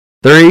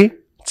3,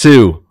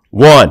 2,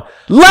 1.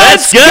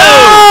 Let's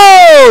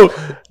go!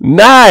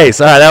 Nice.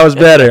 All right, that was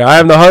better. I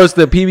am the host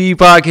of the PBE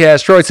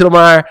Podcast, Troy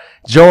Tittlemeyer.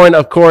 Joined,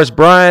 of course,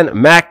 Brian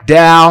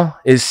McDowell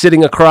is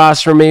sitting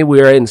across from me.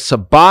 We are in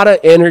Sabata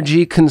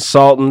Energy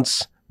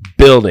Consultants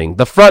building,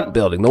 the front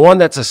building, the one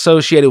that's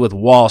associated with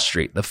Wall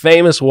Street, the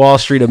famous Wall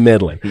Street of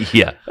Midland.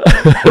 Yeah.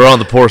 We're on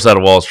the poor side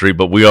of Wall Street,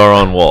 but we are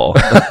on Wall.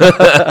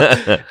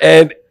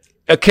 And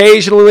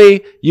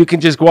occasionally, you can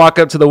just walk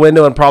up to the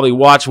window and probably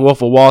watch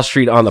Wolf of Wall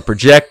Street on the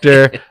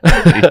projector.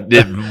 He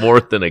did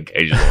more than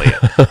occasionally.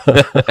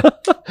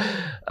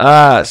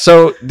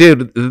 So,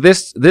 dude,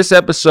 this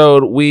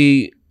episode,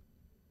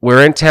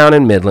 we're in town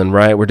in Midland,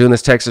 right? We're doing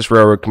this Texas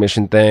Railroad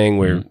Commission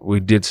thing. We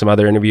did some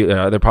other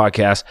other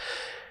podcasts.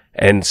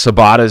 And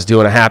Sabata's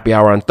doing a happy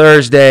hour on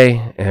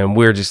Thursday, and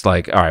we're just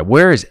like, all right,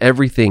 where is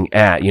everything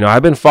at? You know,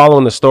 I've been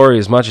following the story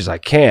as much as I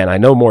can. I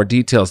know more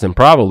details than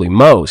probably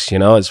most, you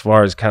know, as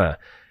far as kind of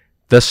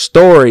the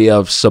story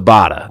of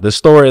Sabata, the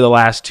story of the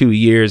last 2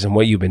 years and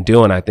what you've been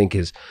doing, I think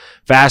is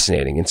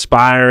fascinating,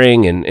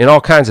 inspiring, and all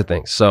kinds of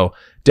things. So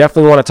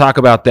definitely want to talk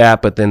about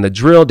that, but then the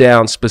drill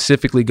down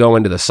specifically go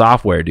into the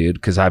software, dude,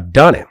 because I've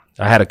done it.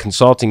 I had a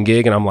consulting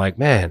gig, and I'm like,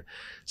 man,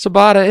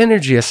 Sabata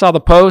Energy. I saw the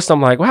post. I'm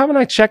like, well, haven't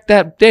I checked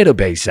that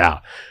database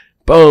out?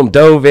 Boom,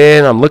 dove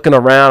in. I'm looking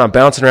around. I'm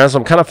bouncing around. So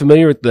I'm kind of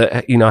familiar with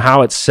the, you know,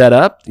 how it's set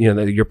up, you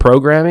know, your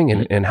programming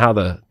and how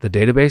the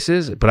database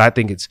is. But I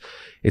think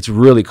it's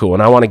really cool.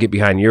 And I want to get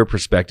behind your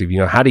perspective. You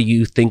know, how do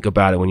you think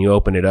about it when you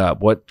open it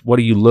up? What are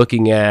you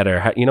looking at,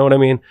 or how, you know what I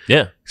mean?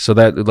 Yeah. So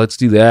let's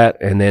do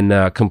that. And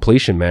then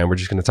completion, man. We're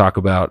just going to talk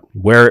about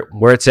where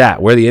it's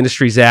at, where the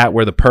industry's at,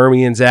 where the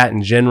Permian's at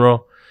in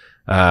general.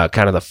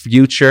 Kind of the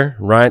future,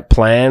 right?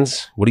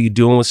 Plans. What are you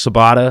doing with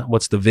Sabata?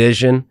 What's the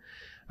vision?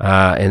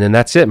 And then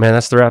that's it, man.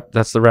 That's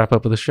the wrap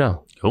up of the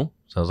show. Cool.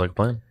 Sounds like a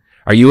plan.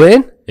 Are you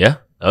in? Yeah.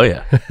 Oh,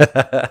 yeah.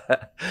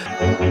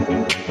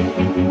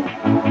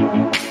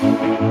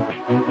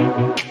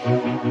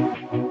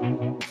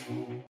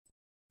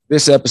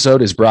 This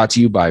episode is brought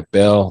to you by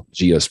Bell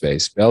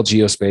Geospace. Bell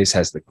Geospace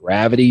has the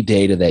gravity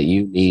data that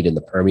you need in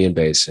the Permian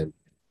Basin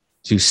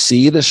to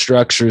see the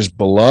structures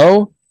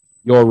below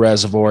your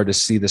reservoir, to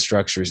see the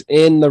structures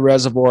in the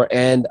reservoir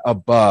and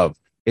above.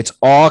 It's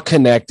all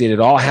connected.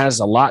 It all has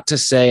a lot to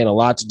say and a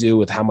lot to do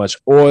with how much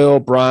oil,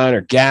 brine,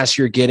 or gas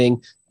you're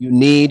getting. You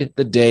need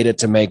the data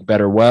to make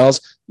better wells.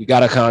 You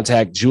got to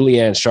contact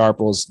Julianne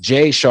Sharples,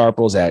 J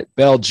Sharples at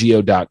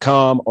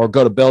bellgeo.com, or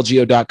go to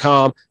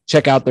bellgeo.com,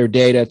 check out their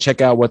data,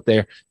 check out what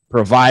they're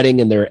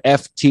providing in their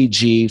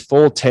FTG,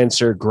 full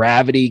tensor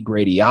gravity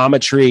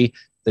gradiometry.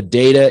 The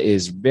data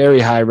is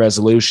very high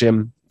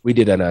resolution. We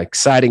did an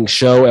exciting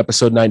show,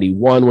 episode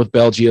 91, with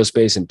Bell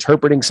Geospace,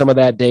 interpreting some of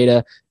that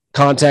data.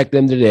 Contact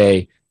them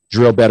today.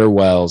 Drill better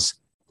wells.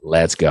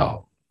 Let's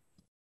go.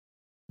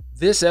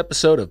 This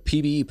episode of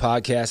PBE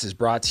Podcast is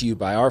brought to you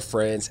by our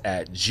friends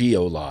at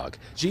Geolog.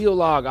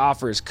 Geolog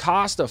offers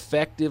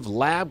cost-effective,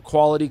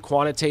 lab-quality,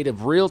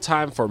 quantitative,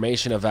 real-time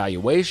formation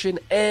evaluation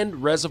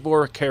and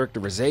reservoir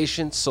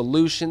characterization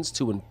solutions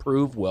to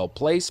improve well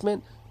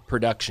placement,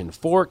 production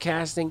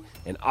forecasting,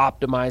 and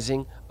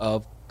optimizing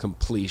of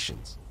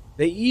completions.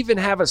 They even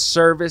have a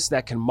service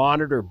that can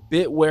monitor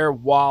bit wear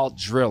while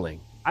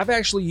drilling. I've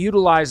actually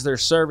utilized their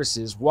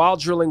services while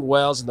drilling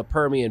wells in the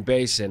Permian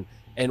Basin,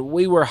 and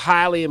we were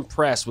highly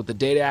impressed with the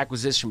data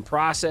acquisition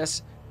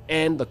process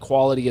and the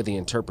quality of the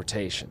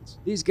interpretations.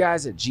 These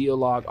guys at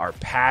Geolog are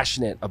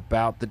passionate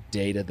about the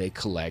data they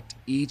collect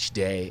each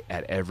day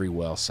at every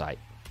well site.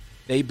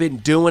 They've been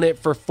doing it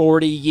for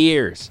 40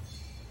 years.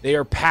 They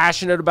are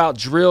passionate about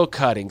drill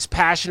cuttings,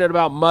 passionate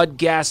about mud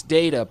gas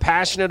data,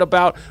 passionate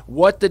about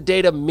what the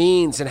data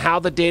means and how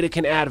the data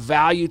can add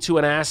value to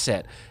an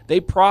asset. They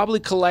probably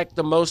collect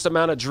the most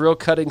amount of drill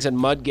cuttings and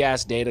mud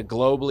gas data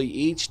globally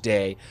each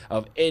day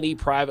of any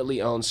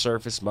privately owned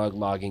surface mud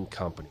logging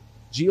company.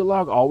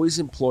 Geolog always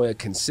employ a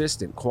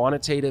consistent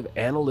quantitative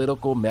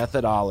analytical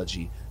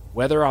methodology,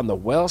 whether on the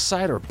well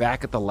site or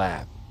back at the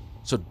lab.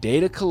 So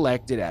data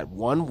collected at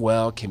one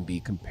well can be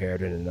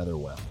compared at another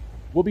well.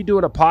 We'll be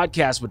doing a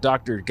podcast with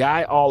Dr.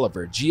 Guy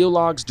Oliver,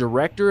 Geolog's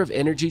Director of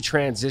Energy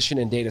Transition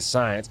and Data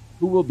Science,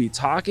 who will be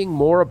talking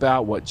more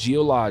about what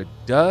Geolog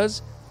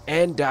does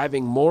and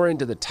diving more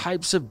into the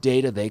types of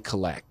data they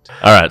collect.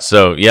 All right.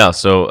 So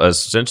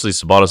essentially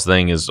Sabata's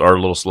thing is, our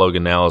little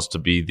slogan now is to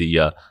be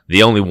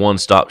the only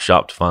one-stop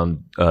shop to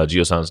find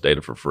geoscience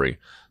data for free.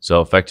 So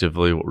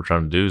effectively what we're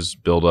trying to do is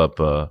build up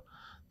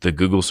the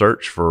Google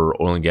search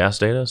for oil and gas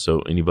data,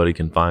 so anybody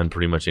can find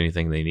pretty much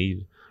anything they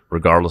need,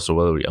 regardless of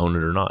whether we own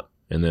it or not.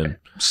 And then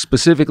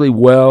specifically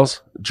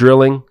wells,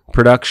 drilling,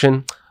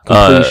 production,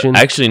 completion.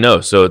 Actually, no.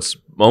 So it's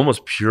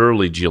almost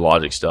purely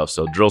geologic stuff.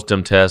 So drill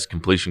stem tests,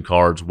 completion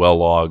cards, well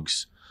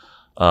logs,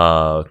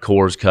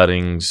 cores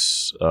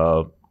cuttings,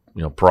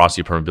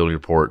 porosity permeability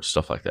reports,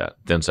 stuff like that.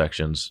 Thin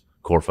sections,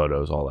 core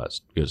photos, all that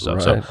good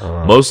stuff. Right.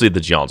 So mostly the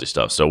geology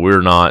stuff. So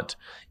we're not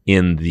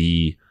in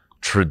the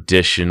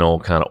traditional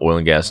kind of oil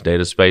and gas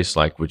data space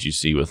like what you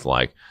see with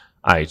like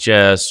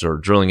IHS or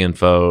Drilling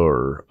Info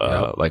or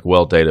like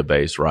Well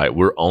Database, right?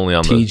 We're only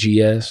on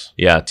TGS.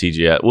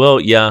 TGS. Well,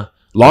 yeah.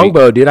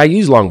 Longbow, dude. I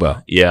use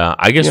Longbow. Yeah,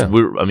 I guess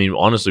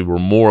honestly, we're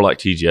more like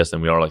TGS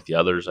than we are like the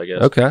others, I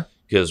guess. Okay.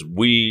 Because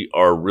we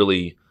are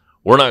really,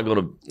 we're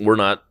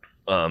not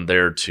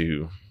there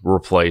to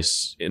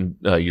replace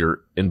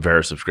your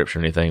Invera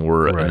subscription or anything.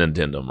 We're an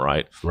addendum,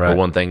 right? Right. For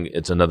one thing,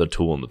 it's another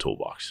tool in the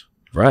toolbox.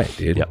 Right,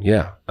 dude. Yep.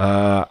 Yeah.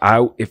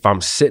 If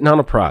I'm sitting on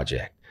a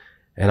project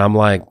and I'm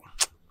like,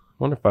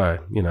 wonder if I,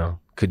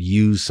 could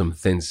use some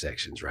thin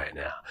sections right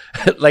now.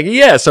 Like,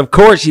 yes, of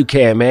course you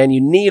can, man.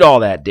 You need all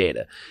that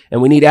data. And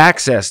we need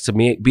access to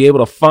be able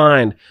to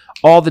find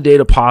all the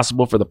data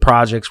possible for the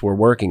projects we're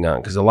working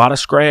on. Because a lot of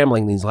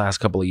scrambling these last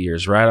couple of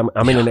years, right?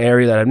 I'm in an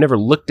area that I've never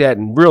looked at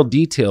in real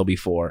detail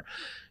before.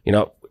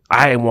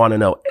 I want to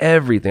know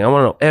everything. I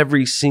want to know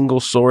every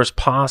single source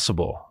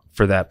possible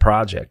for that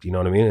project. You know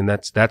what I mean? And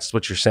that's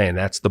what you're saying.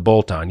 That's the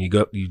bolt on.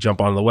 You jump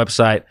on the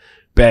website,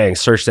 bang,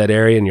 search that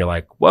area, and you're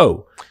like,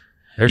 whoa.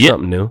 There's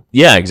something new.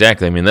 Yeah,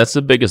 exactly. I mean, that's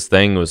the biggest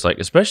thing was like,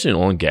 especially in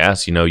oil and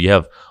gas, you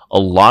have a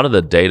lot of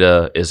the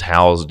data is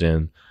housed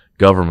in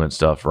government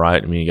stuff,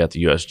 right? I mean, you got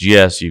the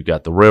USGS, you've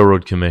got the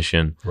Railroad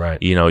Commission, right?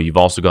 You've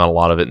also got a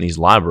lot of it in these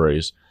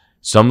libraries.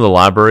 Some of the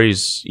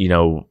libraries,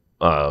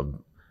 are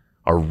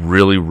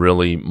really,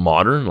 really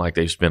modern. Like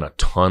they've spent a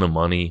ton of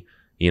money,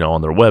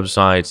 on their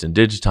websites and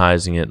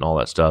digitizing it and all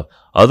that stuff.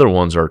 Other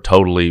ones are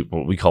totally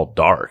what we call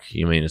dark.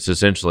 I mean, it's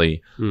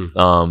essentially,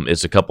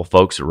 it's a couple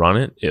folks that run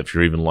it, if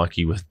you're even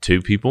lucky with 2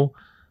 people.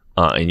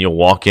 And you'll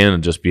walk in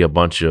and just be a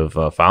bunch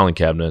of filing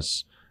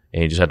cabinets,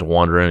 and you just have to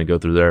wander in and go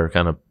through there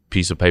kind of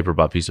piece of paper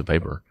by piece of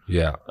paper.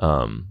 Yeah.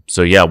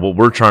 So yeah, what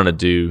we're trying to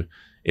do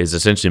is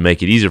essentially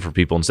make it easier for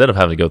people instead of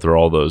having to go through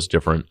all those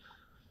different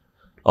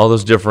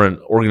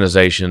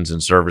organizations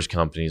and service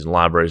companies and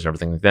libraries and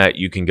everything like that.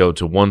 You can go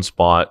to one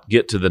spot,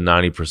 get to the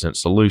 90%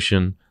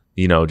 solution,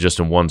 just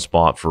in one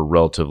spot for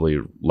relatively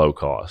low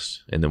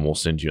cost, and then we'll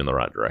send you in the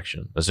right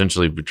direction.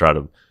 Essentially, we try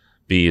to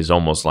be as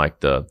almost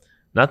like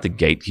not the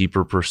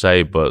gatekeeper per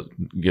se, but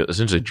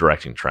essentially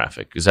directing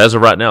traffic. Because as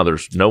of right now,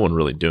 there's no one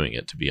really doing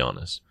it, to be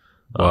honest.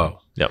 Whoa.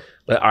 Yep.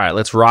 All right,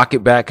 let's rock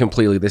it back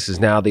completely. This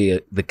is now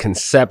the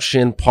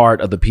conception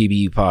part of the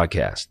PBU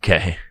podcast.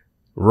 Okay.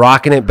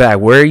 Rocking it back.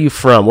 Where are you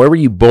from? Where were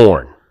you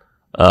born?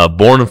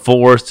 Born in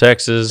Fort Worth,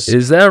 Texas.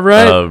 Is that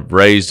right?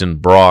 Raised in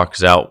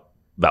Brock's, out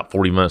about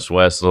 40 minutes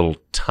west, a little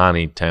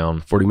tiny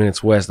town. 40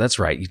 minutes west. That's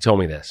right. You told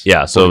me this.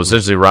 Yeah, so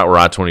essentially right where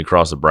I-20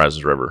 crosses the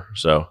Brazos River.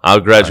 So I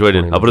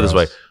graduated. I'll put it this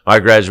way. I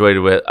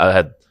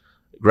had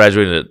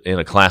graduated in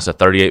a class of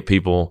 38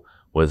 people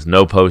with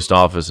no post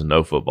office and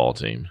no football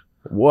team.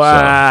 Wow.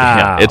 So,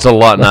 yeah, it's a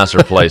lot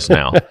nicer place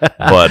now.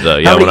 But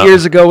how many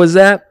years ago was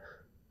that?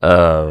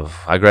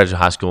 I graduated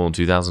high school in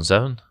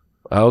 2007.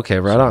 Okay,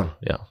 right on.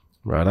 Yeah.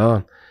 Right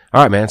on.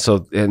 All right, man.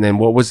 So, and then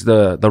what was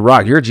the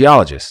rock? You're a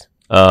geologist.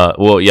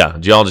 Well, yeah,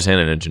 geologist and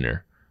an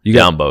engineer. You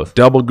got both.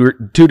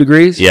 2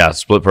 degrees? Yeah,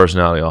 split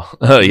personality.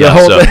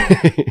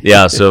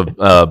 Yeah.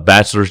 So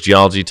bachelor's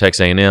geology, Texas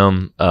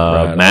A&M,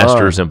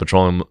 master's in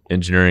petroleum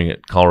engineering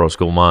at Colorado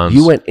School of Mines.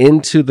 You went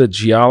into the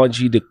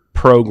geology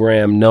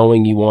program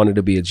knowing you wanted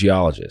to be a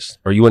geologist,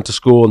 or you went to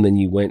school and then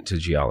you went to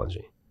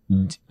geology?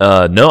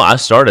 No, I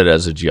started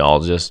as a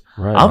geologist.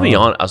 Right. I'll be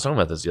honest. I was talking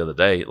about this the other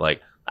day.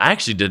 Like, I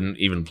actually didn't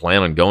even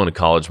plan on going to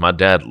college. My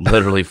dad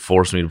literally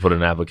forced me to put in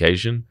an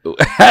application.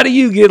 How do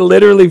you get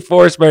literally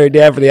forced by your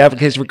dad for the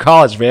application for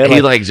college, man?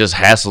 He just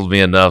hassled me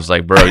enough. It's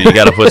like, bro, you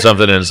got to put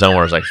something in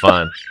somewhere. It's like,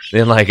 fine.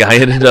 Then I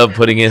ended up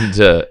putting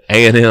into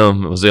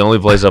A&M. It was the only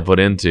place I put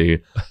into.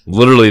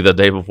 Literally the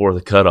day before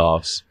the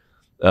cutoffs,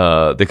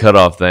 the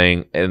cutoff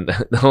thing. And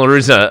the only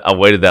reason I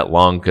waited that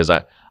long because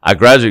I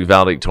graduated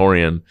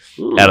valedictorian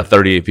out of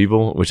 38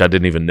 people, which I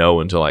didn't even know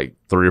until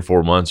 3 or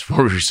 4 months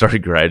before we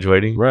started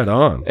graduating. Right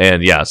on.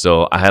 And yeah,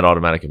 so I had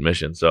automatic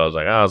admission. So I was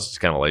like, I was just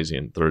kind of lazy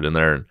and threw it in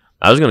there. And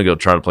I was going to go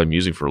try to play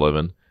music for a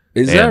living.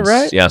 Is that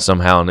right? Yeah,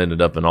 somehow and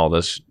ended up in all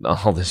this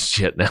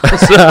shit now.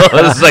 So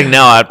it's like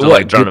now I have to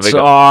try to make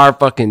guitar,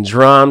 fucking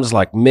drums,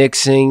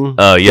 mixing.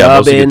 Yeah,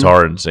 mostly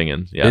guitar and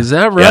singing. Yeah. Is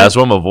that right? Yeah, that's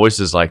why my voice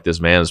is like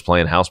this man is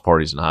playing house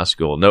parties in high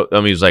school. No, I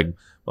mean, it was like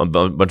a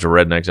bunch of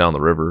rednecks out on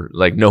the river,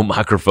 no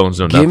microphones,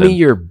 no nothing. Give me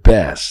your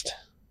best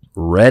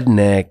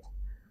redneck,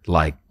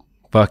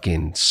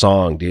 fucking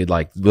song, dude.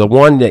 The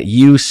one that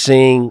you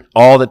sing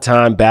all the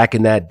time back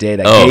in that day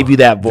that gave you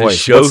that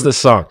voice. What's the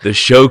song? The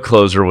show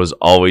closer was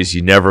always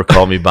 "You Never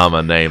Call Me by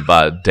My Name"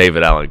 by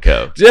David Allan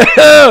Coe. Dude,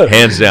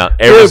 hands down,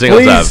 every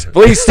single time.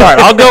 Please start.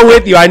 I'll go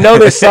with you. I know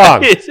this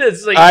song.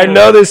 I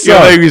know this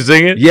song. You make me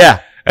sing it?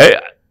 Yeah.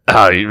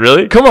 Hey,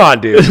 really? Come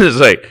on, dude.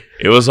 It's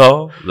it was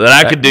all that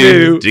I could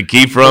do to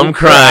keep from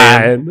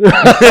crying.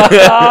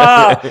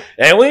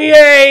 And we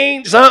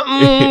ain't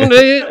something.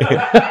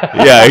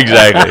 Yeah,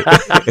 exactly.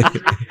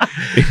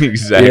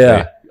 Exactly.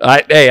 Yeah.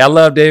 I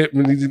love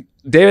David.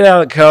 David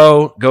Allan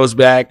Coe goes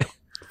back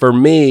for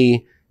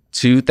me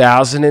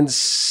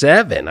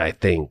 2007, I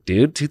think,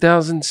 dude.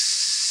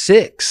 2006.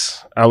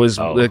 6.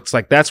 It's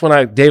like that's when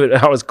I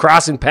was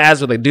crossing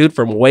paths with a dude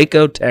from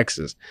Waco,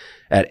 Texas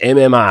at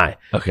MMI,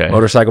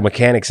 Motorcycle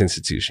Mechanics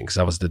Institution, because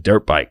I was the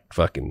dirt bike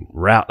fucking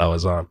route I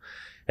was on.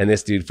 And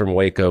this dude from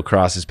Waco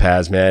crosses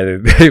paths, man,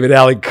 and David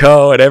Allen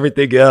Coe and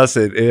everything else.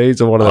 And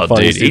he's one of the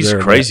funniest dudes.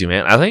 He's crazy,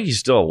 man. I think he's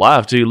still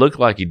alive, too. He looked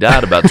like he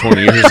died about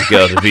 20 years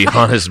ago, to be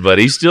honest, but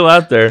he's still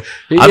out there.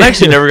 I've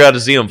actually never got to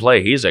see him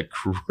play. He's a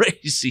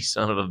crazy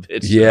son of a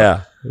bitch.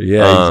 Yeah.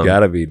 Yeah, he's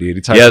got to be, dude.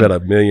 He talks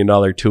about $1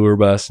 million tour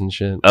bus and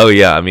shit. Oh,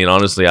 yeah. I mean,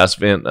 honestly, I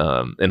spent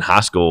in high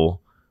school,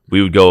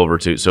 we would go over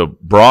to, so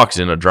Brock's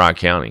in a dry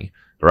county,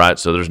 right?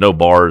 So there's no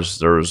bars.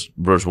 There's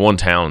one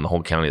town in the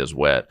whole county that's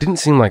wet. Didn't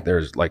seem like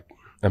there's like,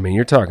 I mean,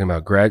 you're talking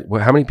about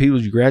how many people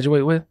did you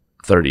graduate with?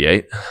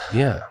 38.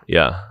 Yeah.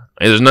 Yeah.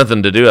 And there's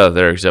nothing to do out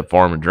there except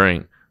farm and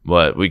drink,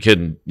 but we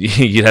couldn't,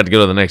 you'd have to go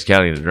to the next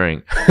county to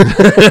drink.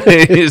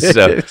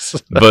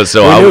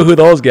 So I knew who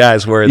those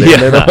guys were.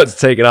 They're the ones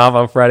taking off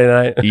on Friday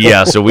night.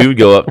 Yeah. So we would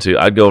go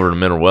I'd go over to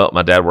Mineral Wells.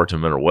 My dad worked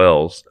in Mineral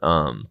Wells.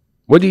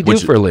 What do you do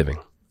for a living?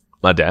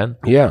 My dad?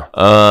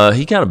 Yeah.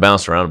 He kind of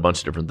bounced around a bunch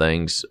of different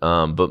things.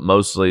 But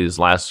mostly his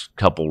last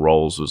couple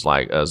roles was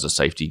like as a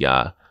safety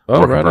guy.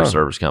 Working for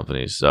service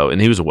companies. So,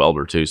 and he was a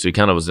welder too. So he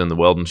kind of was in the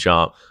welding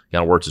shop,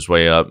 kind of worked his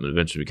way up, and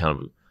eventually kind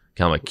of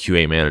a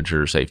QA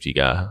manager, safety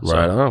guy. So.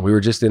 Right on. We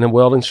were just in a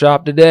welding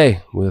shop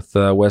today with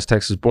West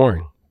Texas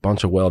Boring.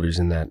 Bunch of welders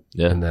in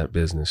that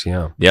business.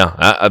 Yeah. Yeah.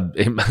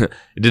 It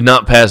did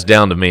not pass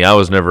down to me.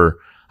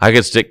 I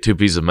could stick 2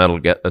 pieces of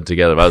metal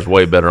together. But I was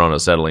way better on a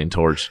acetylene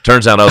torch.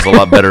 Turns out I was a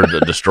lot better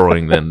at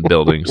destroying than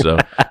building. So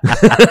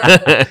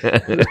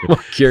I'm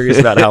curious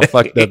about how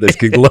fucked up this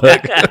could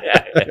look.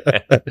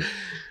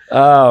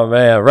 Oh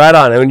man, right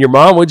on. And your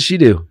mom, what'd she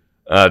do?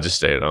 Just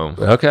stay at home.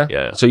 Okay.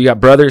 Yeah. So you got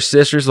brothers,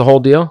 sisters, the whole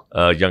deal?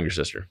 Younger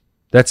sister.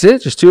 That's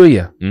it? Just 2 of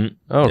you? Mm-hmm.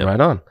 Oh, yep.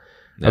 Right on.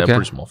 Yeah, okay.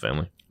 Pretty small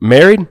family.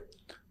 Married?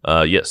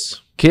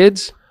 Yes.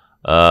 Kids?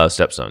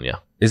 Stepson, yeah.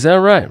 Is that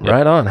right? Yep.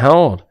 Right on. How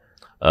old?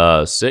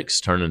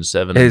 6, turning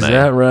 7 Is in May.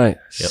 That right?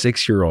 Yep.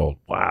 6-year-old.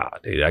 Wow,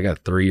 dude. I got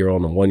a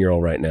 3-year-old and a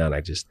 1-year-old right now, and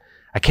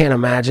I can't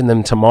imagine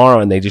them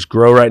tomorrow, and they just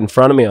grow right in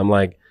front of me. I'm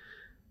like,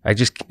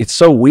 it's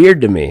so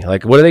weird to me.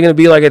 Like, what are they going to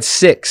be like at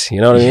 6?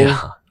 You know what I mean?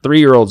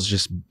 3-year-old's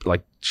just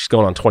like, she's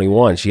going on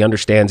 21. She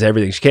understands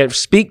everything. She can't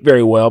speak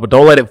very well, but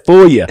don't let it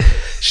fool you.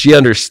 She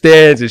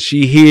understands and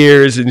she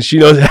hears and she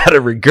knows how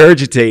to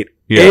regurgitate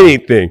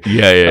anything.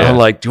 Yeah. I'm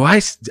like, I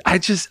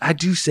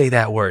do say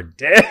that word.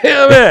 Damn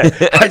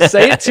it. I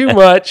say it too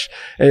much.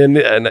 And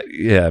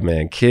yeah,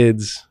 man,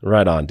 kids,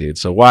 right on, dude.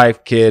 So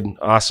wife, kid,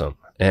 awesome.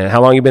 And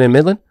how long you been in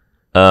Midland?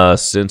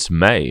 Since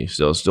May,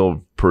 so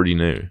still pretty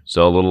new.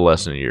 So a little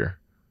less than a year.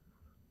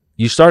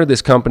 You started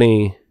this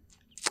company?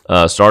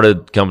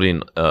 Started company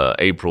in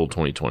April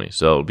 2020.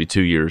 So it'll be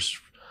 2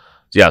 years.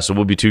 Yeah, so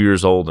we'll be 2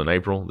 years old in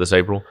this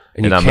April.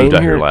 And I moved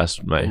out here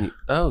last May.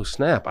 Oh,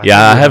 snap.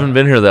 I haven't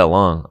been here that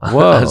long.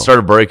 Whoa. I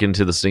started breaking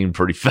into the scene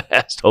pretty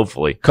fast,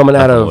 hopefully. Coming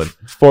out of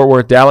Fort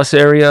Worth, Dallas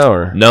area?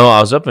 Or no, I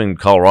was up in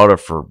Colorado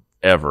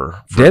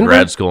forever for Denver?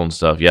 Grad school and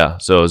stuff. Yeah,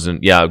 so I was in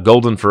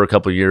Golden for a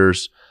couple of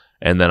years.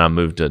 And then I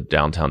moved to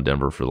downtown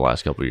Denver for the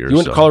last couple of years. You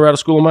went to Colorado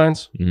School of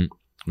Mines?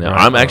 Mm-hmm. Yeah, right.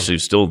 I'm actually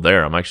still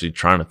there. I'm actually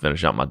trying to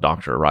finish out my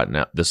doctorate right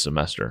now this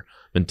semester.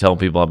 I've been telling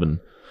people I've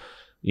been,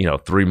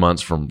 3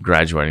 months from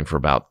graduating for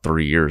about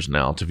 3 years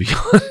now, to be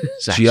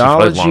honest.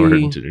 Geology,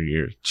 longer than 2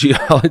 years.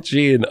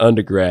 Geology and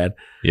undergrad.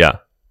 Yeah.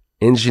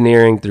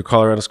 Engineering through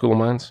Colorado School of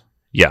Mines?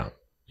 Yeah.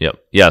 Yep.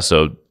 Yeah,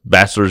 so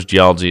bachelor's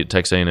geology at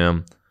Texas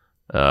A&M,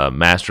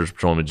 master's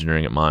petroleum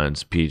engineering at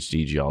Mines,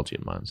 PhD geology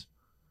at Mines.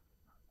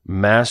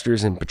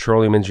 Master's in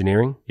petroleum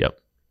engineering? Yep.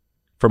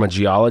 From a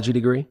geology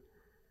degree?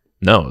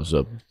 No, it was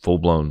a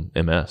full-blown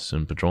MS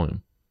in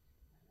petroleum.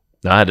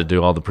 I had to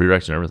do all the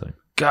prereqs and everything.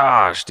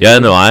 Gosh, dude. Yeah,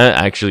 no, I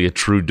actually a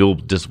true dual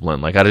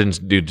discipline. Like I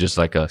didn't do just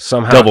like a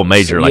double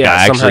major. Like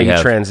I actually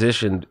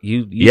transitioned.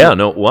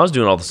 Well, I was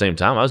doing it all at the same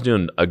time. I was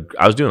doing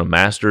a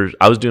master's.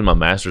 I was doing my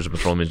master's in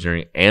petroleum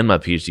engineering and my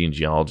PhD in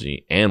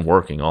geology and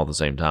working all at the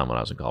same time when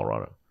I was in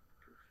Colorado.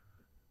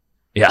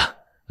 Yeah.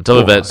 I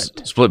told you that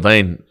split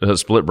brain,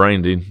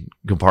 dude.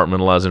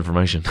 Compartmentalize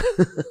information.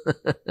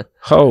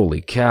 Holy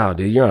cow,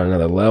 dude! You're on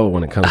another level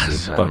when it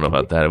comes to. I don't know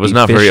about that. It was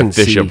not a very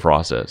efficient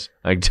process.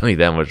 I can tell you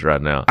that much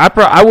right now.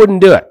 I wouldn't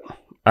do it.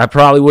 I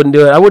probably wouldn't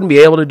do it. I wouldn't be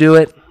able to do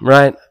it.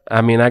 Right?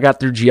 I mean, I got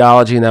through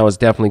geology, and that was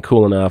definitely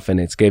cool enough, and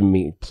it's given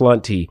me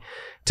plenty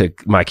to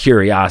my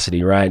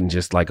curiosity, right? And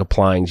just like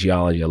applying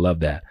geology, I love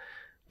that.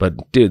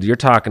 But dude, you're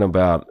talking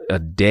about a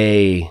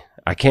day.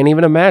 I can't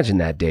even imagine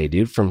that day,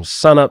 dude. From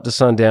sun up to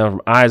sundown,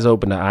 from eyes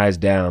open to eyes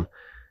down,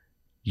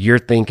 you're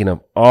thinking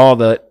of all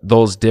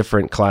those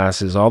different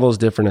classes, all those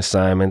different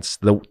assignments,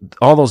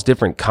 all those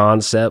different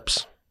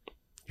concepts.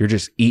 You're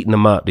just eating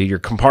them up, dude. You're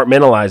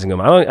compartmentalizing them.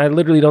 I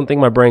literally don't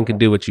think my brain can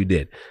do what you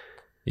did.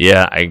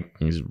 Yeah,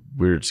 it's a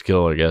weird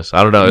skill, I guess.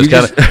 I don't know. It's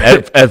kind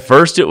of at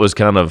first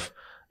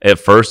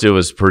it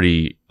was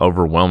pretty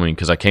overwhelming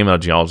because I came out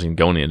of geology and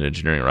going into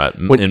engineering, right?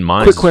 In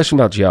mines. Quick question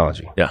about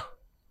geology. Yeah.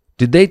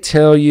 Did they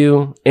tell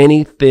you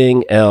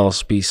anything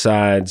else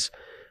besides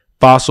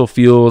fossil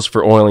fuels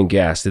for oil and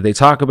gas? Did they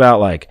talk about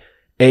like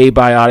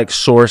abiotic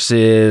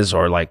sources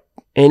or like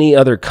any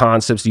other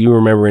concepts you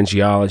remember in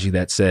geology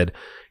that said,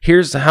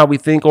 here's how we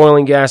think oil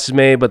and gas is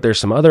made, but there's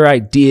some other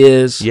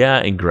ideas?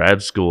 Yeah, in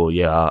grad school,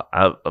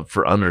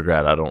 for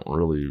undergrad, I don't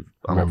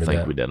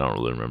think we did. I don't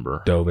really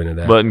remember. Dove into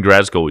that. But in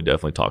grad school, we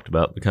definitely talked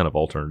about the kind of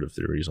alternative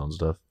theories on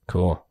stuff.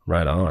 Cool.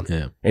 Right on.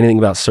 Yeah. Anything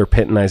about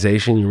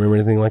serpentinization? You remember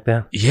anything like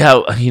that? Yeah,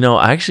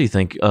 I actually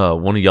think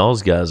one of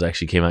y'all's guys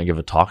actually came out and gave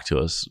a talk to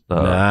us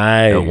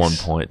nice. At one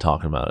point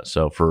talking about it.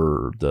 So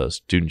for the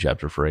student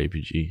chapter for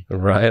APG.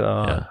 Right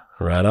on. Yeah.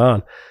 Right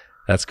on.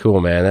 That's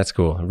cool, man. That's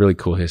cool. Really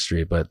cool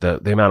history. But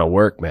the amount of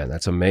work, man,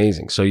 that's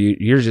amazing. So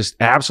you're just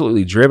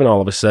absolutely driven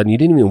all of a sudden. You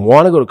didn't even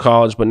want to go to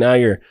college, but now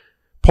you're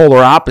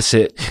polar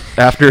opposite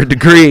after a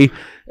degree,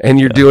 and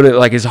you're doing it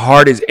like as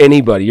hard as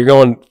anybody. You're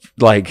going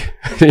like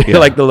you're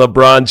like the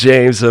LeBron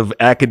James of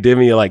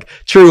academia, like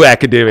true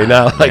academia,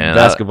 not like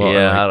basketball.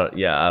 I don't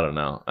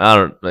know. I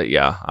don't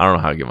know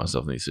how to get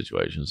myself in these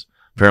situations.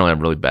 Apparently, I'm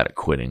really bad at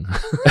quitting.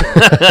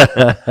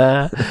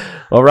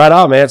 Well, right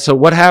on, man. So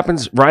what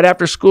happens right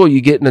after school?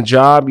 You getting a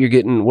job? You're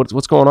getting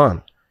what's going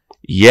on?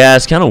 Yeah,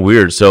 it's kind of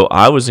weird. So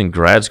I was in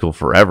grad school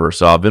forever.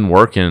 So I've been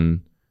working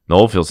in the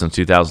oil field since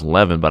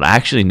 2011, but I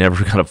actually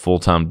never got a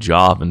full-time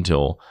job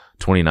until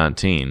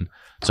 2019.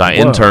 So I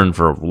interned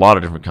for a lot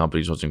of different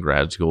companies once in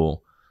grad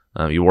school.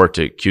 You worked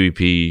at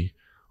QEP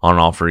on and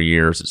off for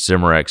years, at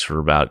Cimarex for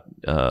about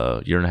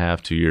a year and a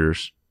half, 2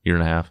 years, year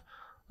and a half.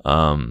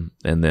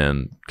 And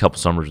then a couple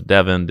summers with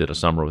Devon, did a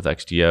summer with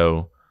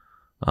XTO.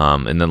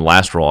 And then the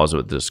last role I was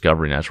with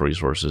Discovery Natural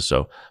Resources.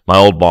 So my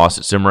old boss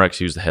at Cimarex,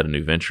 he was the head of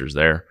new ventures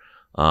there.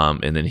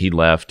 And then he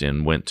left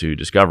and went to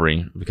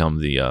Discovery, become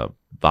the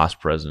vice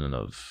president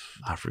of,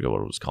 I forget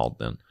what it was called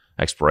then,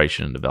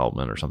 exploration and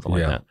development or something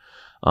like that.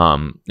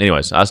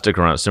 Anyways, I stuck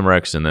around at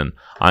Cimarex, and then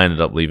I ended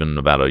up leaving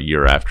about a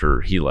year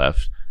after he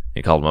left.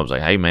 He called him up, I was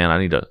like, hey man,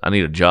 I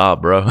need a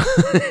job, bro.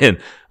 And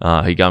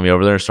he got me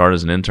over there, started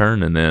as an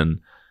intern, and then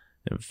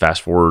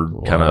fast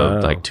forward kind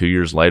of like 2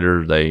 years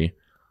later, I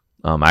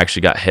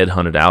actually got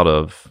headhunted out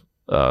of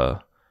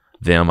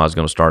them. I was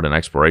going to start an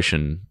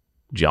exploration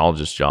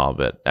geologist job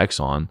at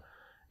Exxon,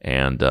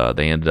 and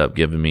they ended up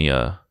giving me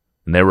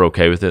and they were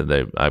okay with it.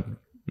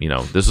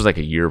 This was like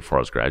a year before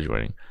I was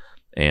graduating,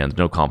 and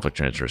no conflict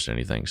of interest or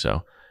anything.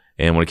 So,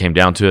 and when it came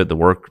down to it, the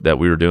work that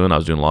we were doing, I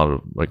was doing a lot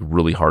of like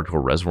really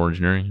hardcore reservoir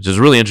engineering. Which is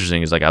really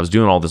interesting. Is like I was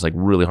doing all this like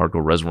really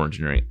hardcore reservoir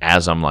engineering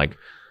as I'm like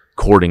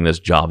courting this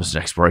job as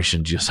an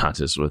exploration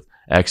geoscientist with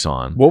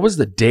Exxon. What was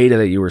the data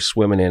that you were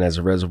swimming in as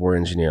a reservoir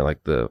engineer?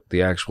 Like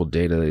the actual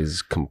data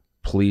is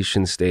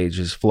completion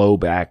stages, flow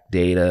back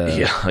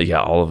data.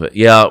 Yeah, all of it.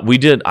 Yeah, we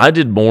did. I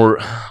did more.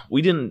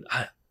 We didn't.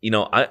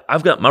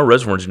 I've got my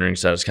reservoir engineering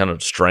side is kind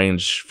of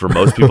strange for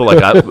most people.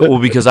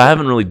 Because I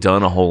haven't really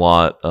done a whole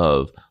lot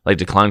of like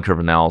decline curve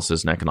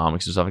analysis and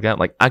economics and stuff like that.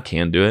 Like I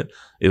can do it.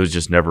 It was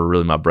just never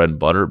really my bread and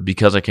butter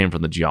because I came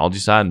from the geology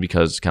side and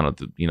because kind of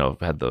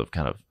had the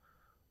kind of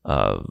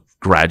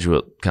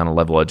graduate kind of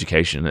level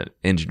education at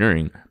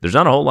engineering. There's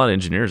not a whole lot of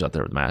engineers out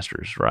there with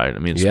masters, right? I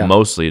mean, it's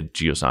mostly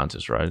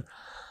geoscientists, right?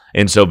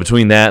 And so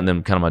between that and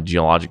then kind of my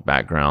geologic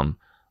background,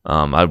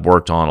 I've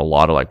worked on a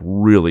lot of like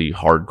really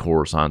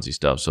hardcore sciencey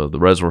stuff. So the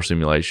reservoir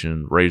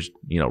simulation, rate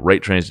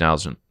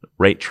transient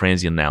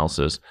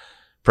analysis,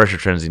 pressure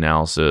transient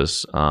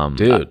analysis.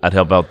 Dude, I'd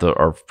help out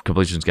our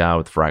completions guy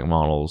with frac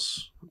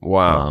models.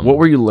 Wow. What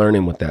were you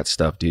learning with that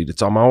stuff,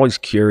 dude? I'm always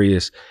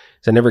curious.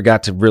 So I never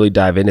got to really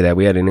dive into that.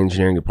 We had an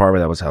engineering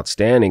department that was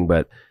outstanding,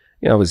 but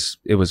it was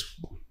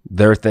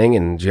their thing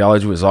and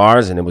geology was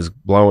ours, and it was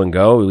blow and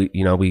go.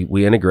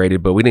 We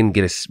integrated, but we didn't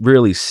get to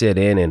really sit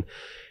in and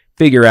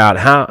figure out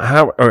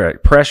how all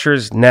right,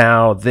 pressure's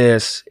now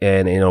this,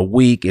 and in a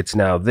week it's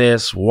now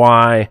this,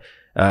 why.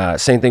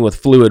 Same thing with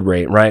fluid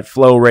rate, right?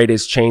 Flow rate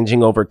is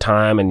changing over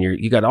time, and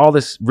you got all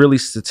this really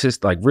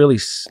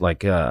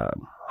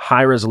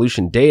high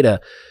resolution data,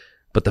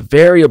 but the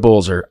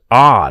variables are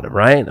odd,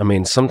 right? I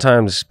mean,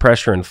 sometimes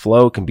pressure and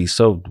flow can be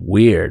so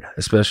weird,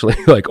 especially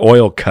like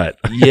oil cut.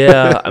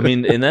 Yeah, I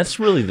mean, and that's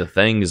really the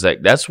thing is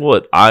that's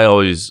what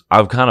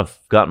I've kind of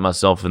gotten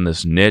myself in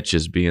this niche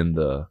as being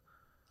the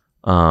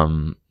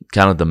kind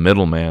of the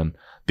middleman,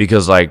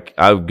 because like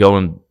I would go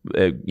and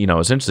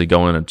essentially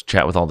go in and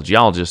chat with all the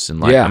geologists and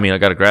like I mean I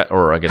got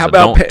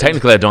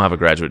technically I don't have a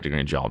graduate degree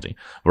in geology,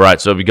 right?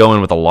 So if you go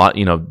in with a lot,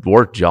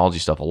 work geology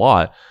stuff a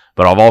lot,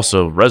 but I'm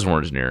also a reservoir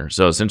engineer.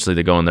 So essentially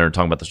they go in there and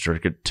talk about the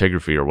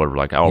stratigraphy or whatever,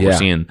 like we're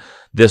seeing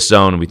this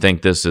zone and we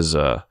think this is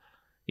I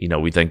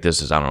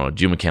don't know, a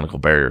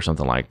geomechanical barrier or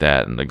something like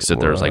that. And they sit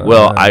there, it's like,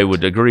 well, I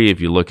would agree if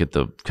you look at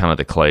the kind of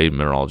the clay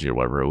mineralogy or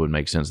whatever, it would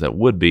make sense that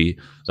would be.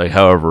 It's like,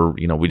 however,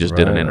 we just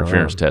did an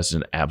interference test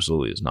and it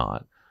absolutely is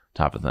not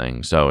type of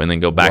thing. So, and then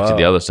go back to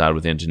the other side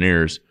with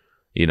engineers,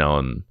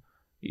 and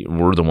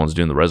we're the ones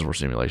doing the reservoir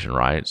simulation,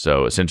 right?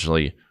 So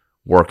essentially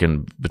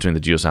working between the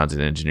geoscience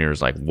and the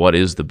engineers, like what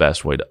is the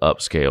best way to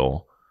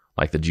upscale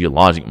like the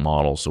geologic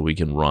model so we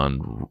can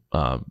run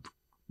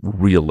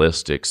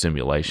realistic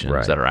simulations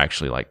Right. that are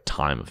actually like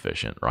time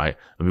efficient, right?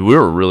 I mean, we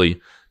were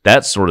really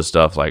that sort of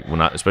stuff. Like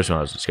especially when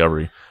I was at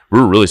Discovery, we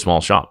were a really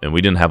small shop, and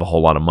we didn't have a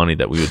whole lot of money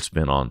that we would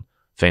spend on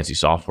fancy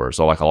software.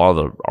 So like a lot of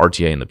the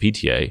RTA and the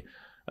PTA,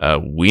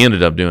 we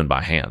ended up doing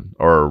by hand,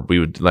 or we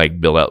would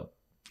like build out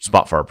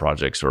Spotfire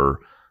projects or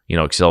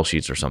Excel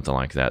sheets or something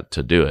like that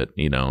to do it.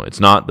 It's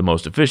not the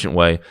most efficient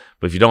way,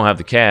 but if you don't have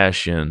the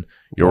cash and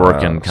you're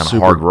working kind of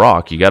hard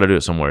rock, you got to do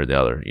it somewhere or the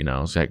other.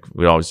 It's like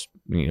we always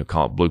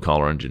call it blue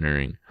collar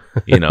engineering.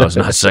 It's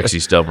not sexy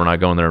stuff. We're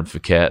not going there in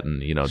Phuket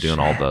and doing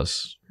all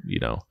this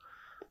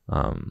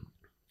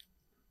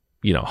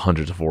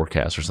hundreds of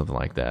forecasts or something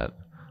like that.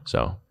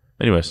 So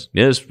anyways,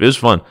 yeah, it was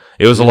fun.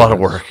 It was a lot of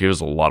work. It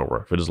was a lot of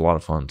work, but it was a lot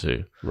of fun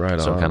too.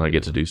 Right. So kind of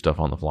get to do stuff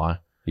on the fly.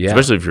 Yeah.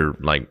 Especially if you're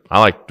like, I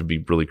like to be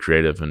really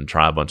creative and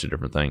try a bunch of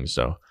different things.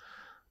 So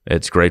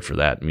it's great for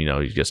that.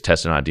 You just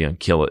test an idea and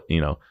kill it,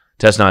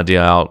 test an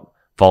idea out,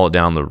 follow it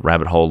down the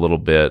rabbit hole a little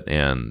bit.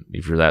 And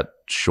if you're that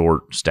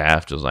short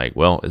staffed, it's like,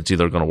 well, it's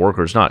either going to work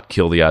or it's not.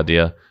 Kill the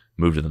idea,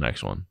 move to the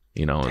next one,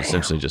 and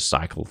essentially just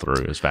cycle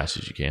through as fast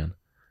as you can,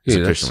 as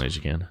efficiently as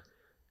you can.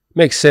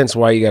 Makes sense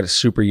why you got a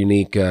super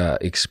unique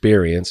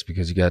experience,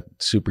 because you got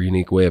super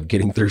unique way of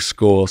getting through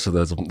school. So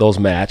those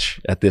match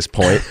at this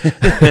point.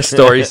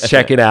 Stories,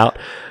 check it out.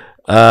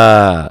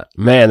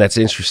 Man, that's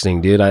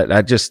interesting, dude.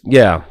 I just,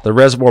 the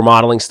reservoir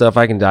modeling stuff,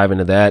 I can dive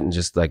into that, and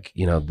just like,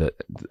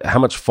 how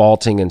much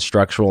faulting and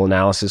structural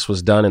analysis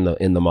was done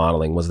in the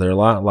modeling. Was there a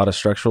lot of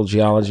structural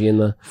geology in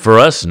the? For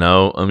us,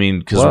 no. I mean,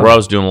 because where I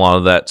was doing a lot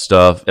of that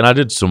stuff, and I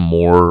did some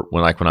more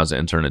when I was an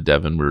intern at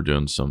Devon, we were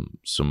doing some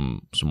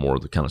more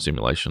of the kind of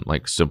simulation,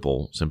 like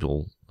simple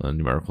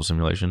numerical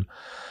simulation.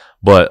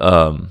 But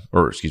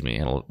or excuse me,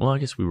 I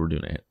guess we were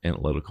doing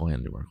analytical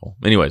and numerical.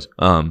 Anyways,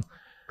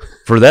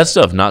 for that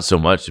stuff, not so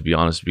much, to be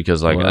honest,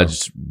 because I've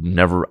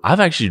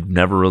actually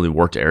never really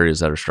worked areas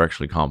that are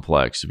structurally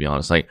complex, to be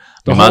honest. Like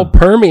the whole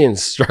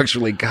Permian's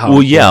structurally complex.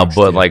 Well, yeah,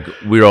 but like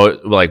we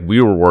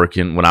were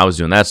working when I was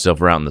doing that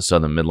stuff. We're out in the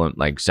southern Midland,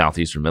 like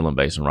southeastern Midland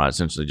Basin, right?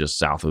 Essentially just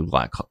south of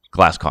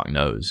Glasscock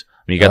Nose.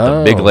 I mean, you got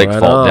the Big Lake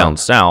fault down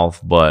south,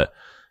 but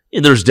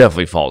there's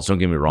definitely faults. Don't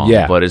get me wrong,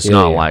 but it's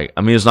not like,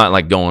 I mean, it's not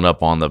like going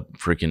up on the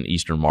freaking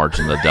Eastern March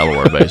in the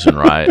Delaware Basin,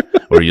 right?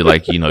 Where you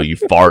like, you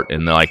fart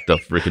and like the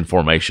freaking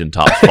formation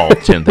top fault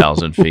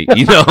 10,000 feet.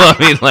 It's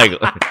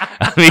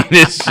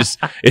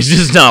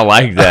just not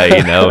like that.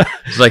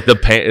 It's like the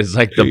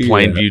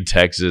Plainview,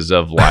 Texas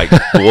of like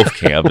Wolf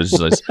Camp. It's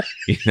just,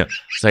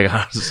 it's like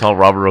I saw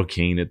Robert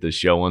O'Keen at the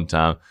show one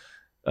time,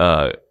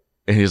 and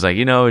he's like,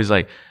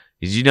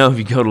 did you know if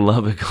you go to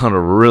Lubbock on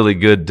a really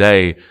good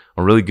day,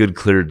 a really good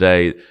clear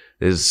day,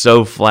 is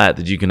so flat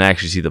that you can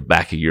actually see the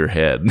back of your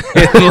head.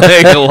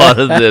 Like a lot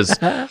of this,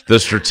 the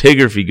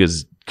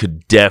stratigraphy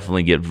could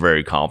definitely get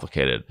very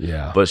complicated.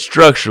 Yeah. But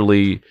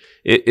structurally,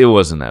 it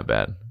wasn't that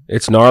bad.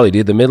 It's gnarly,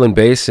 dude. The Midland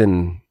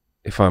Basin,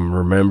 if I'm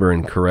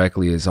remembering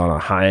correctly, is on a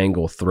high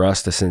angle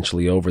thrust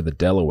essentially over the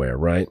Delaware,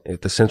 right?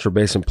 If the Central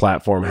Basin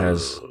platform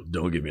has...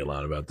 Don't get me a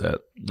lot about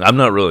that. I'm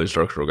not really a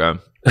structural guy.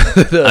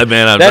 Dude.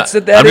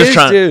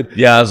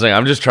 Yeah, I was like,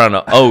 I'm just trying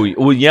to.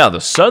 The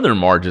southern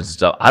margins and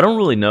stuff. I don't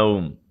really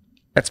know.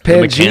 That's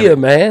Pangea,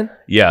 man.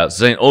 Yeah,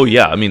 saying.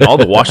 I mean, all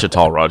the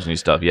Ouachita Rodney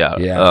stuff.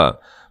 Yeah.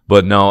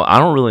 But no, I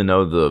don't really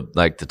know the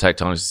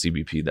tectonics of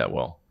CBP that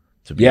well.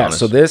 To be honest.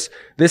 So this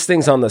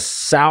thing's on the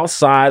south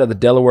side of the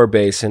Delaware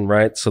Basin,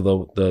 right?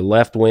 So the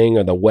left wing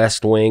or the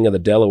west wing of the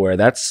Delaware,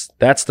 that's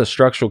the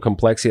structural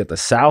complexity at the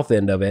south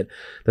end of it.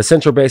 The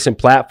Central Basin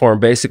platform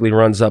basically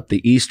runs up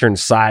the eastern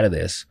side of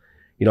this.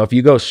 If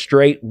you go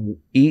straight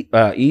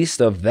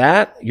east of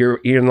that, you're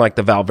in like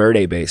the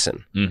Valverde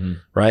Basin,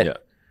 right? Yeah.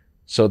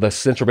 So the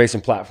Central Basin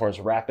platform is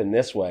wrapping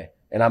this way,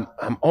 and I'm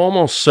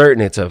almost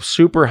certain it's a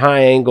super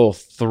high angle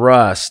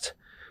thrust.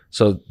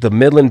 So the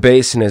Midland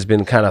Basin has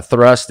been kind of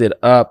thrusted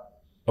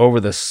up over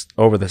the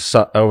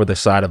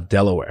side of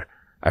Delaware,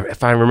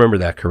 if I remember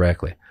that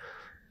correctly.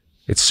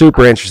 It's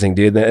super interesting,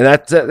 dude, and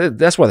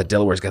that's why the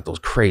Delaware's got those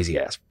crazy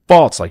ass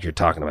faults like you're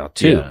talking about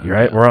too,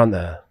 right? Yeah. We're on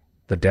the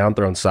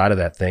downthrown side of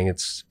that thing.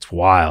 It's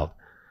wild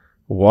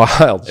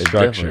structure.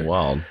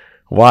 Definitely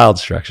wild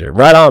structure.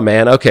 Right on,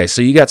 man. Okay,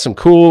 so you got some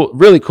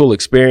really cool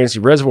experience,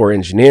 reservoir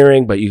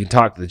engineering, but you can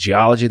talk to the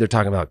geology. They're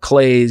talking about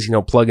clays,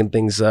 plugging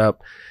things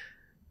up.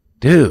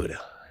 Dude,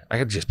 I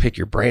could just pick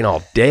your brain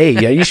all day.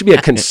 Yeah, you should be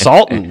a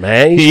consultant,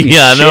 man. You should be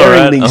I know,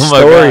 right? These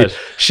stories.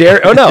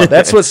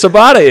 That's what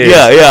Sabata is.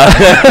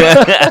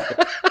 Yeah.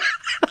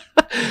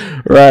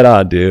 Right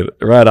on, dude.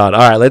 Right on.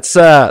 All right, let's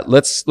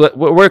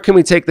where can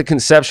we take the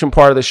conception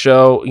part of the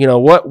show?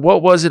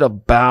 What was it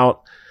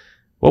about?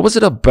 What was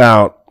it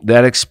about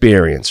that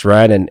experience,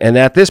 right? And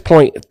at this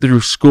point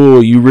through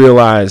school, you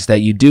realize that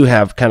you do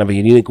have kind of a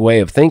unique way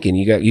of thinking.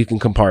 You can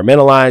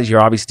compartmentalize.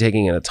 You're obviously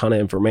taking in a ton of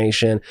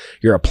information.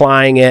 You're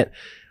applying it.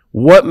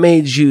 What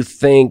made you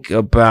think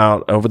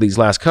about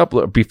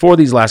before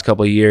these last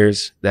couple of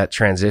years, that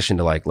transition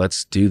to like,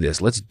 let's do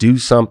this. Let's do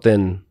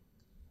something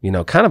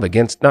kind of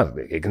not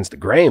against the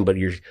grain, but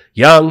you're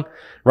young,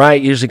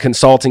 right? Usually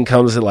consulting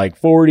comes at like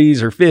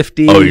 40s or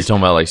 50s. Oh, you're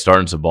talking about like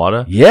starting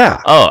Sabata? Yeah.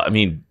 Oh, I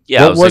mean,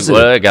 yeah. What was it?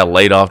 I got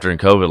laid off during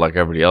COVID like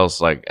everybody else.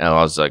 Like, and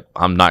I was like,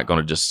 I'm not going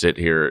to just sit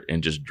here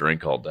and just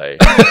drink all day.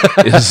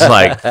 It's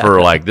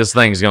like this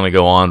thing's going to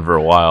go on for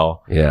a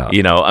while. Yeah.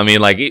 I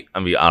mean, I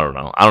don't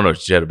know. I don't know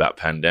shit about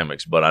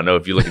pandemics, but I know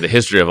if you look at the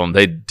history of them,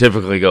 they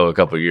typically go a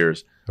couple of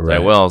years. Right.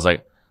 Like, well, it's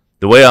like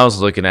the way I was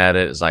looking at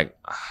it is like,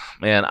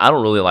 man, I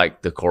don't really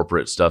like the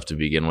corporate stuff to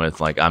begin with.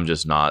 Like, I'm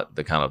just not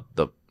the kind of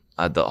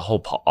the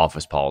whole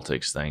office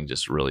politics thing.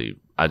 Just really,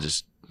 I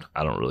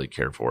don't really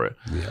care for it.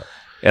 Yeah.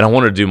 And I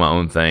wanted to do my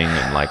own thing,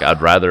 and like I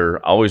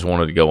always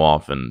wanted to go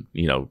off and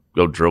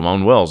go drill my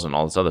own wells and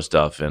all this other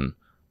stuff. And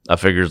I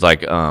figured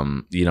like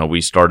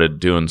we started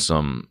doing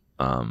some.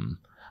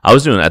 I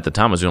was doing a lot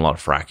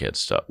of frac head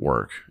stuff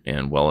work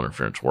and well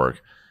interference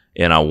work.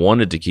 And I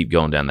wanted to keep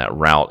going down that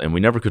route, and we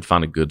never could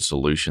find a good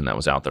solution that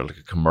was out there, like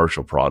a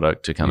commercial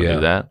product to kind of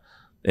do that.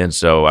 And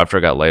so after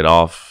I got laid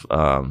off,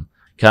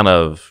 kind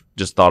of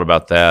just thought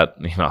about that.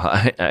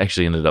 I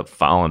actually ended up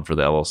filing for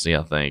the LLC,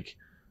 I think,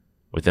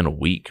 within a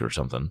week or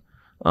something.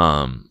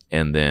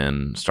 And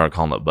then started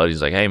calling up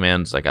buddies like, hey,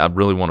 man, it's like, I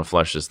really want to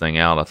flesh this thing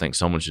out. I think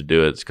someone should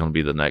do it. It's going to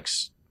be the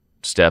next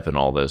step in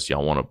all this.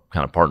 Y'all want to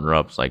kind of partner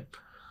up. It's like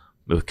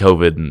with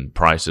COVID and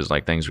prices,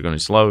 like things are going to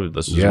be slow.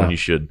 This is when you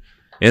should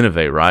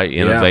innovate, right?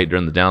 Innovate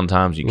during the down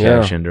times, you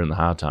cash in during the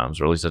high times,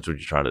 or at least that's what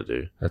you try to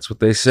do. That's what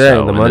they say.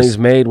 The money's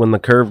made when the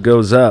curve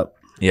goes up.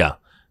 Yeah.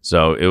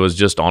 So it was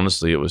just,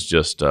 honestly, I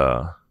don't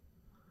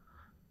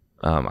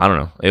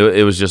know.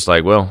 It was just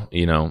like, well,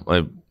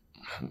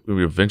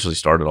 we eventually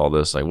started all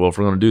this. Like, well, if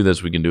we're going to do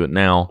this, we can do it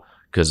now,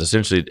 because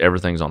essentially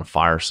everything's on a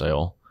fire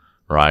sale,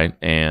 right?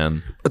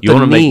 And but you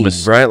want to make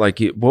right? Like,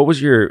 what was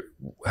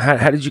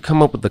how did you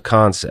come up with the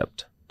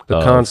concept?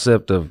 The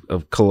concept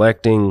of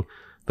collecting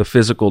the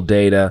physical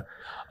data,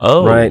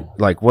 right?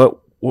 Like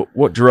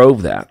what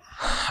drove that?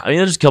 I mean,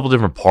 there's a couple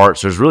different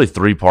parts. There's really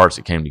three parts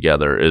that came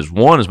together.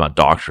 One is my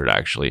doctorate,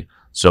 actually.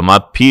 So my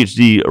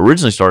PhD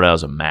originally started out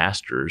as a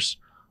master's,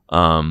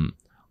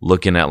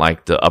 looking at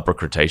like the Upper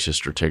Cretaceous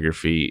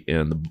stratigraphy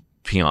in the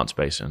Piceance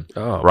Basin,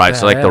 right?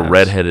 Badass. So like the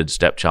redheaded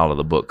stepchild of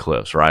the Book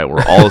Cliffs, right?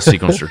 Where all the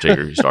sequence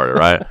stratigraphy started,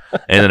 right?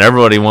 And then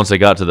everybody, once they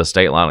got to the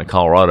state line of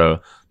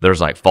Colorado, there's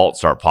like faults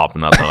start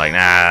popping up. They're like,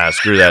 nah,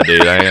 screw that,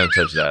 dude. I ain't gonna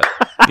touch that.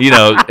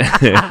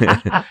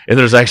 And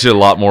there's actually a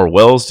lot more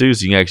wells too,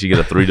 so you can actually get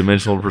a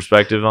 3-dimensional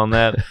perspective on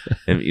that.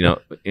 And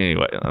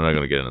anyway, I'm not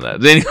gonna get into that.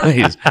 But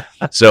anyways,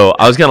 so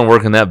I was kind of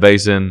working that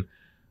basin,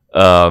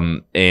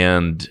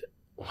 and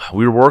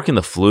we were working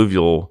the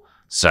fluvial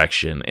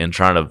section and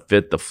trying to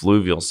fit the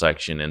fluvial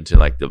section into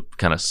like the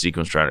kind of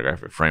sequence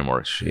stratigraphic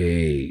framework.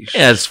 Jeez.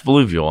 Yeah, it's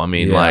fluvial. I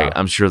mean, like,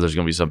 I'm sure there's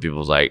going to be some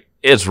people's like,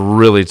 it's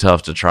really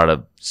tough to try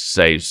to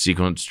say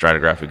sequence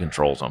stratigraphic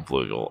controls on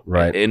fluvial,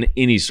 right? In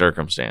any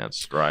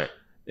circumstance, right?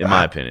 In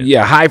my opinion.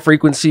 Yeah, high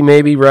frequency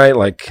maybe, right?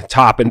 Like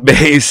top and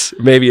base,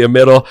 maybe a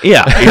middle.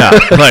 Yeah.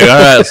 Like,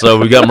 all right, so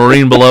we got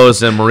marine below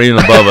us and marine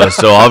above us.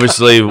 So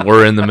obviously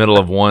we're in the middle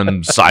of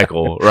one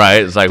cycle,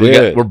 right? It's like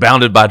we're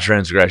bounded by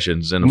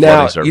transgressions in the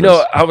flooding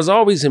surface. I was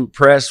always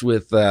impressed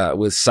with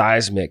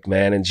seismic,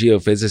 man, and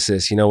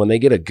geophysicists. When they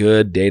get a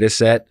good data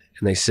set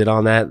and they sit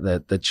on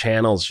that, the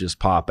channels just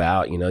pop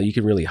out. You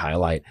can really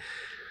highlight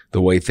the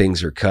way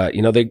things are cut.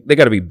 They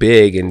got to be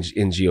big in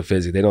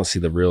geophysics. They don't see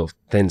the real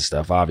thin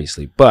stuff,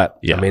 obviously. But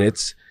I mean,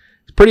 it's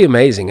pretty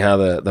amazing how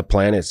the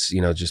planet's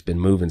just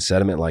been moving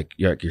sediment, like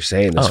you're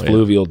saying. This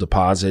fluvial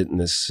deposit and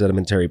this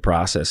sedimentary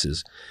process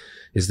is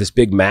this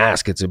big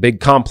mask. It's a big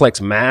complex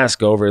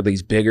mask over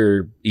these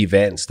bigger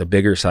events, the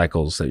bigger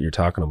cycles that you're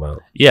talking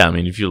about. Yeah, I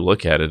mean, if you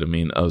look at it, I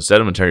mean, a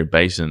sedimentary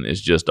basin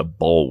is just a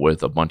bowl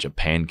with a bunch of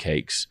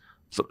pancakes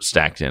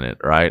stacked in it,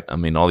 right? I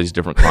mean, all these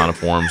different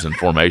cliniforms and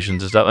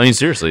formations and stuff. I mean,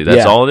 seriously,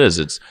 that's all it is.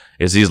 It's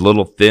these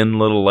little thin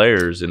little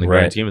layers in the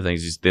grand scheme of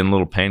things, these thin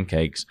little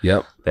pancakes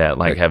that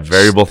like have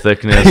variable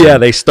thickness.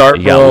 They start.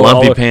 You got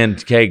lumpy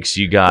pancakes.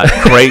 You got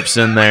crepes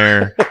in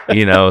there.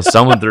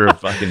 Someone threw a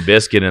fucking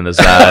biscuit in the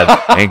side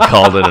and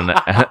called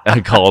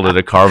it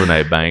a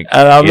carbonate bank.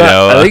 And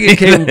I think it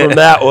came from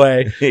that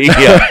way.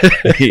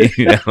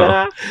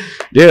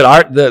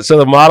 Dude, so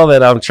the model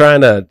that I'm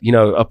trying to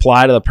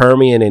apply to the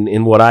Permian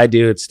in what I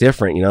do, it's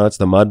different. It's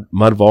the mud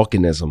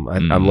volcanism.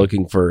 I'm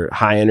looking for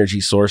high energy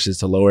sources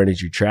to low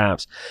energy traps.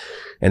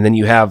 And then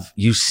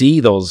you see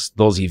those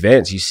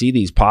events, you see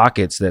these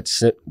pockets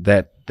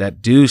that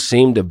do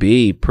seem to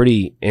be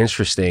pretty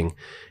interesting,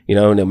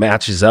 and it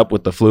matches up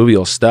with the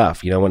fluvial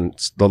stuff. When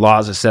the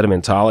laws of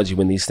sedimentology,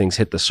 when these things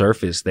hit the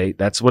surface,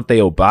 that's what they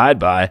abide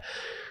by.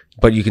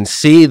 But you can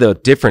see the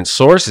different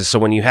sources. So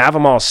when you have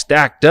them all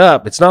stacked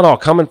up, it's not all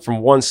coming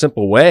from one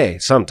simple way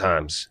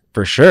sometimes,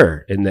 for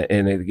sure. And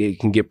it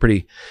can get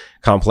pretty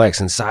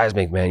complex. And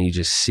seismic, man, you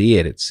just see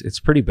it. It's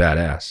pretty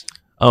badass.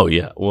 Oh,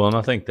 yeah. Well, and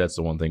I think that's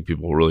the one thing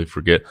people really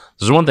forget.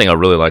 There's one thing I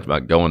really liked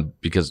about going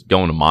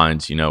to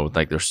mines,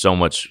 like there's so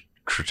much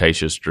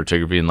Cretaceous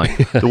stratigraphy, and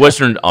like the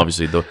Western,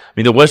 obviously, the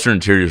Western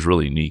interior is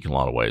really unique in a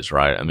lot of ways,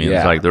 right? I mean,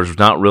 it's like there's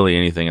not really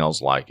anything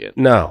else like it.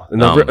 No, in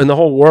the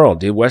whole world,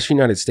 dude. Western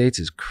United States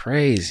is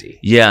crazy.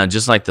 Yeah, and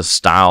just like the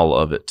style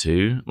of it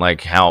too,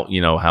 like how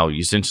you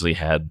essentially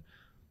had,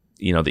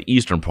 the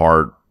eastern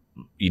part,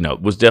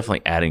 was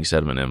definitely adding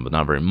sediment in, but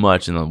not very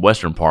much, and the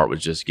western part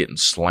was just getting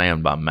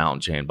slammed by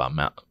mountain chain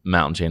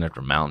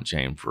after mountain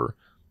chain for.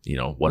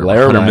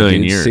 Whatever, 100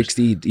 million years.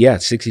 60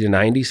 to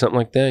 90, something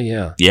like that.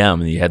 Yeah. Yeah. I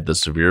mean, you had the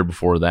Sevier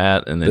before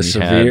that. And then the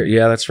Sevier.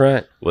 Yeah, that's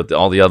right. With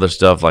all the other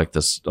stuff like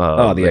this.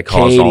 The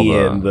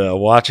Acadian, the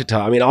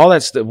Ouachita. I mean, all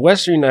that stuff.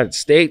 Western United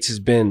States has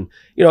been,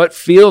 it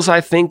feels,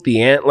 I think,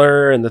 the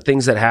antler and the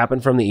things that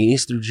happen from the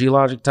east through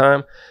geologic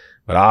time.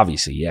 But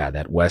obviously,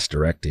 that west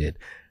directed.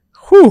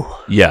 Whew.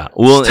 Yeah.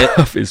 Well,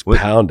 stuff is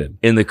pounded.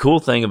 And the cool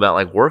thing about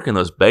like working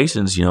those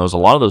basins, is a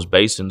lot of those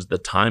basins, the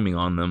timing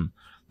on them,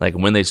 like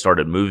when they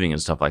started moving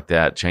and stuff like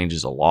that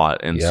changes a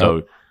lot. And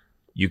so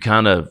you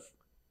kind of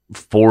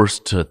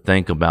forced to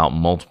think about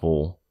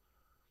multiple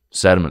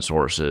sediment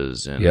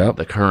sources and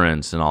the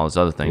currents and all those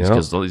other things.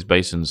 Because all these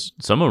basins,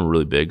 some of them are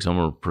really big, some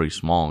are pretty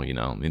small,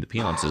 I mean, the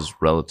Piceance is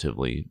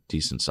relatively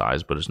decent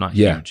size, but it's not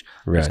huge.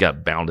 Right. It's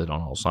got bounded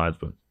on all sides.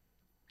 But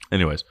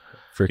anyways,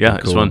 freaking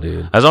it's cool, fun.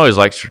 Dude. I've always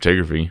liked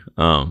stratigraphy.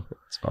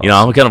 Awesome.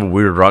 I'm kind of a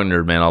weird rock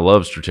nerd, man. I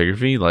love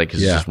stratigraphy. Like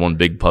it's just one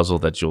big puzzle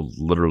that you'll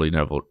literally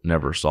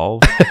never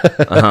solve.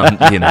 But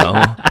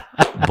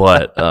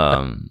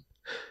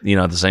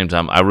at the same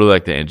time, I really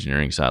like the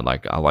engineering side.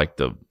 Like I like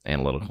the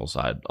analytical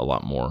side a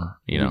lot more.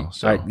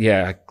 So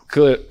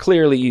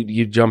clearly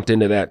you jumped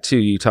into that too.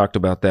 You talked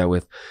about that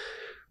with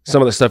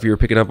some of the stuff you were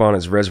picking up on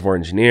as reservoir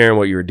engineer and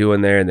what you were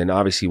doing there, and then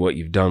obviously what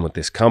you've done with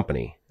this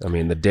company. I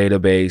mean, the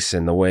database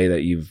and the way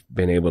that you've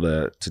been able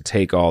to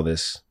take all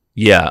this.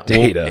 Yeah,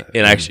 data.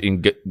 And actually,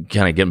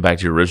 kind of getting back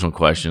to your original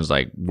questions,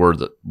 like where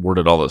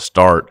did all this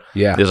start?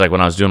 Yeah, it's like when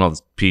I was doing all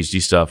this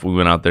PhD stuff, we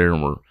went out there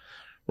and we're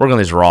working on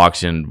these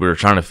rocks, and we were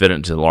trying to fit it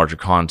into the larger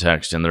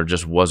context, and there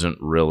just wasn't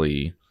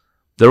really.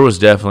 There was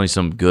definitely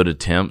some good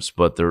attempts,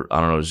 but I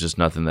don't know, it was just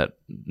not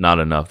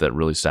enough that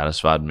really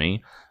satisfied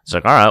me. It's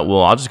like, all right,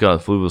 well, I'll just go to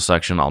the fluvial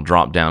section, I'll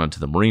drop down into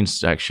the marine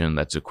section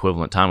that's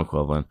time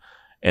equivalent.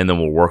 And then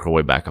we'll work our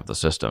way back up the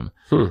system.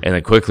 And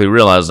then quickly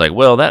realize, like,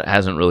 well, that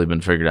hasn't really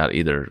been figured out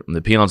either.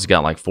 The Piceance's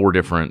got like 4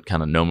 different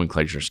kind of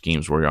nomenclature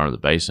schemes where you are in the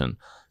basin.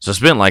 So I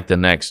spent like the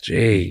next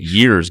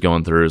years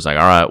going through. It's like,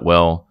 all right,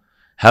 well,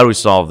 how do we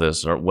solve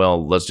this? Or,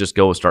 well, let's just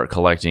go and start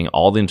collecting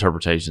all the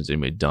interpretations that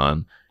we've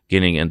done,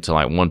 getting into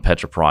like one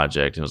Petra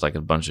project. It was like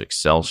a bunch of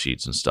Excel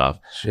sheets and stuff.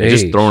 And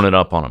just throwing it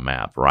up on a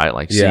map, right?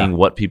 Like seeing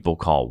what people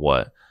call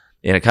what.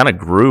 And it kind of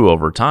grew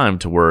over time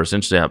to where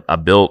essentially I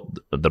built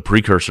the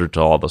precursor to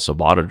all the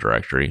Sabata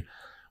directory,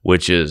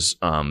 which is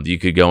you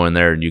could go in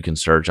there and you can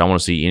search. I want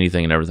to see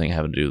anything and everything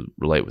having to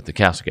relate with the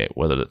Cascade,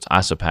 whether it's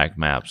ISOPAC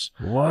maps,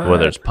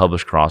 whether it's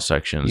published cross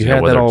sections. You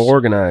had that all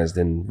organized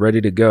and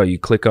ready to go. You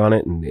click on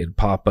it and it'd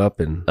pop up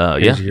and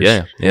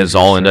it's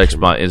all indexed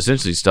by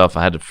essentially stuff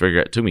I had to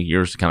figure out. It took me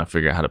years to kind of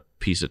figure out how to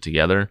piece it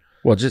together.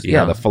 Well, just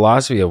the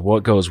philosophy of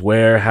what goes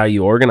where, how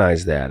you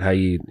organize that, how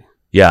you.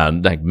 Yeah,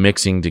 like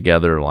mixing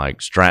together like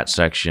strat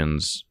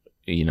sections,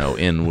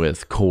 in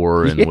with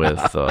core and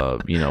with,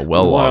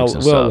 well logs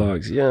and stuff.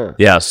 Logs, yeah.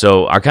 Yeah,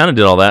 so I kind of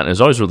did all that, and it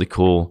was always really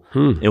cool.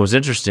 It was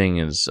interesting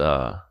is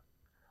I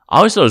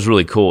always thought it was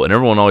really cool, and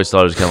everyone always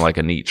thought it was kind of like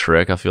a neat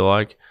trick, I feel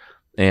like.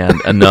 And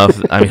enough,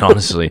 I mean,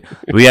 honestly,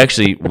 I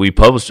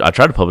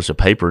tried to publish a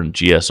paper in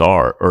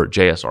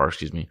JSR,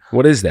 excuse me.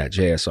 What is that,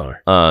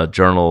 JSR?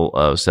 Journal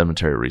of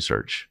Sedimentary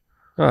Research.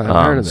 Oh, I've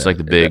heard of that. It's like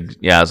the big,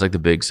 it's like the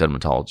big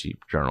sedimentology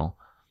journal.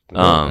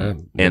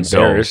 And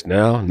so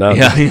now,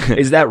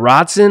 is that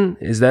Rotson?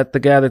 Is that the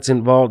guy that's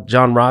involved,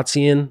 John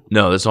Rotzian?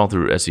 No, that's all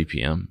through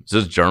SCPM. So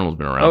this journal's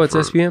been around. It's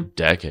for SCPM? a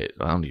decade.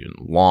 I don't even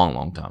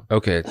long time.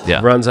 Okay,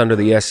 runs under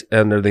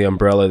the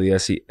umbrella of the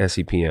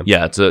SCPM.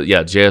 Yeah,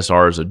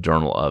 JSR is a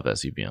journal of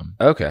SCPM.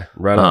 Okay,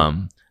 right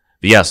on.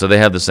 But so they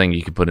have this thing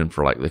you can put in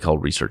for they call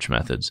research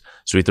methods.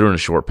 So we threw in a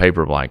short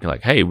paper of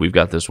like, hey, we've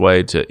got this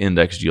way to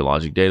index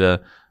geologic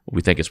data.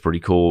 We think it's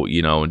pretty cool,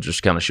 and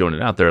just kind of showing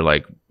it out there.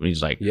 Like,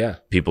 he's like,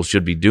 people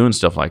should be doing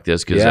stuff like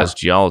this because as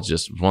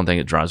geologists, one thing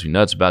that drives me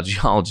nuts about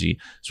geology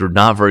is we're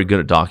not very good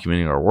at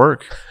documenting our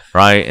work,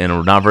 right? And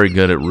we're not very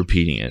good at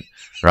repeating it,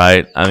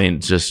 right? I mean,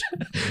 just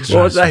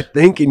what was I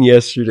thinking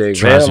yesterday?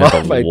 Man?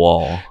 I'm the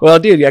wall. Well,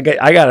 dude, I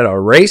got an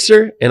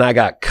eraser and I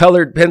got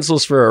colored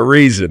pencils for a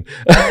reason.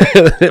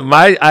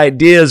 My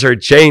ideas are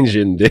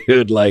changing,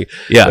 dude. Like,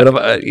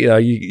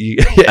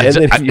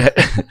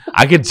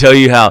 I can tell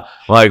you how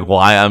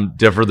why I'm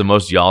different than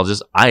most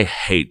geologists. I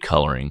hate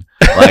coloring.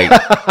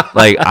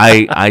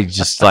 I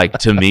just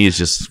to me it's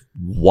just,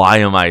 why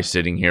am I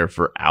sitting here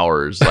for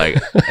hours?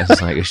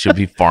 It's like I should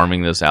be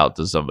farming this out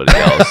to somebody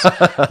else.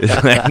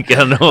 I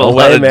don't know.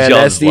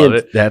 That's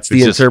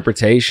the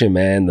interpretation,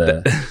 man.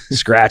 The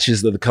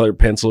scratches of the colored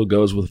pencil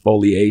goes with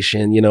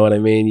foliation. You know what I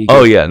mean? You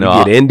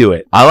get into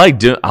it. I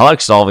like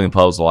solving the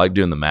puzzle. I like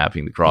doing the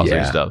mapping, the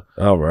crossing stuff.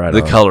 Oh, right.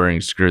 The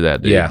coloring, screw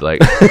that, dude. Yeah.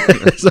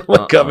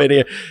 Someone come in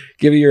here.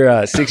 Give your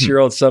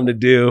 6-year-old something to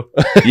do.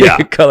 Yeah.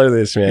 Color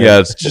this, man. Yeah,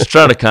 it's just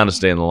trying to kind of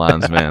stay in the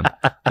lines, man.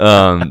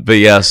 But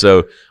yeah,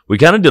 so we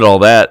kind of did all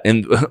that,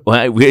 and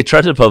we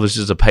tried to publish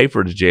as a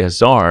paper to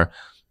JSR,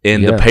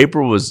 and the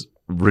paper was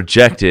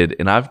rejected.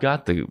 And I've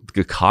got the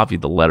copy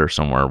of the letter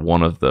somewhere.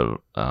 One of the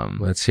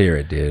let's hear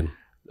it, dude.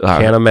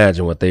 Can't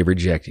imagine what they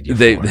rejected you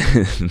for.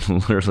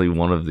 Literally,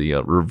 one of the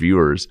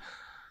reviewers.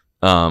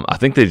 I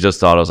think they just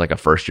thought I was like a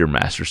first-year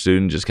master's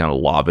student, just kind of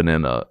lobbing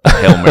in a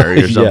Hail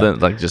Mary or something,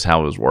 like just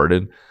how it was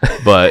worded.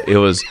 But it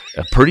was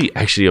a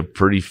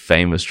pretty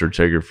famous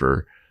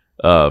churchographer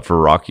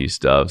for Rocky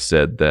stuff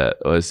said,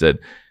 I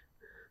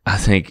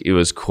think it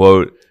was,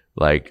 quote,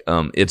 like,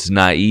 it's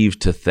naive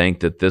to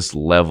think that this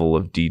level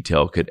of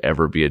detail could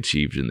ever be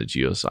achieved in the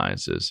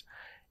geosciences.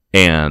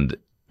 And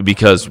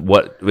because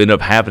what ended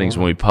up happening is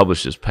when we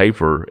published this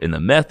paper in the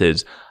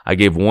methods, I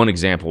gave one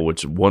example,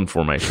 one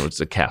formation, which is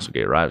the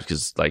Castlegate, right?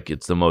 Because like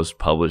it's the most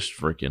published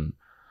freaking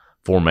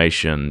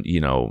formation,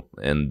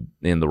 in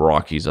the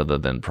Rockies, other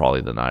than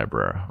probably the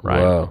Niobrara,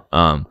 right?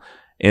 Wow.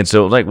 And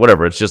so like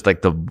whatever, it's just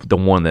like the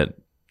one that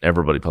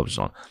everybody publishes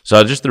on. So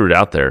I just threw it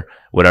out there,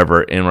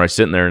 whatever. And when I was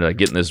sitting there and like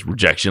getting this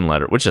rejection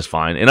letter, which is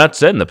fine. And I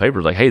said in the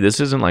paper, like, hey,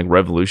 this isn't like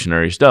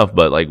revolutionary stuff,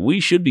 but like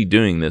we should be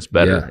doing this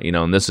better,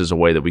 and this is a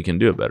way that we can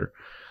do it better.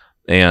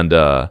 And,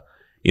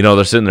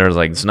 they're sitting there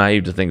like, it's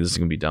naive to think this is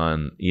going to be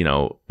done,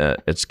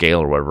 at scale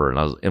or whatever.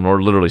 And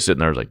we're literally sitting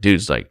there like, dude,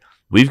 it's like,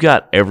 I've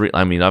got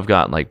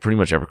like pretty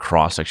much every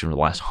cross section for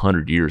the last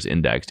 100 years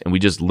indexed. And we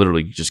just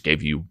literally just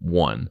gave you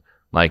one,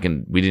 like,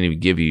 and we didn't even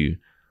give you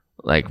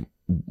like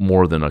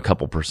more than a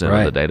couple percent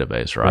of the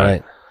database.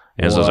 Right.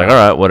 And so I was like, all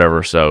right,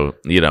 whatever. So,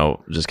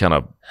 just kind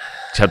of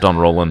kept on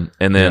rolling.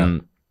 And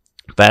then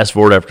fast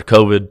forward after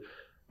COVID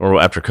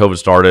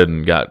started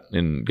and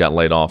got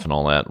laid off and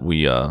all that,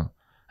 we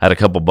had a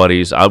couple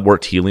buddies. I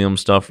worked helium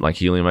stuff, like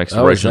helium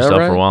exploration stuff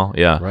for a while.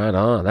 Yeah. Right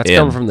on. That's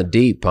coming from the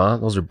deep, huh?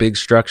 Those are big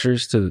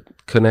structures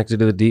connected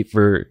to the deep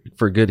for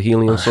good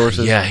helium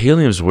sources. Yeah,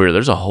 helium's weird.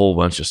 There's a whole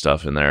bunch of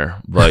stuff in there.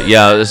 But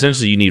yeah,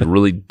 essentially you need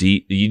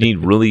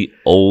really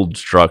old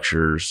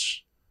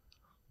structures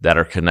that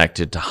are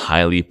connected to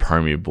highly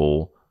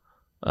permeable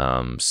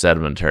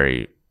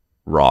sedimentary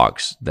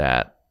rocks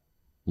that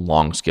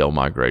long scale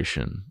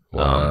migration.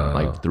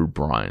 Like through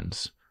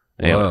brines.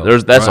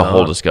 And that's a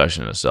whole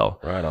discussion in itself.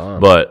 Right on.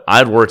 But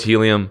I'd worked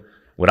helium.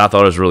 What I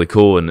thought was really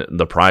cool, and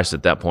the price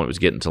at that point was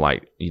getting to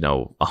like, $100 in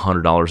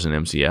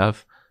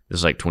MCF. This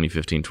is like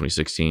 2015,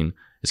 2016.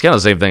 It's kind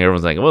of the same thing.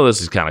 Everyone's like, well, this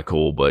is kind of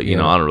cool, but I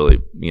don't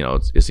really,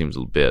 it seems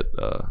a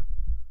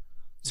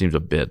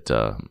bit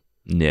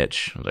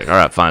niche. I was like, all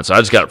right, fine. So I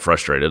just got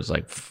frustrated. It's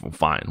like,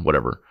 fine,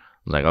 whatever. I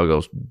was like, I'll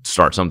go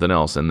start something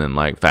else. And then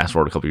like fast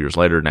forward a couple years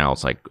later, now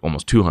it's like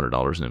almost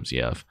 $200 in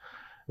MCF.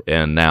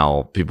 And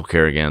now people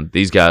care again.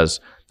 These guys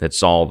that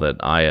saw that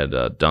I had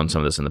done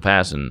some of this in the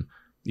past, and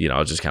I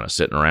was just kind of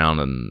sitting around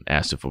and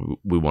asked if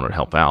we wanted to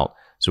help out.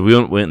 So we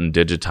went and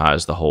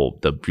digitized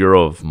the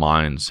Bureau of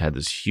Mines had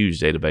this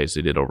huge database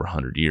they did over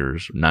 100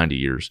 years, 90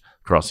 years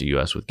across the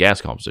U.S. with gas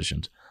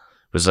compositions.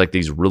 It was like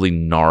these really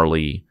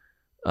gnarly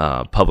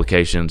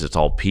publications. It's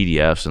all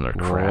PDFs, and they're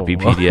crappy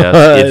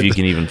PDFs if you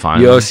can even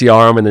find them.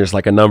 OCR them, and there's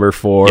like a number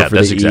 4 for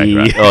that's the exactly E.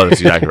 Right. Oh,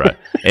 that's exactly right.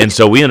 And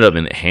so we ended up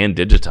in hand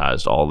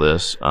digitized all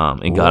this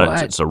and got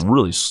it. It's a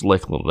really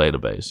slick little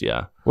database.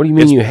 Yeah. What do you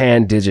mean you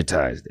hand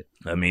digitized it?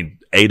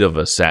 8 of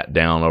us sat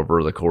down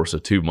over the course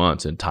of 2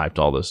 months and typed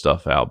all this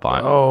stuff out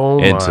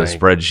into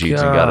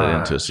spreadsheets and got it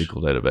into a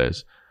SQL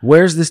database.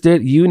 Where's this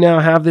data? You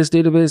now have this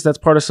database that's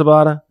part of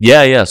Sabata?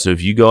 Yeah. So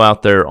if you go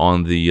out there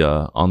on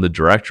the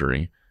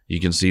directory, you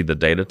can see the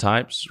data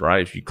types,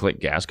 right? If you click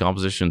gas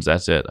compositions,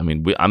 that's it.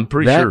 I'm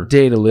pretty sure that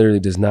data literally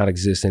does not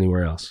exist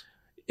anywhere else.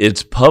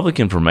 It's public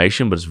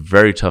information, but it's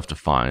very tough to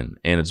find,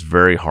 and it's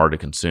very hard to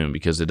consume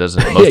because it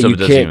doesn't. Most of it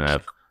doesn't even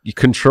have. You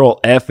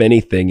control F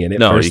anything in it.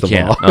 No, first you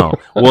can't. No.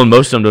 Well, and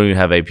most of them don't even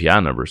have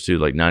API numbers too.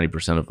 Like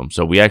 90% of them.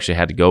 So we actually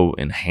had to go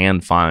and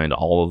hand find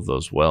all of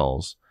those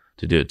wells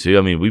to do it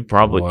too. We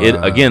probably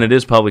it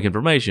is public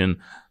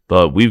information,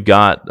 but we've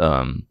got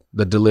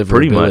the deliverability.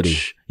 Pretty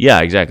much, yeah,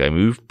 exactly.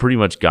 We've pretty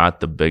much got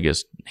the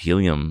biggest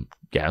helium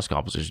gas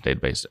composition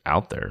database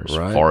out there, as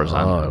far as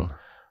I know.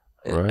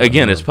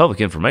 Again, it's public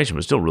information, but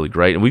it's still really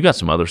great. And we've got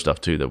some other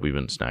stuff too that we've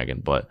been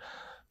snagging. But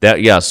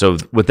so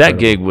with that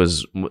gig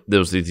there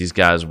was these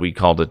guys, we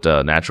called it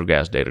Natural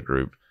Gas Data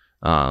Group,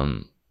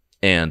 it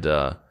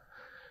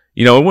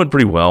went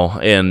pretty well,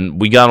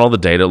 and we got all the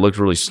data. It looked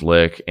really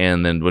slick.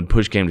 And then when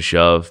push came to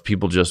shove,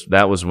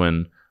 that was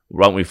when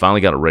we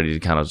finally got it ready to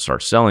kind of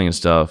start selling and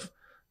stuff.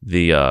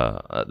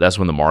 That's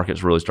when the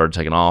markets really started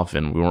taking off,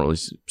 and we weren't really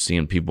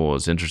seeing people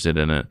as interested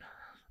in it.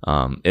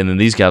 And then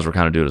these guys were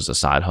kind of doing it as a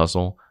side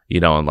hustle,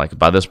 and like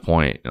by this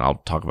point, and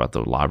I'll talk about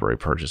the library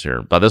purchase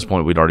here. By this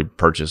point, we'd already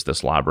purchased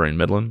this library in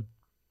Midland,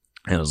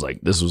 and it was like,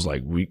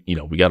 we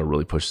got to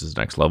really push this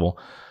next level.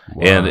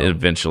 Wow. And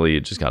eventually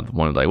it just got to the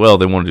point of like, well,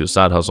 they wanted to do a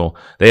side hustle.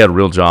 They had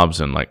real jobs,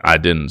 and like I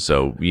didn't.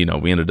 So, we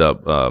ended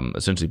up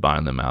essentially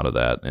buying them out of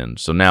that. And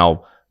so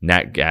now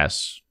Natural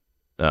Gas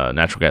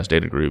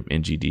Data Group,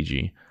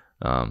 NGDG,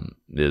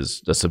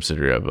 is a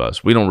subsidiary of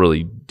us. We don't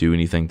really do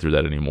anything through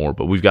that anymore,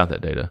 but we've got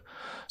that data.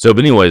 So,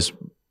 but anyways,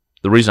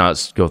 the reason I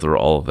go through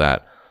all of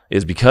that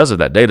is because of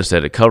that data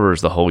set. It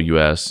covers the whole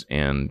U.S.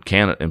 and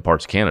Canada and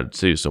parts of Canada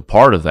too. So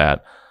part of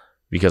that,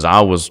 because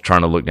I was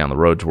trying to look down the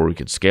road to where we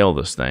could scale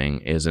this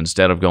thing, is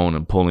instead of going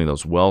and pulling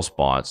those well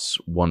spots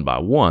one by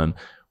one,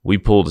 we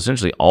pulled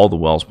essentially all the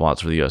well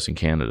spots for the U.S. and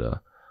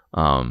Canada,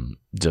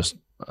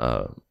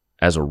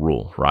 as a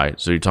rule, right?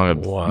 So you're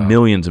talking about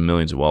millions and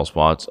millions of well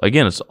spots.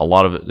 Again, it's a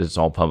lot of it. It's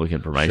all public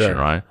information,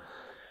 right?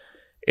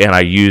 And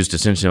I used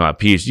essentially my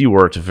PhD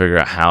work to figure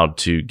out how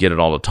to get it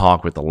all to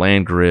talk with the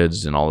land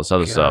grids and all this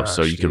other stuff,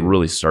 so you could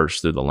really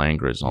search through the land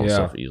grids and all this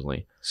stuff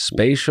easily.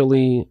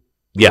 Spatially,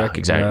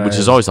 exactly. Which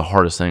is always the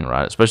hardest thing,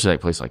 right? Especially like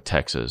a place like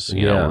Texas,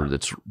 you know, where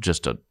it's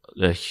just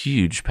a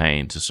huge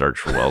pain to search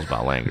for wells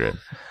by land grid.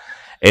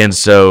 And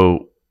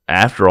so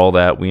after all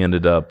that, we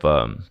ended up.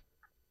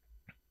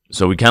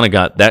 So we kind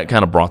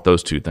of brought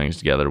those two things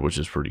together, which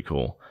is pretty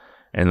cool.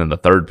 And then the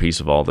third piece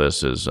of all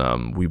this is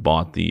we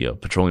bought the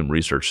Petroleum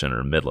Research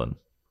Center in Midland,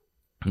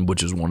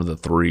 which is one of the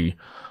 3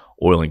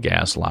 oil and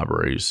gas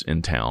libraries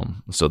in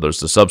town. So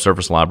there's the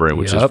Subsurface Library,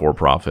 which is for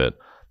profit.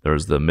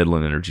 There's the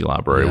Midland Energy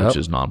Library, which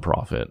is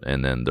nonprofit.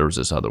 And then there's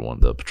this other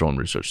one, the Petroleum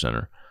Research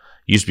Center.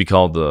 It used to be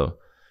called the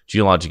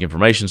Geologic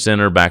Information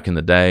Center back in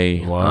the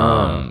day.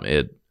 Wow.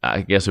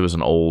 I guess it was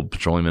an old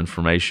petroleum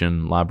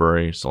information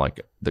library, so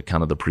like the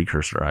kind of the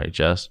precursor to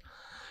IHS.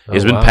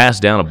 It's been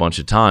passed down a bunch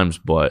of times,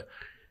 but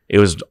it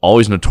was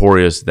always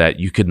notorious that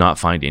you could not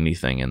find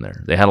anything in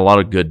there. They had a lot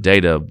of good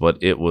data, but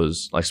it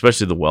was like,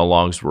 especially the well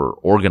logs were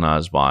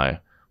organized by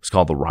what's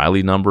called the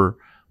Riley number,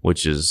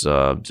 which is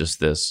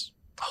just this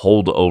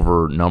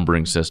holdover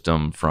numbering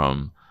system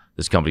from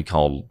this company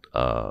called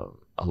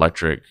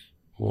Electric.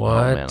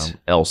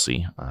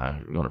 Elsie.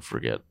 I'm going to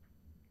forget.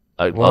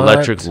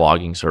 Electric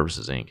Logging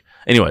Services Inc.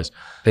 Anyways,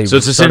 so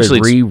it's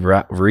essentially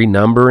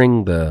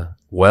renumbering the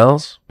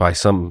wells by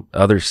some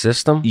other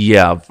system.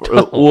 Yeah,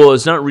 well,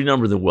 it's not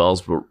renumbering the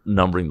wells, but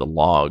numbering the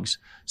logs.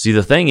 See,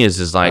 the thing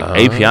is like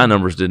API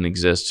numbers didn't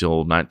exist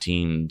till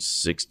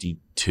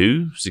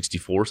 1962,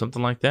 64,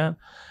 something like that,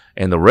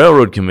 and the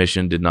Railroad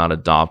Commission did not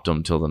adopt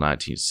them till the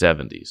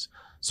 1970s.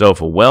 So if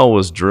a well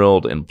was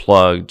drilled and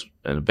plugged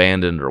and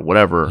abandoned or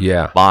whatever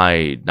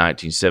by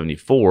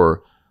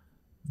 1974.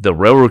 The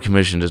Railroad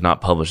Commission does not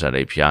publish that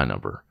API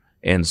number.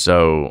 And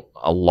so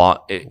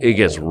it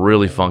gets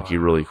really funky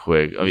really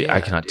quick. I mean,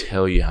 I cannot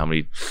tell you how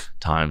many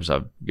times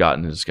I've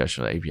gotten a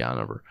discussion of the API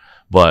number.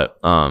 But,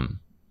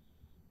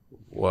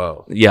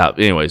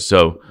 anyway,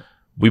 so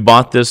we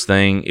bought this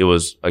thing. It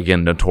was,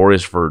 again,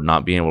 notorious for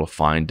not being able to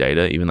find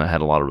data, even though it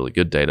had a lot of really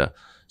good data.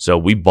 So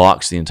we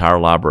boxed the entire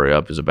library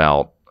up. It's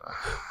about,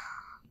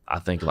 I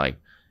think, like,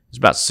 it's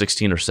about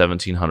 1,600 or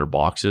 1,700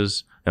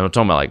 boxes. And I'm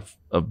talking about, like,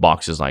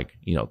 boxes like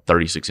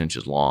 36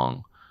 inches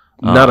long,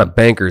 not a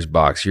banker's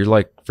box. You're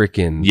like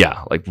freaking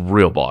like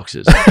real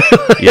boxes.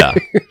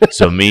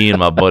 So me and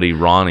my buddy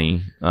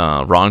Ronco,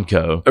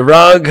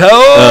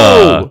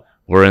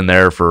 we're in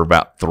there for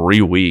about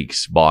 3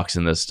 weeks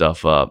boxing this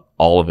stuff up,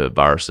 all of it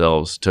by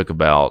ourselves. Took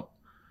about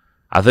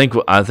I think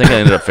I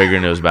ended up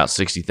figuring it was about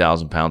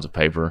 60,000 pounds of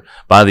paper.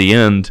 By the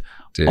end,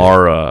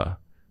 our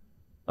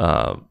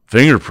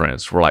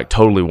fingerprints were like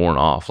totally worn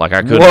off. Like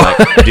I couldn't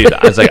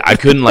I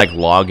couldn't like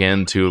log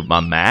into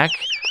my Mac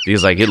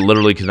because like it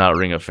literally could not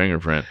ring a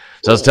fingerprint.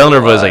 So I was telling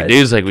everybody, like,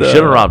 dude, like we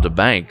should have robbed a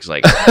bank. It's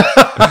like,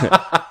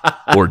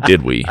 or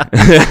did we? And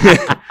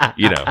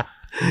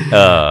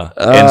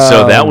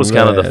so that was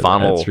kind of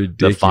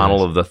the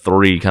final of the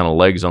 3 kind of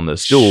legs on the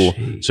stool.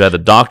 Jeez. So I had the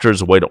doctor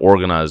as a way to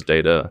organize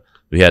data.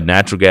 We had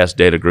Natural Gas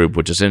Data Group,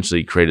 which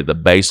essentially created the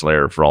base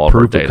layer for all of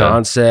our data. Proof of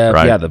concept,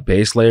 right? The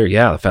base layer,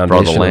 the foundation.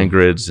 For all the land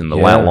grids and the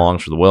lat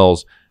longs for the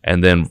wells.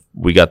 And then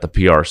we got the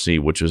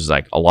PRC, which was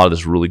like a lot of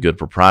this really good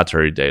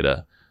proprietary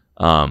data.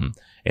 And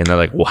they're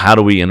like, well, how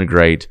do we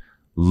integrate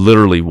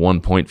literally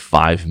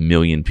 1.5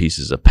 million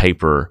pieces of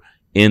paper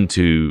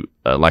into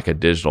like a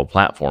digital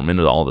platform,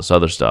 into all this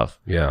other stuff?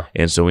 Yeah.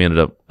 And so we ended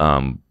up,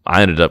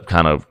 I ended up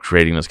kind of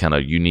creating this kind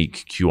of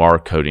unique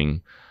QR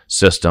coding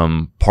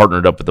system,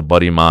 partnered up with a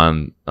buddy of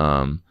mine,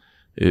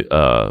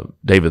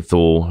 David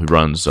Thule, who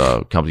runs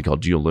a company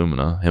called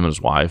Geolumina, him and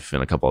his wife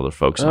and a couple other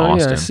folks in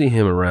Austin. Yeah, I see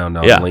him around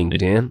on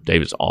LinkedIn.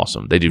 David's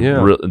awesome. They do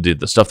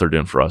the stuff they're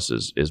doing for us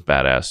is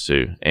badass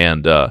too.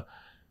 And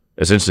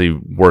essentially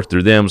worked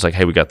through them. It's like,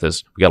 hey, we got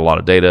this. We got a lot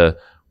of data.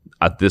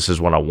 This is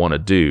what I want to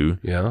do.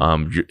 Yeah.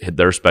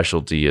 Their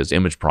specialty is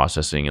image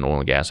processing and oil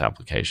and gas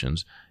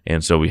applications.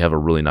 And so we have a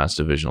really nice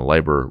division of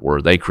labor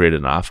where they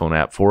created an iPhone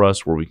app for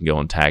us where we can go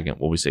and tag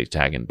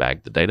and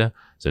bag the data.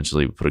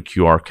 Essentially, we put a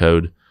QR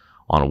code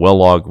on a well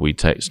log. We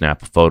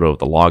snap a photo of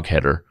the log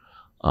header.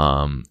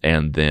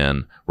 And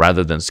then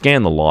rather than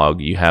scan the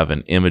log, you have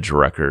an image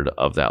record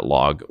of that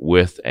log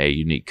with a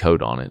unique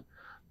code on it.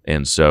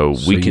 And so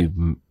we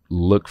can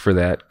look for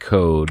that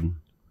code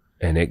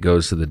and it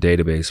goes to the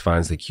database,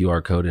 finds the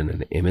QR code in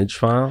an image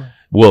file?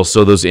 Well,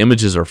 so those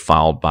images are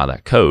filed by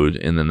that code,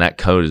 and then that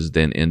code is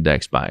then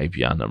indexed by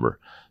API number.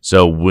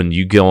 So when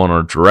you go on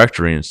our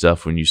directory and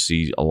stuff, when you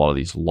see a lot of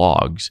these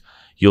logs,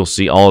 you'll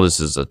see all this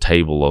is a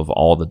table of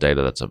all the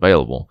data that's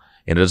available.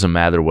 And it doesn't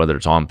matter whether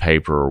it's on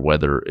paper or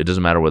whether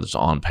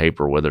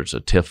it's a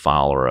TIFF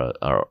file or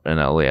an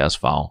LAS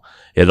file.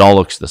 It all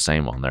looks the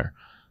same on there.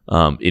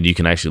 And you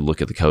can actually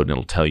look at the code and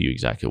it'll tell you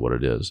exactly what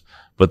it is.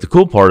 But the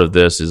cool part of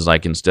this is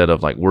like, instead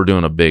of like, we're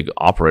doing a big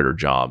operator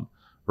job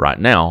right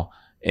now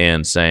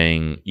and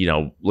saying,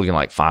 looking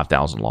like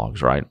 5,000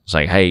 logs, right? It's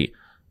like, hey,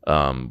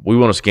 we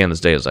want to scan this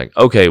data. It's like,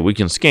 okay, we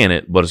can scan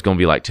it, but it's going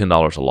to be like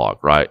 $10 a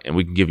log, right? And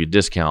we can give you a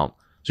discount.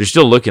 So you're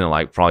still looking at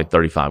like probably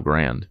 35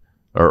 grand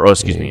or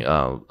excuse me,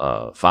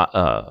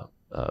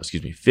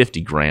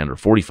 50 grand or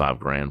 45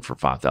 grand for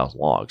 5,000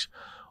 logs.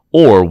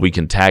 Or we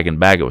can tag and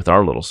bag it with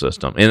our little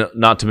system. And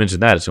not to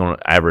mention that, it's going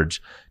to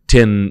average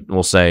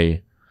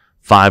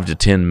 5 to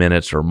 10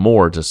 minutes or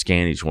more to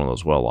scan each one of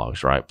those well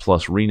logs, right?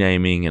 Plus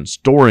renaming and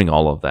storing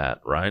all of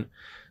that, right?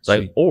 It's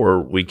like,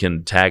 or we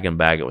can tag and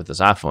bag it with this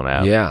iPhone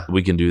app. Yeah.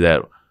 We can do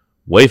that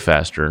way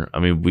faster. I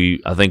mean,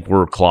 I think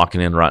we're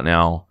clocking in right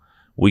now.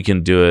 We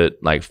can do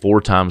it like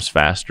 4 times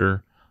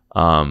faster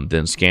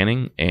than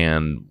scanning.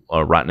 And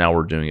right now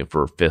we're doing it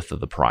for a fifth of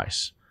the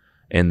price.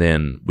 And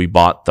then we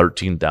bought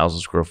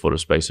 13,000 square foot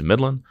of space in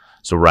Midland.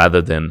 So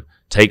rather than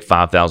take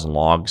 5,000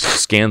 logs,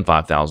 scan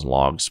 5,000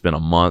 logs, spend a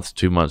month,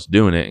 2 months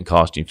doing it and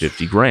costing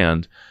 50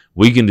 grand,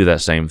 we can do that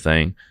same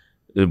thing.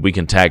 We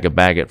can tag a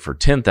bag it for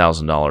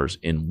 $10,000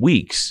 in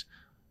weeks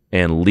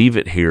and leave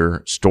it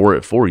here, store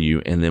it for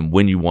you. And then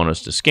when you want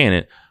us to scan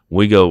it,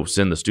 we go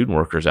send the student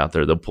workers out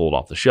there. They'll pull it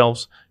off the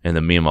shelves. And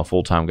then me and my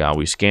full-time guy,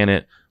 we scan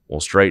it. We'll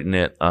straighten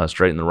it,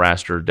 straighten the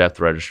raster, depth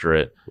register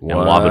it, and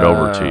lob it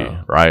over to you,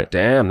 right?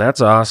 Damn,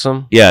 that's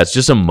awesome. Yeah, it's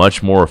just a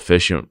much more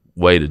efficient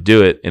way to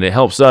do it. And it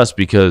helps us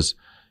because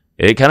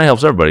it kind of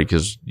helps everybody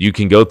because you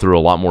can go through a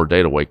lot more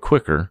data way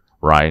quicker,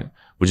 right?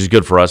 Which is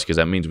good for us because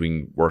that means we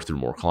can work through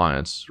more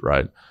clients,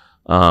 right?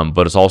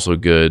 But it's also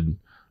good,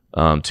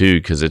 too,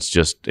 because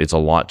it's a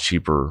lot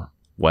cheaper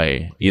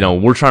way.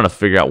 We're trying to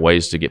figure out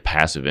ways to get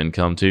passive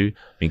income too. I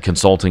mean,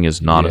 consulting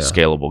is not a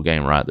scalable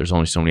game, right? There's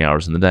only so many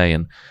hours in the day,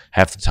 and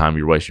half the time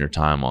you're wasting your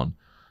time on,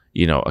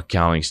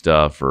 accounting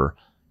stuff or,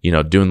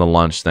 doing the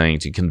lunch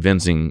things and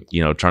convincing,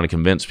 trying to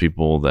convince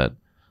people that,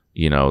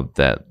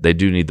 that they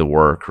do need the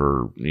work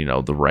or,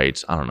 the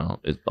rates. I don't know,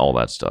 all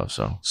that stuff.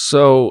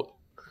 So,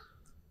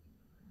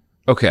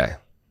 okay.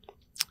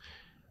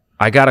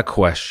 I got a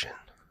question.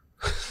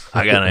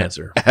 I got an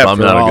answer.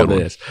 After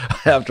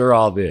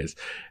all this.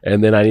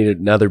 And then I need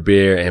another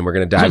beer and we're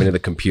going to dive into the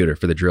computer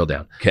for the drill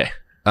down. Okay.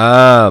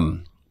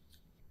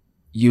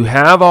 You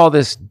have all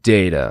this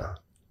data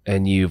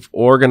and you've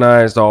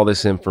organized all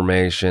this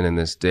information and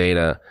this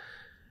data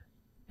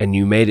and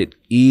you made it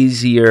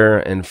easier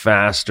and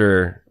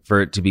faster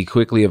for it to be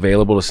quickly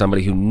available to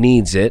somebody who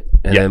needs it.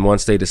 And then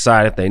once they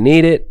decide if they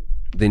need it,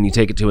 then you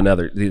take it to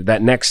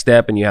that next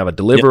step and you have a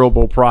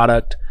deliverable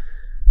product.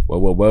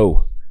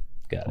 Whoa.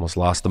 Almost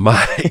lost the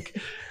mic.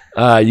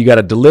 You got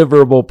a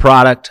deliverable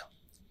product.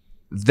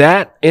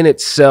 That in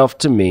itself,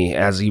 to me,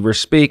 as you were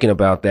speaking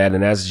about that,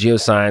 and as a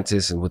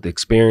geoscientist and with the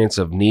experience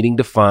of needing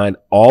to find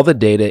all the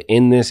data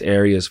in this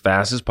area as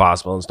fast as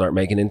possible and start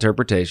making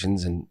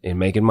interpretations and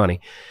making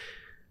money,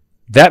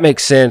 that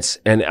makes sense.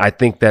 And I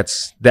think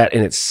that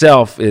in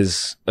itself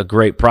is a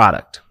great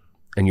product.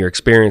 And your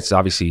experience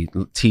obviously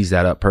tees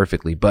that up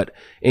perfectly. But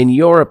in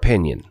your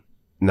opinion,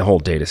 in the whole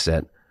data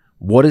set,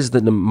 what is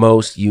the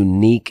most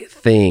unique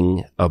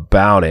thing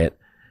about it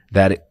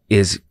that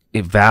is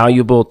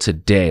valuable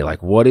today?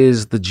 Like, what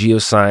is the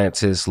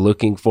geoscientist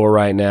looking for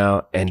right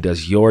now? And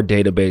does your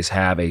database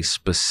have a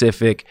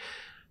specific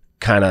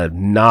kind of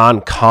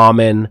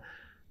non-commonly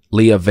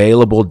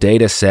available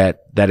data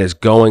set that is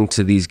going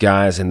to these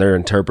guys and they're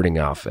interpreting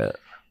off it?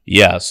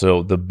 Yeah,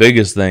 so the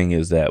biggest thing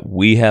is that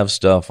we have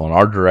stuff on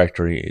our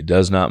directory. It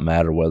does not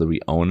matter whether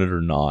we own it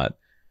or not.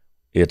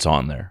 It's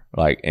on there.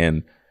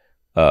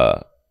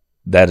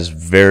 That is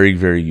very,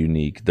 very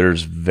unique.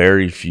 There's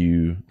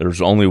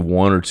only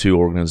 1 or 2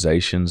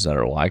 organizations that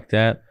are like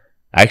that.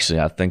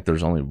 Actually, I think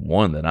there's only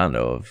one that I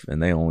know of,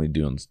 and they only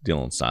deal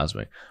in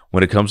seismic.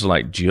 When it comes to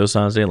like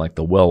geoscience data, like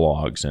the well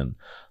logs and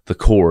the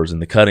cores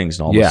and the cuttings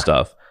and all this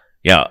stuff,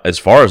 as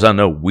far as I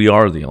know, we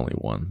are the only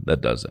one that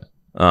does it.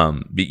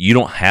 But you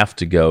don't have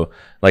to go,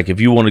 like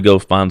if you want to go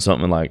find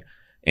something like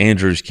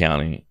Andrews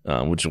County,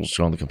 which will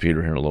show on the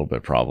computer here in a little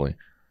bit probably.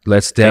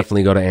 Let's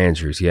definitely go to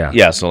Andrews,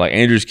 Yeah, so like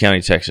Andrews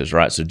County, Texas,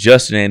 right? So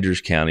just in Andrews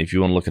County, if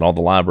you want to look at all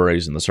the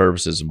libraries and the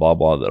services and blah,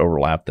 blah, that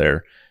overlap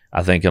there,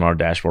 I think in our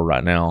dashboard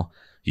right now,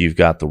 you've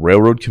got the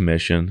Railroad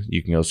Commission,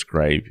 you can go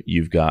scrape.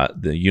 You've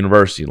got the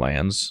university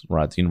lands,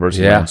 right? The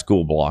university land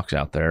school blocks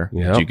out there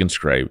that you can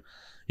scrape.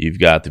 You've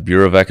got the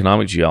Bureau of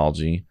Economic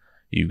Geology.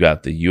 You've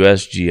got the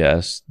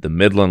USGS, the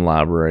Midland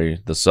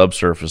Library, the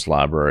Subsurface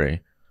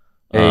Library,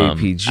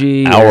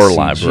 APG, our SCG.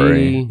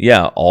 library.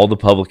 Yeah, all the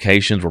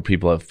publications where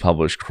people have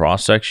published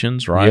cross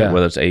sections, right? Yeah.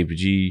 Whether it's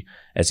APG,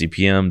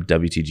 SEPM,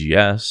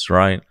 WTGS,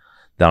 right?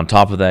 Then on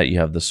top of that, you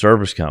have the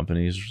service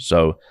companies.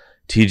 So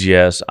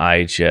TGS,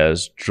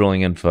 IHS,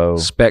 Drilling Info,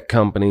 spec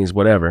companies,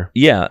 whatever.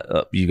 Yeah,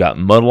 you got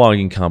mud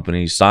logging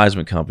companies,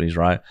 seismic companies,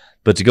 right?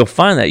 But to go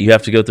find that, you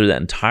have to go through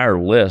that entire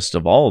list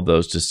of all of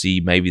those to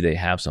see maybe they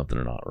have something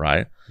or not,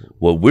 right?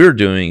 What we're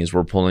doing is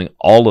we're pulling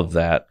all of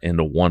that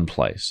into one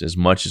place as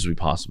much as we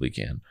possibly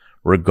can,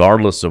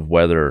 regardless of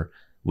whether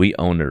we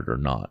own it or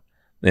not.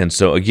 And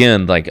so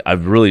again, like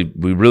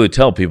we really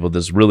tell people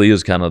this really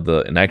is kind of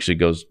and actually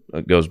goes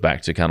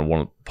back to kind of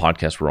one of the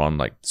podcasts we're on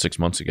like 6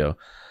 months ago,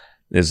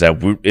 is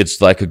that it's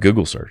like a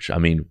Google search. I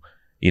mean,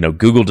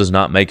 Google does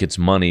not make its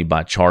money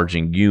by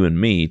charging you and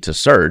me to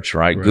search,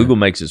 right? Google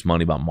makes its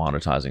money by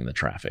monetizing the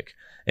traffic.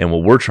 And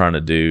what we're trying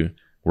to do,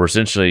 we're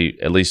essentially,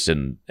 at least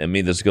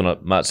this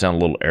might sound a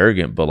little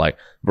arrogant, but like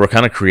we're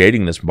kind of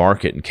creating this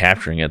market and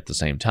capturing it at the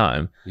same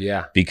time.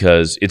 Yeah.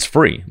 Because it's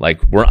free.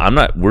 Like we're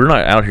not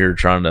out here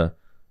trying to,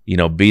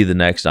 be the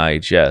next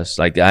IHS.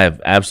 Like I have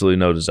absolutely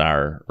no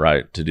desire,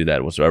 right, to do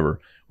that whatsoever.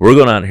 We're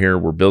going out here,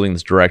 we're building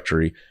this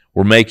directory,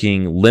 we're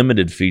making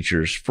limited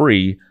features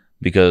free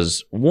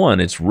because one,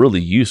 it's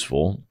really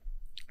useful,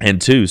 and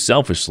two,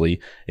 selfishly,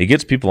 it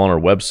gets people on our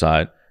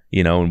website,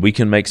 and we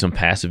can make some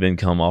passive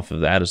income off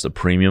of that as the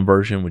premium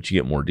version, which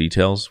you get more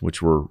details,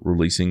 which we're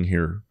releasing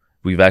here.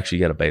 We've actually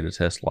got a beta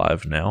test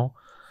live now,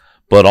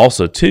 but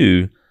also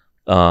two,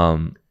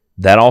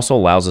 that also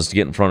allows us to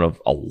get in front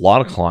of a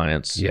lot of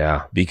clients.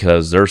 Yeah.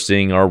 Because they're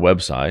seeing our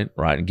website,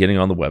 right, and getting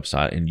on the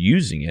website and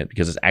using it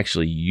because it's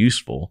actually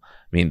useful.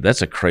 I mean,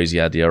 that's a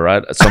crazy idea,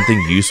 right? Something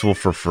useful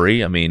for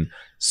free. I mean,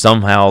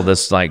 somehow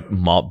this like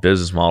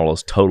business model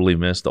has totally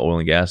missed the oil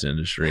and gas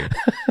industry.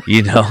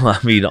 I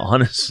mean,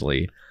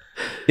 honestly,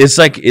 it's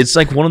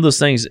like one of those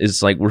things.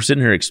 It's like we're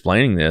sitting here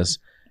explaining this,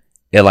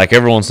 and like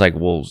everyone's like,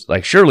 well,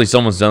 like surely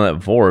someone's done that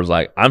before. It's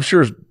like I'm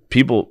sure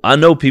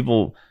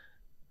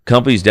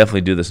companies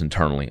definitely do this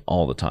internally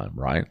all the time,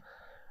 right?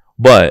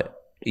 But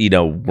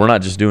we're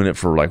not just doing it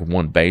for like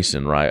one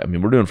basin, right? I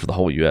mean, we're doing it for the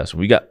whole U.S.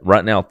 We got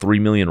right now 3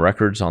 million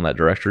records on that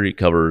directory. It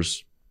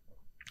covers,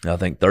 I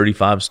think,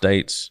 35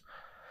 states,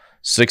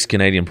 6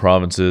 Canadian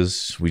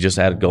provinces. We just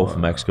added Gulf of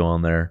Mexico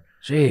on there.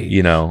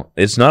 Jeez.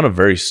 It's not a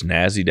very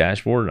snazzy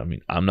dashboard. I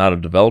mean, I'm not a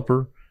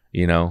developer.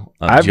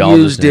 I've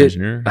used it.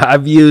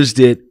 I've used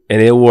it,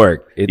 and it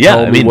worked. It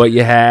told me what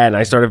you had, and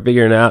I started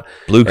figuring out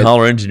blue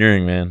collar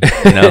engineering, man.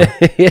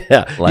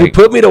 Yeah, like, you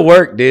put me to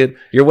work, dude.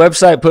 Your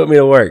website put me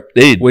to work,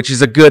 dude, which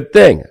is a good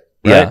thing. Right?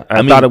 Yeah,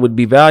 I thought it would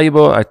be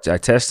valuable. I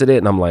tested it,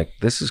 and I'm like,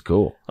 this is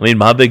cool. I mean,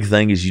 my big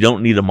thing is you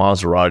don't need a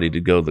Maserati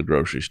to go to the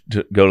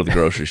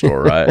grocery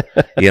store, right?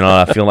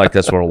 I feel like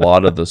that's what a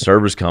lot of the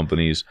service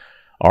companies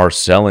are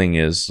selling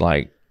is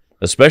like,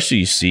 especially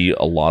you see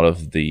a lot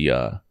of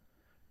the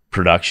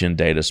production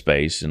data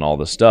space and all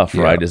this stuff,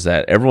 right? Is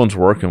that everyone's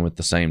working with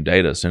the same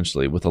data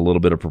essentially with a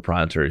little bit of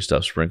proprietary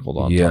stuff sprinkled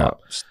on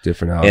top. It's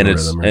different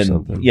algorithm or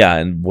something. Yeah,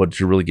 and what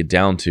you really get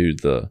down to,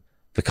 the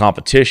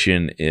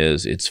competition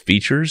is its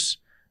features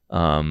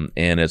and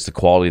it's the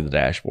quality of the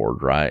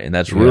dashboard, right? And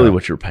that's really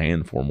what you're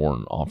paying for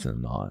more often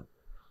than not.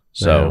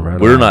 So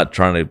we're not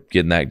trying to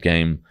get in that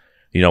game.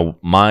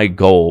 My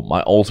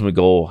ultimate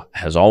goal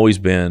has always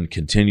been,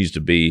 continues to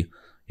be,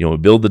 we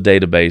build the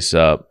database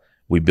up,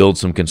 we build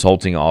some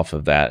consulting off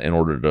of that in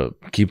order to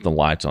keep the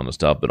lights on and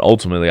stuff. But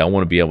ultimately, I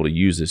want to be able to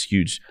use this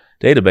huge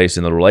database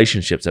and the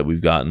relationships that we've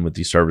gotten with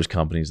these service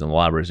companies and the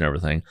libraries and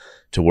everything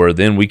to where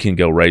then we can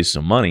go raise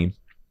some money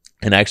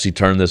and actually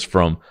turn this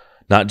from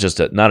not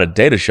a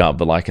data shop,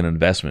 but like an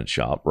investment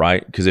shop,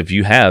 right? Because if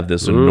you have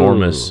this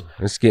enormous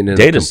it's getting into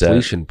data the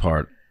completion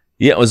part.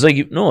 Yeah, it's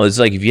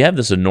like if you have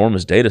this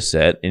enormous data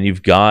set and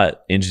you've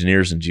got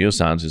engineers and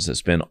geoscientists that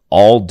spend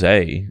all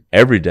day,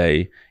 every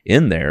day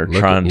in there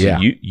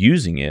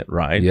using it,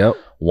 right? Yep.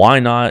 Why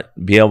not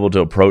be able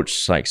to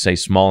approach, like, say,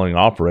 smaller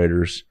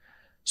operators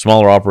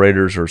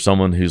or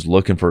someone who's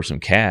looking for some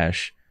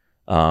cash,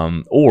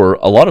 or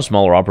a lot of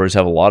smaller operators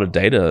have a lot of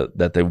data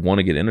that they want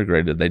to get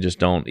integrated. They just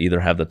don't either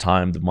have the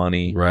time, the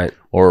money, right?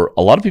 Or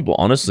a lot of people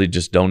honestly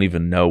just don't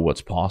even know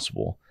what's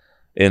possible.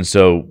 And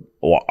so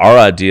our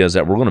idea is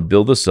that we're going to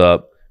build this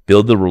up,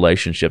 build the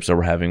relationships that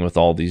we're having with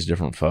all these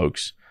different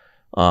folks.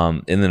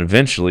 And then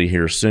eventually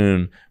here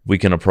soon, we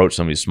can approach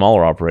some of these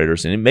smaller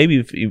operators. And maybe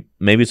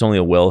it's only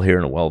a well here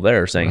and a well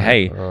there saying,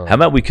 hey, how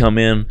about we come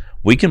in,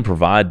 we can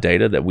provide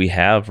data that we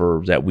have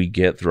or that we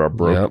get through our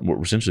broker. Yep.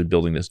 We're essentially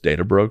building this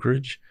data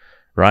brokerage,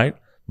 right?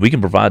 We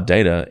can provide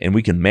data and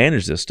we can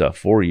manage this stuff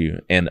for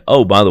you. And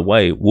oh, by the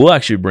way, we'll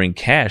actually bring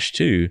cash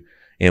too.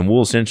 And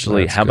we'll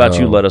essentially, about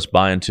you let us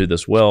buy into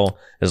this well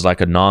as like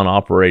a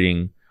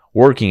non-operating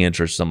working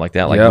interest, something like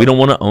that. Like we don't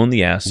want to own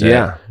the asset.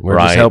 Yeah, we're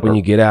just helping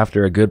you get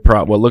after a good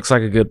what looks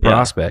like a good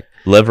prospect.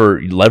 Lever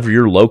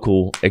your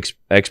local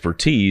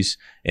expertise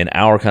and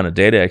our kind of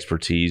data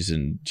expertise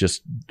and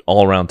just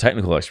all around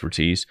technical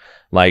expertise.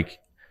 Like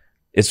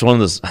it's one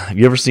of those. Have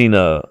you ever seen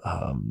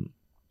Django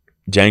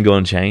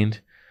Unchained?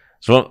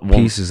 So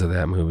pieces of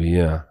that movie,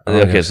 yeah.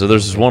 Okay, so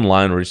there's this one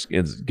line where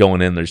it's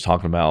going in. They're just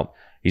talking about.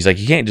 He's like,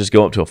 you can't just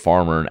go up to a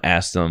farmer and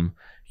ask them,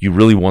 you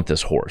really want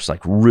this horse,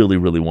 like really,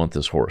 really want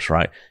this horse,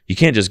 right? You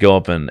can't just go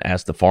up and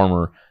ask the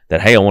farmer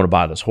that, hey, I want to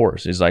buy this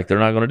horse. He's like, they're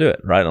not going to do it,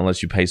 right?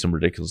 Unless you pay some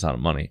ridiculous amount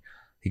of money.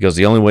 He goes,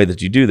 the only way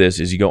that you do this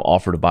is you go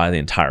offer to buy the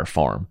entire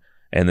farm.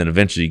 And then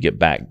eventually you get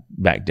back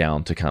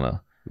down to kind of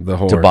the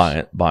horse.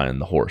 To buying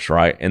the horse,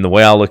 right? And the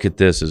way I look at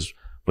this is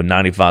with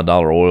 $95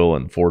 oil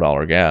and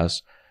 $4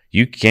 gas,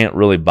 you can't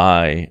really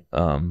buy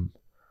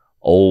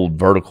old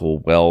vertical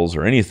wells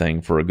or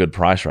anything for a good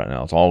price right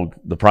now.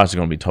 The price is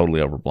going to be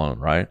totally overblown,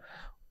 right?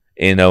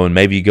 And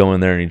maybe you go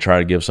in there and you try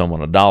to give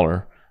someone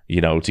 $1,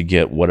 to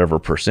get whatever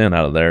percent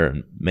out of there,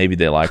 and maybe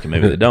they like it,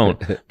 maybe they don't.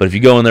 But if you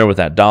go in there with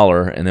that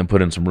 $1 and then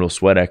put in some real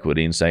sweat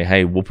equity and say,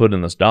 hey, we'll put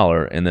in this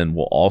 $1 and then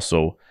we'll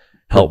also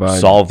help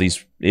solve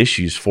these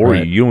issues for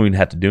you. You don't even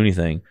have to do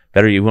anything.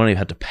 Better, you won't even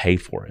have to pay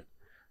for it,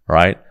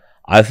 right?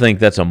 I think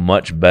that's a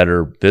much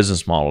better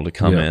business model to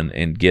come in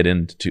and get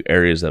into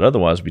areas that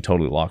otherwise would be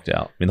totally locked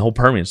out. I mean, the whole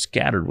Permian is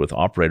scattered with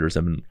operators that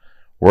have been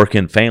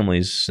working,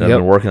 families that have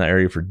been working in that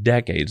area for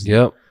decades,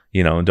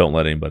 and don't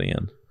let anybody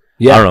in.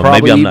 Yeah, I don't know.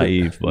 Maybe I'm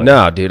naive. But.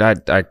 No, dude,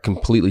 I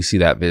completely see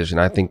that vision.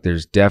 I think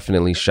there's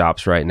definitely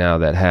shops right now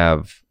that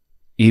have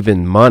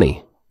even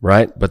money,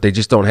 right? But they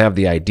just don't have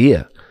the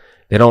idea.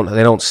 They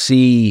don't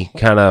see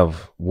kind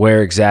of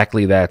where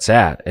exactly that's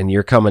at. And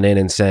you're coming in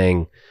and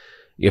saying,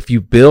 if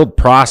you build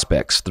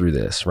prospects through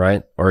this,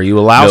 right? Or you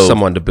allow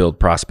someone to build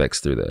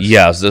prospects through this.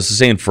 Yeah, so that's the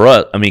same for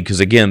us. I mean,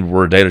 because again,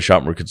 we're a data shop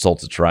and we're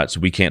consultants, right?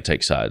 So we can't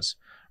take sides.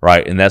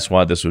 Right. And that's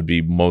why this would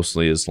be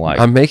mostly is like.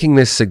 I'm making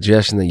this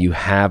suggestion that you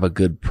have a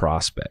good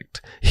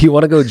prospect. You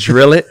want to go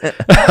drill it?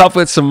 I'll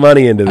put some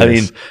money into this. I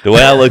mean, the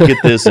way I look at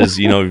this is,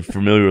 you're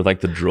familiar with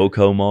like the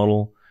Drillco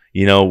model,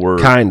 where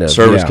kind of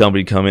service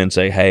company come in and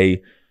say,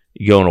 hey,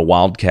 you go in a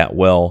wildcat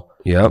well,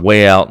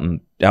 way out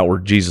where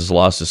Jesus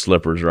lost his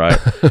slippers, right?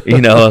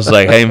 It's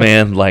like, hey,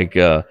 man, like,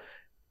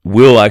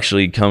 we'll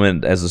actually come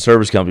in as a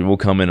service company. We'll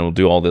come in and we'll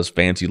do all this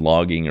fancy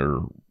logging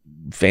or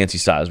fancy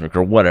seismic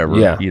or whatever,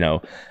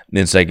 and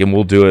it's like, and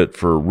we'll do it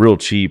for real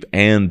cheap,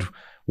 and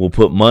we'll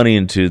put money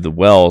into the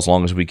well as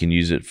long as we can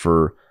use it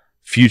for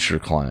future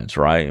clients,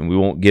 right? And we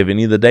won't give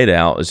any of the data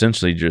out.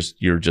 Essentially,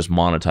 you're just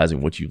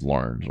monetizing what you've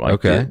learned,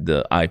 like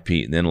the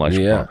IP and the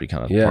intellectual property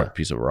kind of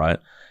piece of it, right?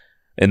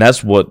 And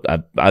that's what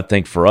I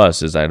think for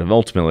us is that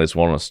ultimately it's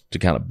want us to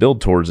kind of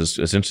build towards is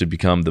essentially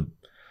become the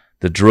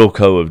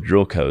Drillco of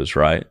Drillcos,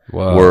 right?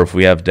 Wow. Where if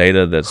we have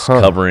data that's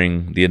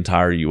covering the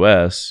entire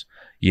U.S.,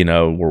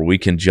 where we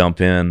can jump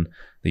in.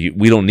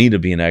 We don't need to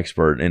be an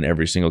expert in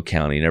every single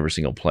county and every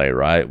single play,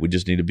 right? We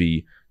just need to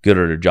be good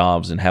at our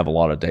jobs and have a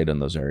lot of data in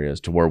those areas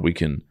to where we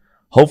can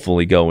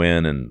hopefully go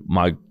in. And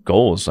my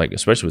goal is, like,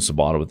 especially with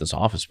Sabata with this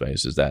office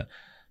space, is that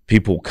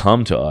people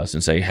come to us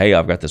and say, hey,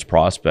 I've got this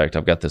prospect,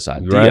 I've got this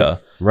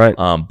idea, right.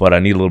 But I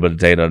need a little bit of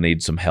data, I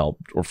need some help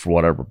or for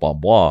whatever, blah,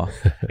 blah.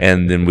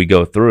 And then we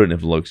go through it, and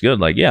if it looks good,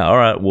 like, yeah, all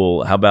right,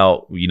 well, how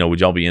about, would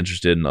y'all be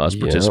interested in us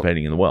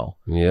participating in the well,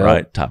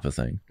 right, type of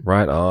thing.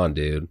 Right on,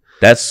 dude.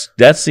 That's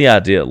the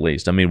idea, at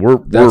least. I mean, we're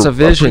a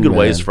vision, pretty good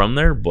ways from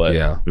there, but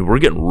I mean, we're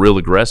getting real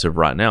aggressive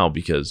right now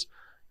because,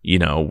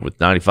 with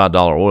 $95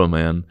 oil,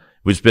 man,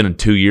 we've spent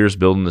 2 years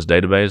building this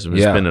database, and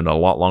we're spending a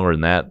lot longer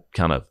than that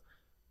kind of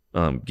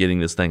getting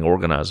this thing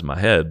organized in my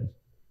head.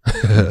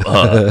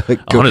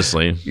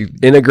 Honestly,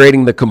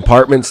 integrating the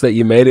compartments that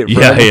you made it from.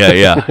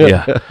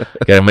 Yeah.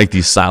 Gotta make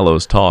these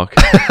silos talk.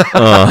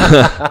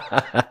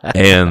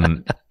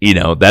 And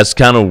that's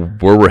kind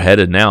of where we're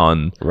headed now.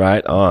 And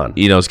right on.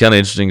 It's kind of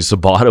interesting.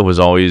 Sabata was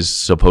always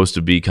supposed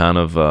to be kind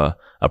of a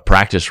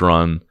practice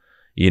run.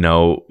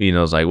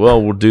 It's like,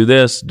 well, we'll do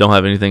this, don't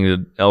have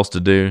anything else to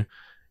do.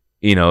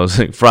 It's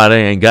like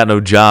Friday, ain't got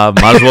no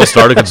job. Might as well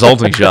start a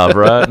consulting shop,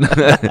 right?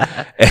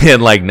 And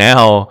like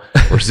now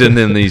we're sitting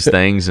in these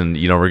things, and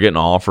we're getting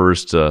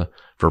offers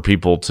for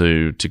people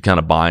to kind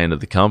of buy into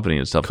the company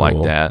and stuff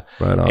like that.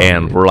 Right on,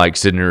 and dude. We're like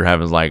sitting here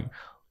having like,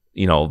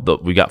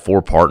 we got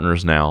 4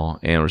 partners now,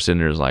 and we're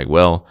sitting here as like,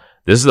 well,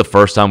 this is the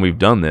first time we've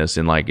done this,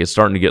 and like it's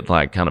starting to get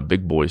like kind of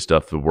big boy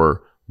stuff where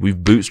we've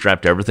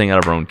bootstrapped everything out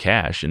of our own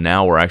cash, and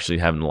now we're actually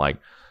having to like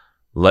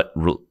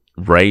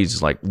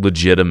raise like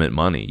legitimate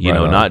money,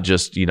 not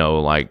just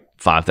like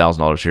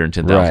 $5,000 here and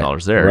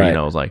 $10,000 there. Right.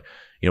 It's like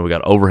we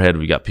got overhead,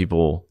 we got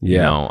people.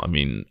 I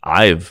mean,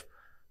 I've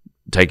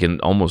taken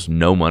almost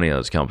no money out of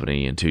this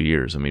company in 2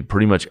 years. I mean,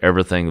 pretty much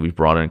everything that we've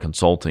brought in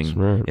consulting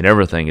and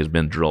everything has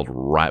been drilled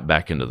right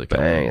back into the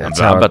company.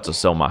 I'm about to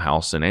sell my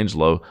house in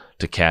Angelo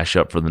to cash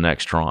up for the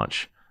next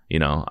tranche.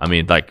 I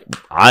mean, like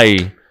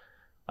I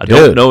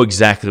don't know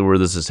exactly where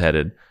this is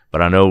headed,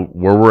 but I know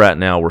where we're at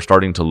now. We're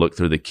starting to look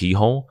through the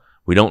keyhole.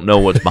 We don't know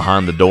what's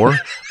behind the door,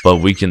 but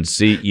we can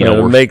see,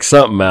 we'll make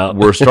something out.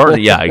 We're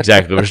starting,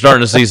 exactly. We're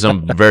starting to see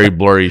some very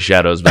blurry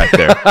shadows back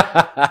there.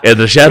 And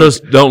the shadows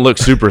don't look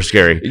super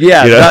scary.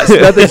 Yeah,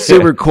 nothing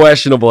super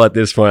questionable at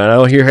this point. I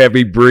don't hear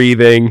heavy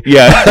breathing.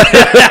 Yeah.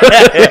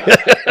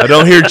 I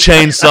don't hear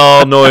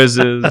chainsaw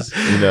noises,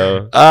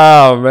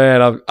 Oh,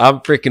 man, I'm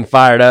freaking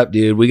fired up,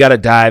 dude. We got to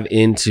dive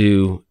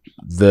into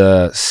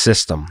the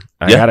system.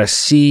 I Yeah. got to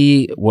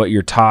see what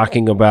you're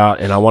talking about,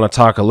 and I want to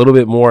talk a little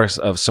bit more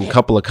of some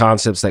couple of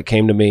concepts that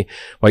came to me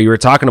while you were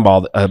talking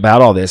about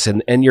all this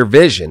and your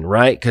vision,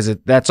 right? Because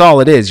that's all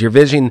it is. Your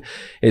vision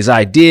is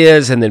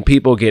ideas, and then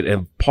people get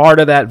a part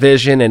of that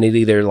vision, and it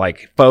either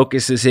like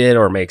focuses it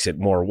or makes it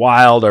more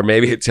wild, or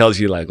maybe it tells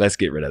you like, let's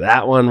get rid of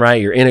that one,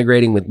 right? You're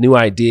integrating with new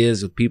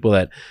ideas with people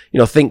that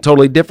think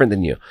totally different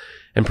than you,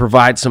 and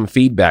provide some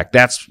feedback.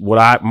 That's what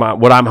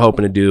I'm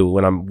hoping to do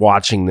when I'm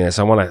watching this.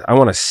 I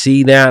want to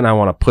see that, and I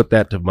want to put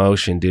that to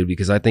motion, dude,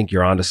 because I think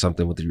you're onto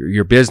something with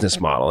your business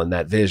model and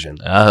that vision.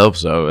 I hope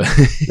so.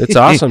 It's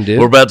awesome, dude.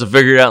 We're about to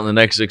figure it out in the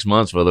next 6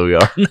 months whether we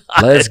are or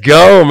not. Let's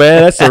go,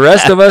 man. That's the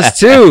rest of us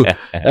too.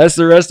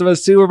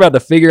 We're about to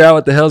figure out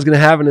what the hell's going to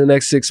happen in the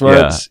next 6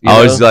 months. I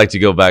always like to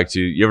go back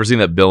to, you ever seen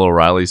that Bill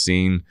O'Reilly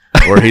scene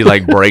where he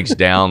like breaks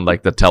down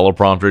like the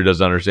teleprompter he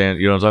doesn't understand?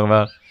 You know what I'm talking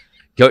about?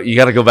 You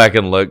got to go back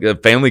and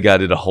look. Family Guy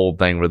did a whole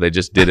thing where they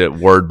just did it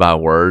word by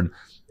word.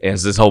 And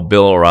it's this whole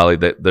Bill O'Reilly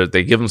that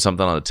they give him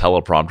something on the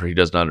teleprompter. He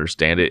doesn't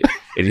understand it.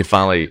 And he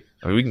finally,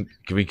 can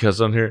we cuss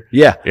on here?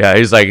 Yeah. Yeah.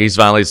 He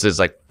finally says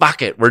like,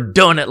 fuck it. We're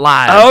doing it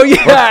live. Oh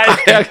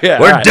yeah.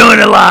 We're doing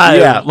it live.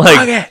 Yeah.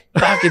 Like,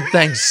 fucking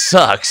thing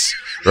sucks.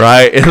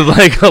 Right. It's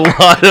like a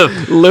lot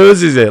of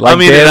loses it. Like, I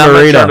mean, and I'm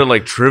not trying to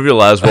like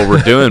trivialize what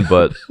we're doing,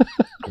 but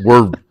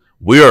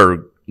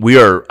we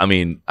are, I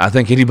mean, I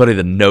think anybody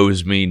that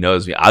knows me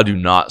knows me. I do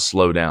not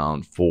slow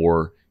down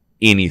for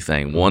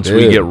anything. Once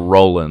we get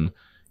rolling,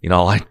 I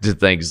like to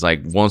think it's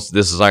like, once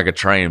this is like a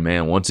train,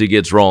 man, once it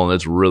gets rolling,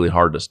 it's really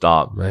hard to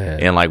stop.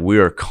 Man. And like, we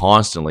are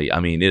constantly,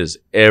 I mean, it is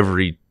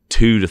every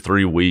 2 to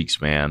 3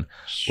 weeks, man.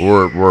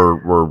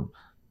 We're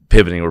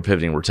pivoting,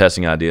 we're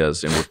testing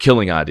ideas, and we're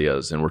killing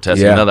ideas, and we're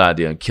testing another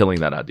idea and killing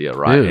that idea,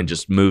 right? Dude. And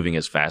just moving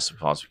as fast as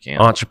possibly can.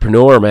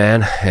 Entrepreneur,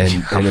 man,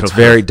 and it's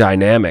very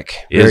dynamic,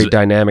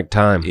 dynamic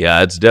time.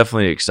 Yeah, it's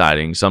definitely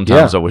exciting.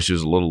 Sometimes I wish it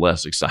was a little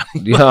less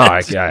exciting. Yeah,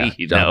 I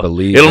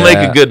believe it'll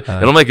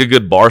that. make a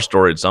good bar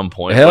story at some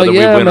point. Hell whether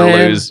yeah, we win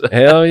man. or lose.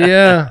 Hell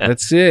yeah,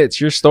 that's it.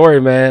 It's your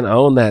story, man.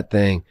 Own that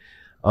thing.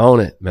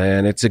 Own it,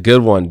 man. It's a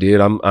good one, dude.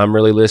 I'm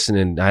really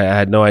listening. I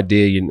had no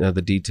idea,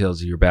 the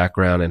details of your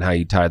background and how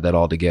you tied that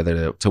all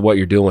together to what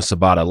you're doing with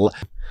Sabata.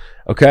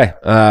 Okay,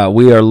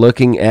 we are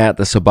looking at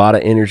the Sabata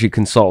Energy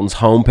Consultants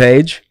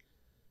homepage,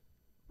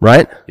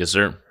 right? Yes,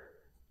 sir.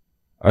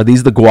 Are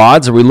these the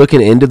Guads? Are we looking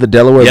into the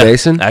Delaware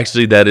Basin?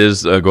 Actually, that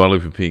is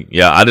Guadalupe Peak.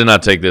 Yeah, I did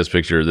not take this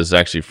picture. This is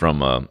actually from,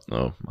 my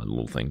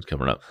little thing's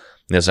covering up.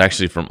 It's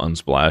actually from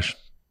Unsplash.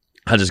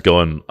 I just go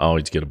and I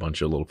always get a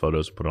bunch of little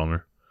photos to put on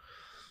there.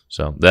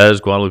 So that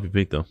is Guadalupe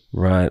Peak, though.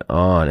 Right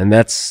on. And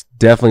that's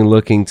definitely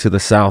looking to the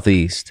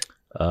southeast.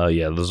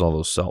 Yeah, there's all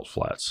those salt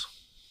flats.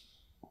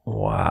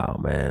 Wow,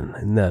 man.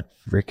 Isn't that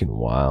freaking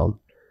wild?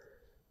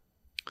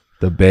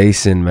 The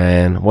basin,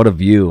 man. What a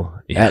view.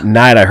 Yeah. At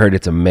night, I heard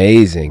it's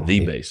amazing.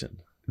 The basin.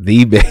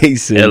 The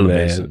basin, El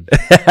man. Basin.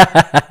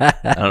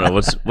 I don't know.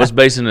 What's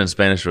basin in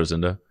Spanish,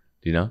 Rosenda?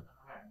 Do you know?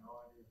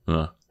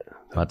 I'll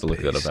have to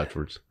look that up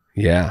afterwards.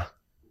 Yeah.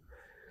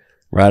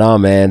 Right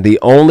on, man. The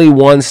only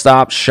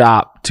one-stop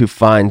shop to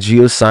find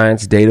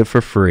geoscience data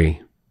for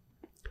free.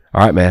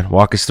 All right, man.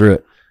 Walk us through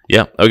it.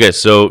 Yeah. Okay.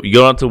 So you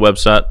go onto the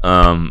website.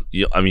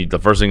 The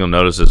first thing you'll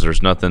notice is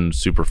there's nothing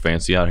super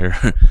fancy out here.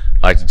 I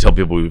like to tell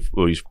people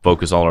we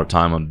focus all our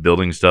time on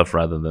building stuff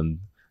rather than,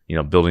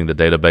 building the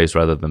database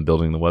rather than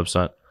building the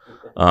website.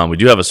 We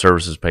do have a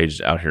services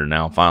page out here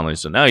now, finally.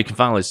 So now you can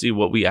finally see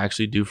what we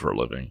actually do for a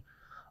living.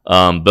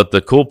 But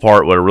the cool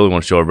part, what I really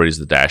want to show everybody is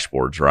the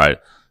dashboards, right?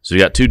 So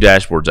you got 2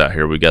 dashboards out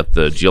here. We got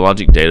the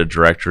geologic data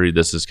directory.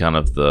 This is kind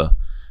of the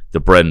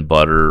bread and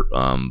butter,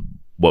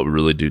 what we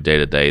really do day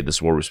to day. This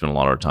is where we spend a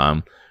lot of our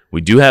time.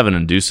 We do have an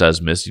induced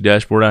seismicity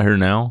dashboard out here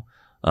now,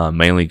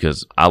 mainly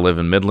because I live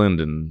in Midland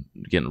and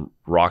getting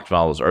rocked by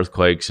all those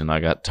earthquakes, and I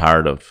got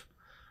tired of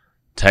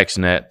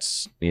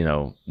TexNet's,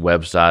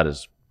 website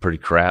is pretty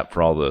crap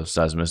for all the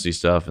seismicity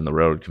stuff, and the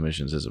Railroad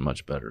Commission's isn't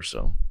much better.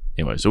 So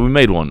anyway, so we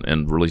made one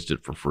and released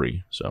it for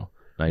free. So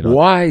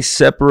why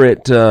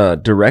separate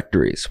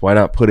directories? Why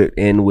not put it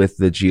in with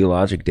the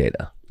geologic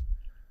data?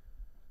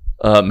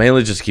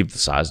 Mainly just keep the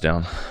size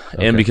down.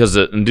 Okay. And because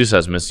the induced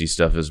seismicity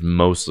stuff is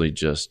mostly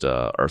just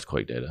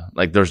earthquake data.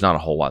 Like, there's not a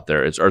whole lot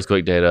there. It's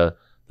earthquake data.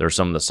 There's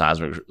some of the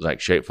seismic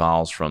shape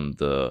files from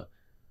the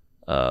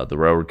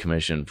Railroad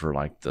Commission for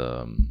like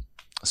the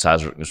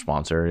seismic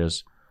response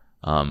areas.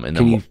 And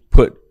can you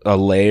put a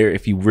layer,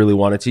 if you really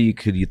wanted to?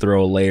 Could you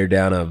throw a layer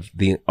down of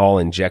the all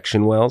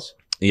injection wells?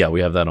 Yeah,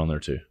 we have that on there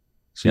too.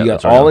 So you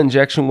got all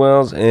injection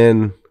wells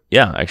and...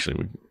 Yeah,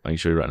 actually, I can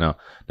show you right now.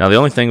 Now, the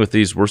only thing with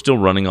these, we're still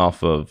running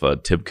off of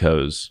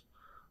TIBCO's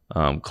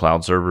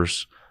cloud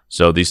servers.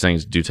 So these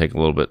things do take a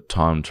little bit of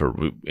time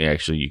to...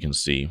 Actually, you can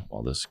see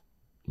while this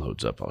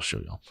loads up, I'll show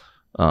y'all.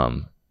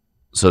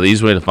 So the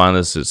easy way to find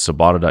this is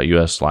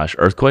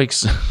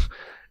sabata.us/earthquakes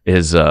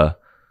is the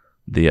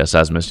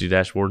seismicity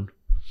dashboard.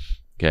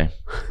 Okay.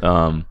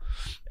 And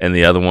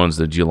the other one's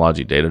the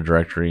geologic data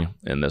directory.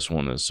 And this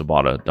one is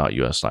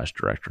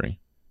sabata.us/directory.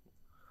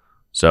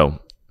 So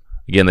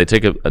again, they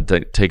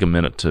take a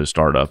minute to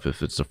start up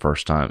if it's the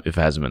first time, if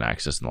it hasn't been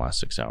accessed in the last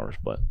 6 hours.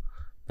 But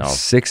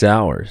 6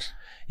 hours.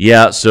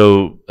 Yeah.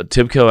 So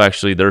Tibco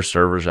actually, their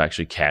servers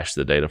actually cache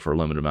the data for a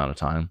limited amount of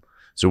time.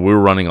 So we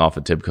were running off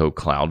a Tibco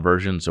cloud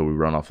version. So we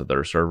run off of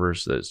their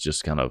servers. That's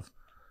just kind of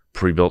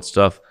pre-built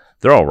stuff.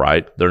 They're all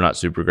right. They're not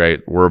super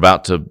great. We're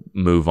about to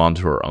move on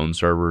to our own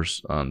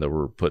servers that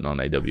we're putting on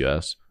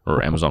AWS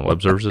or Amazon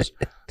Web Services,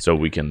 so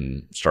we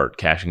can start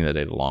caching the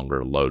data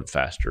longer, load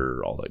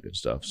faster, all that good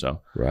stuff.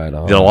 So right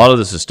on. A lot of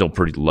this is still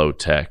pretty low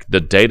tech. The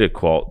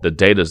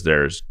data's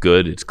there is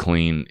good. It's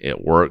clean.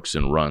 It works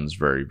and runs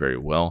very, very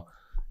well.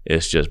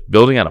 It's just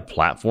building out a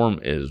platform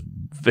is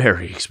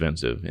very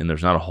expensive, and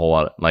there's not a whole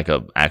lot like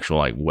a actual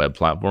like web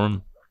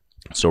platform.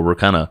 So we're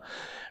kind of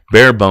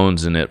bare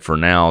bones in it for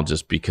now,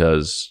 just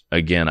because,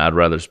 again, I'd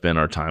rather spend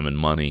our time and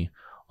money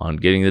on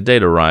getting the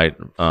data right,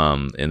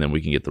 and then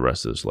we can get the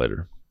rest of this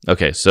later.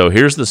 Okay, so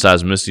here's the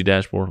seismicity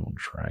dashboard. I'll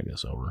drag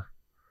this over.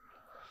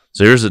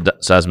 So here's the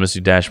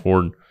seismicity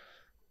dashboard.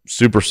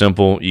 Super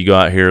simple. You go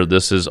out here.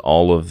 This is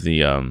all of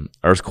the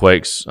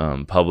earthquakes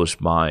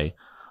published by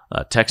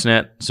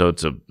TexNet. So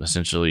it's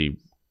essentially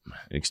an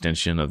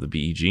extension of the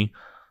BEG.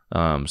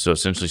 So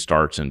essentially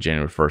starts in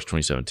January 1st,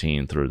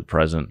 2017 through the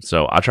present.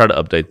 So I try to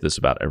update this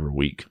about every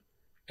week.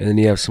 And then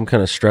you have some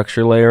kind of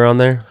structure layer on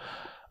there?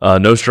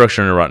 No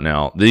structure in it right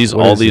now.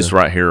 All these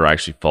right here are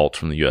actually faults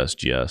from the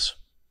USGS.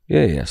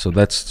 Yeah. So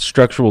that's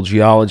structural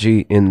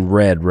geology in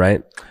red,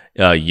 right?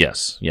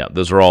 Yes. Yeah.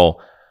 Those are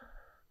all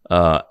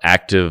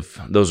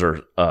active. Those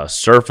are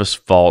surface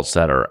faults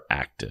that are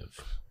active.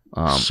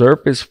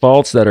 Surface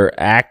faults that are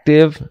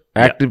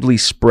actively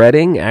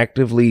spreading,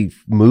 actively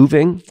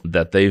moving.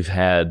 That they've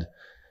had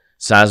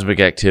seismic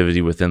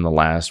activity within the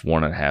last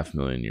 1.5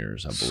 million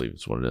years, I believe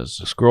is what it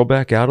is. Scroll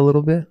back out a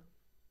little bit.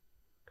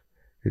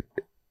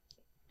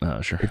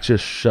 Sure. It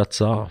just shuts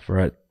off,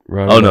 right?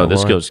 Oh, no,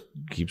 this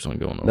keeps on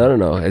going on.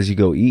 No. As you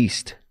go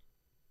east,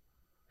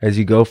 as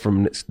you go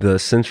from the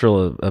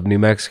central of New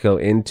Mexico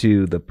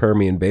into the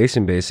Permian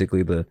Basin,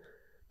 basically the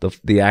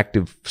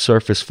active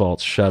surface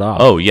faults shut off.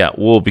 Oh, yeah.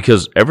 Well,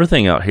 because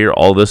everything out here,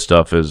 all this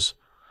stuff is,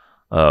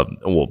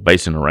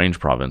 Basin and Range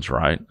Province,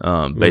 right?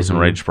 Basin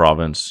and Range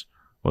Province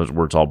was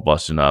where it's all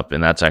busting up.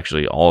 And that's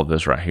actually, all of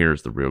this right here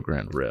is the Rio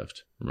Grande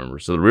Rift, remember?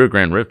 So the Rio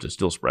Grande Rift is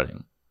still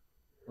spreading.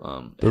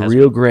 The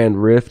Rio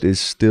Grande Rift is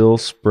still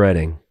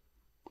spreading.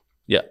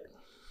 Yeah.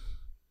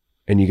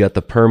 And you got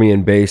the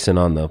Permian Basin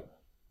on the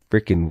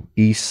freaking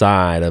east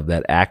side of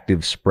that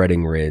active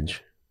spreading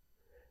ridge.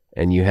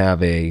 And you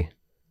have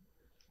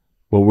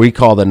what we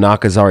call the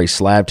Nakazari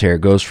slab tear.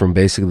 It goes from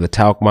basically the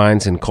talc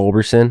mines in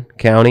Culberson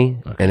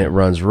County, and it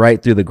runs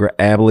right through the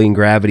Abilene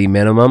gravity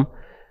minimum.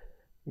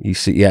 You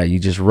see, you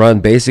just run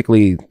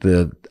basically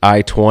the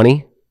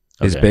I-20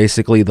 is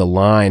basically the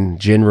line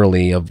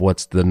generally of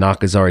what's the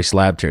Nakazari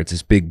slab tear. It's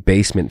this big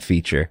basement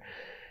feature.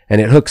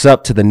 And it hooks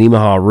up to the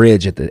Nemaha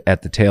Ridge at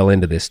the tail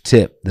end of this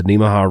tip. The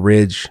Nemaha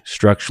Ridge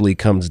structurally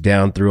comes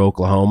down through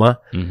Oklahoma,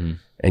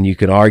 and you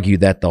could argue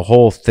that the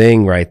whole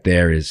thing right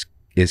there is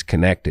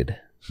connected.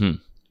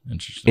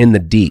 Interesting. In the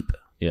deep.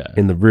 Yeah.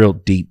 In the real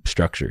deep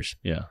structures.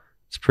 Yeah.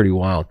 It's pretty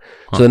wild.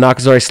 So the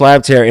Nakazari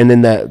slab tear, and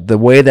then the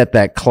way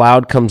that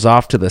cloud comes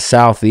off to the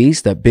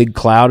southeast, that big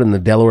cloud in the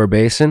Delaware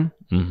Basin,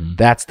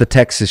 that's the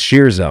Texas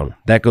shear zone.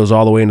 That goes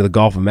all the way into the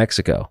Gulf of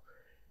Mexico.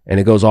 And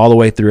it goes all the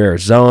way through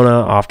Arizona,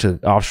 off to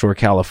offshore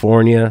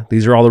California.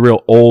 These are all the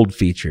real old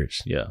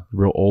features. Yeah.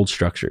 Real old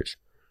structures.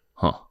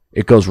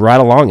 It goes right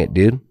along it,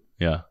 dude.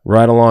 Yeah.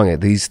 Right along it.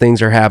 These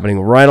things are happening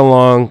right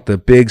along the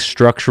big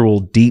structural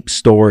deep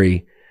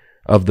story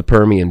of the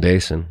Permian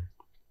Basin.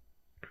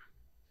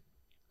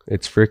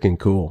 It's freaking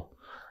cool.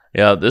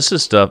 Yeah, this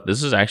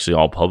is actually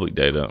all public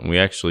data. We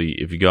actually,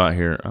 if you go out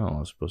here, I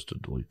was supposed to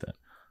delete that.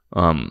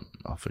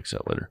 I'll fix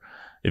that later.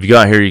 If you go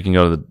out here, you can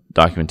go to the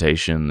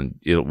documentation.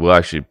 It will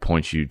actually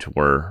point you to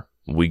where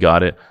we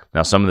got it.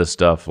 Now, some of this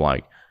stuff,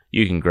 like,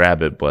 you can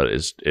grab it, but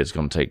it's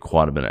going to take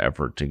quite a bit of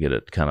effort to get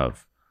it kind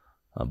of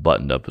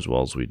buttoned up as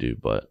well as we do.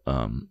 But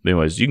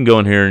anyways, you can go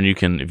in here and you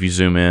can, if you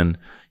zoom in,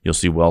 you'll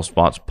see well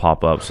spots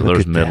pop up. So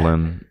there's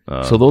Midland.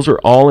 So those are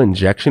all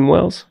injection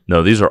wells?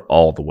 No, these are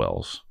all the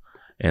wells.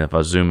 And if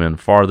I zoom in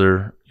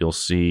farther, you'll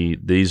see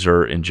these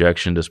are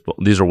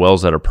these are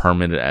wells that are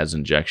permitted as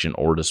injection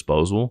or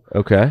disposal.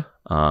 Okay.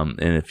 And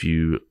if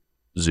you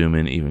zoom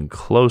in even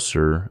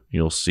closer,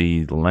 you'll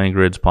see the land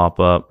grids pop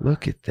up.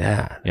 Look at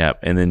that. Yeah.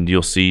 And then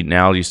you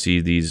see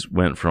these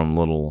went from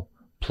little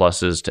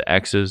pluses to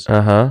X's.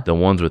 The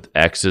ones with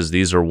X's,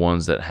 these are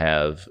ones that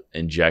have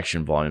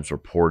injection volumes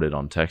reported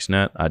on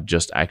TexNet. I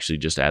just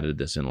added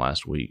this in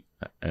last week,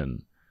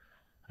 and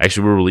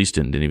actually we released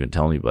it and didn't even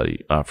tell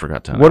anybody. I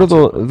forgot to.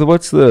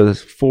 What's the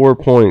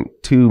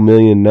 4.2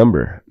 million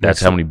number?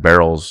 That's how many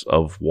barrels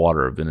of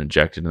water have been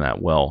injected in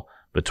that well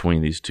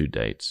between these two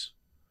dates.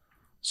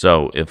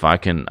 So if I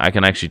can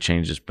actually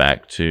change this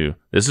back to,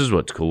 this is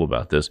what's cool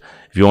about this.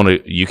 If you want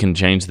to, you can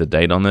change the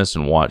date on this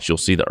and watch. You'll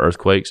see the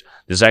earthquakes.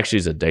 This actually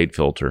is a date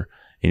filter,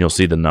 and you'll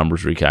see the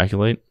numbers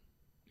recalculate.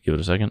 Give it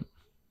a second.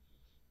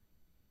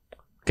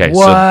 Okay,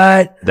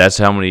 What? so that's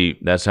how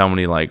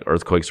many like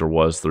earthquakes there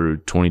was through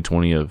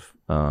 2020 of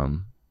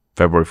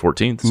February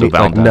 14th. So Like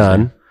Valentine's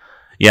none. Day.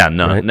 Yeah,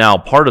 none. Right. Now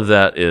part of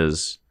that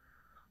is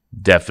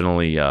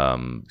definitely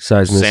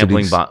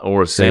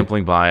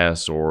sampling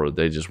bias, or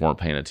they just weren't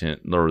paying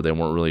attention, or they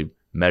weren't really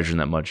measuring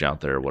that much out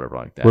there, or whatever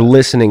like that. We're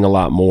listening a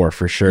lot more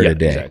for sure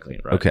today. Exactly.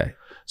 Right. Okay.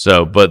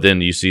 So, but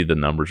then you see the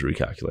numbers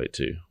recalculate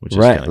too, which is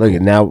Right. kinda Look, cool.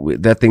 now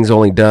that thing's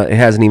only done, it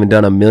hasn't even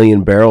done 1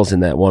 million barrels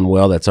in that one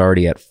well that's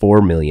already at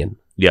 4 million.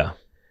 Yeah.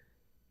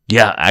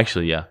 Yeah,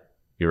 actually, yeah.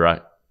 You're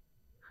right.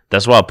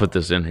 That's why I put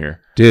this in here.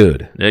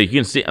 Dude. Yeah, you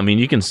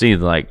can see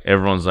like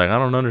everyone's like, I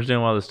don't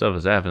understand why this stuff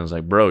is happening. It's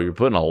like, bro, you're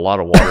putting a lot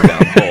of water down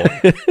the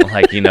hole.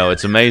 Like,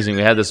 it's amazing.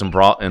 We had this in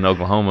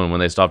Oklahoma, and when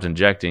they stopped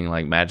injecting,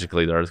 like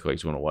magically the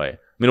earthquakes went away. I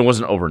mean, it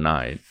wasn't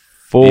overnight.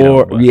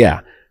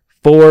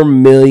 4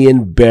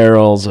 million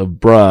barrels of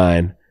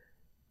brine.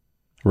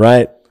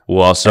 Right?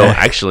 Well, so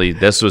actually,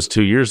 this was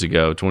 2 years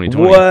ago,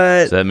 2020.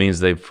 What? So that means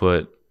they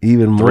put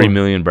Even more. 3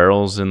 million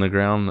barrels in the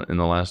ground in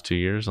the last 2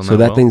 years. So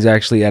that thing's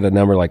actually at a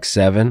number like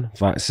 7,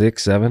 5,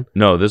 6, 7.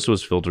 No, this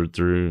was filtered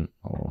through.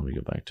 Hold on, let me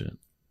go back to it.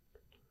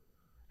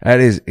 That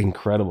is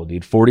incredible,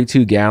 dude.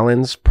 42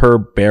 gallons per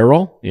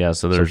barrel. Yeah,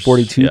 so there's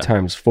 42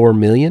 times 4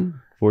 million.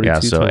 42 Yeah,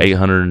 so times-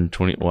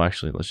 820. Well,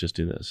 actually, let's just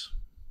do this.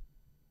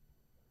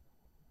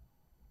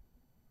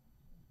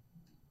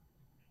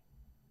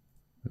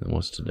 And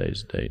what's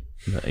today's date?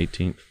 The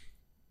 18th.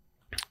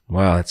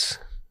 Wow, that's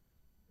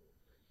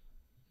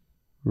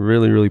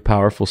really, really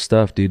powerful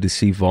stuff, dude. To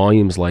see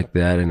volumes like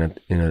that in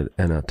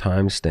a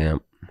timestamp.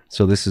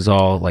 So this is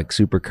all like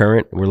super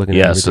current. We're looking.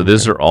 Yeah, at so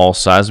these are all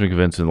seismic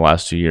events in the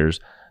last 2 years.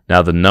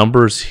 Now the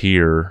numbers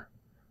here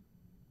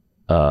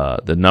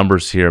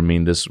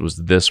mean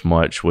this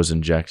much was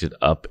injected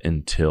up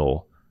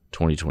until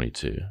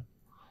 2022.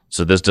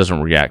 So this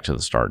doesn't react to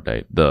the start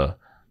date. The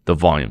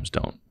volumes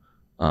don't.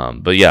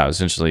 But yeah,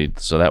 essentially,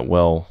 so that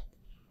well's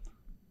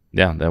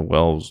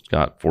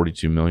got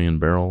 42 million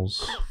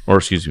barrels, or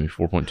excuse me,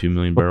 4.2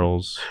 million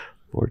barrels.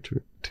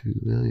 4.2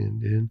 million,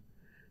 dude.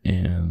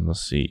 And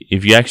let's see.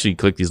 If you actually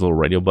click these little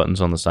radio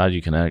buttons on the side,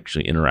 you can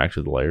actually interact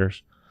with the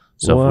layers.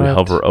 So if we What?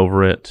 hover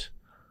over it,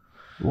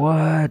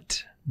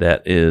 What?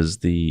 that is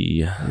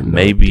the I did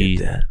maybe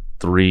that.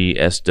 3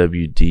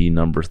 SWD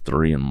number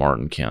 3 in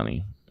Martin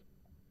County.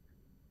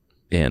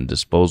 And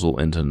disposal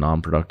into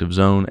non-productive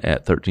zone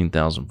at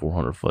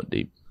 13,400 foot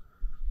deep.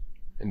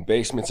 And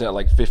basement's at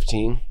like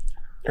 15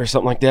 or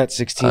something like that.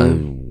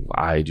 16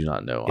 I do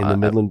not know. in the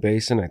Midland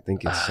Basin. I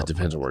think it's. It something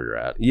depends on like where you're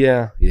at. that.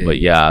 Yeah. But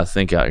yeah, I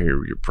think out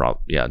here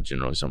you're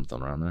generally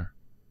something around there.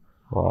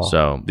 Wow.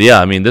 So yeah,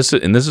 I mean this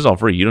is all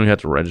free. You don't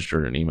have to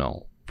register an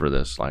email for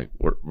this. Like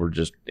we're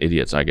just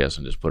idiots, I guess,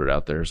 and just put it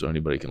out there so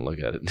anybody can look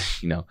at it.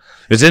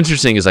 It's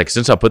interesting is like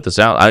since I put this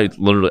out,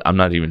 I'm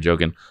not even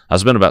joking. I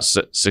spent about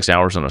 6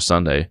 hours on a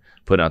Sunday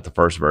putting out the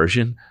first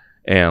version,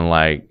 and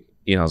like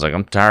I was like,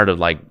 I'm tired of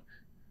like.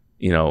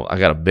 I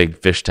got a big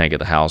fish tank at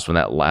the house. When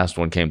that last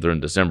one came through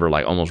in December,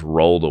 like almost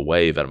rolled a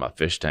wave out of my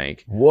fish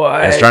tank. What?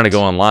 I was trying to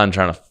go online,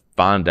 trying to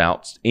find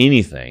out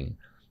anything.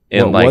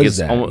 And What like was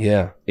that? almost,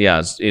 Yeah.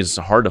 it's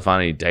hard to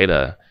find any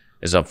data.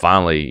 As I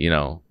finally,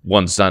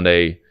 one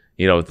Sunday,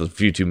 with a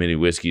few too many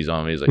whiskeys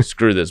on me, he's like,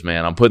 "Screw this,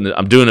 man! I'm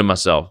doing it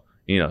myself."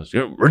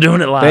 We're doing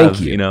it live.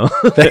 Thank you. You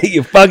Thank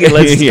you. Fuck it.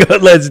 Let's Yeah. go.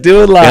 Let's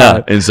do it live.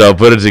 Yeah. And so I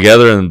put it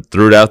together and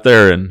threw it out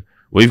there, and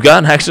we've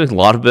gotten actually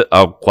quite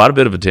a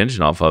bit of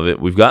attention off of it.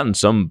 We've gotten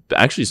some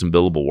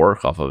billable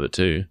work off of it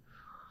too.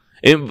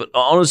 But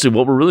honestly,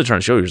 what we're really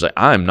trying to show you is like,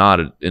 I'm not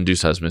an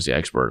induced seismicity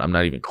expert. I'm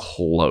not even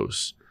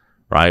close,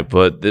 right?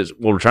 But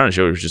what we're trying to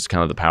show you is just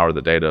kind of the power of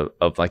the data,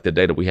 of like the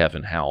data we have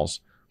in house,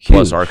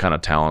 plus our kind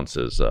of talents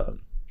as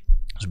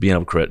being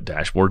able to create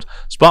dashboards.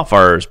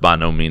 Spotfire is by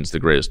no means the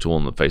greatest tool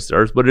on the face of the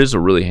earth, but it is a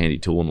really handy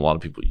tool, and a lot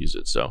of people use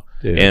it. So,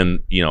 and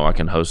I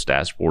can host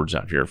dashboards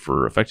out here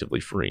for effectively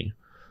free.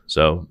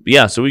 So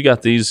yeah, so we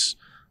got these.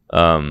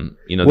 What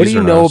do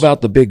you know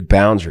about the big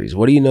boundaries?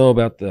 What do you know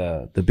about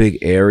the big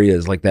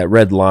areas, like that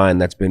red line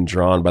that's been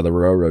drawn by the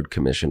Railroad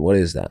Commission? What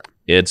is that?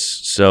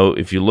 So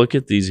if you look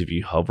at these, if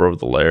you hover over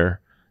the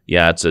layer,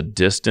 yeah, it's a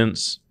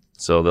distance.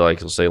 So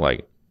they'll say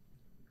like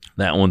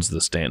that one's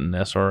the Stanton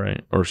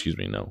SRA, or excuse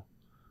me, no,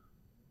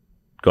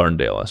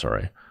 Gardendale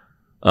SRA.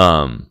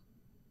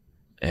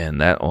 And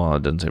that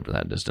it doesn't say for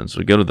that distance. So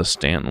we go to the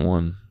Stanton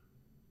one.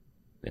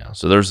 Yeah,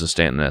 so there's the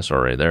Stanton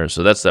SRA there.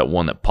 So that's that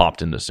one that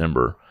popped in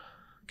December,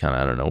 kind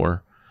of out of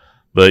nowhere.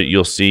 But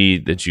you'll see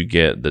that you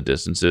get the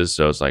distances.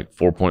 So it's like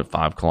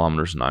 4.5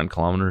 kilometers, 9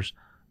 kilometers.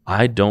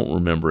 I don't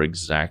remember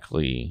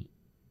exactly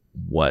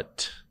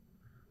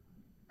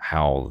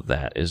how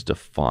that is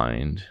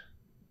defined.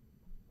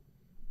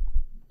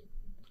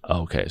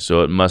 Okay,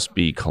 so it must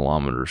be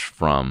kilometers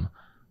from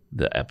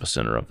the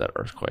epicenter of that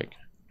earthquake.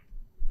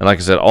 And like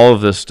I said, all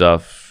of this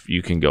stuff,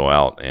 you can go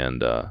out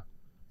and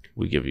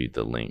we give you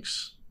the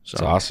links. So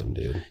It's awesome,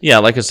 dude. yeah,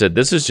 like I said,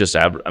 this is just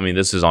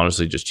this is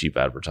honestly just cheap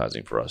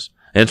advertising for us,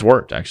 and it's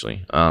worked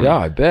actually. Yeah,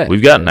 I bet.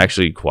 We've gotten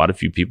actually quite a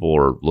few people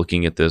are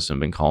looking at this and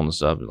been calling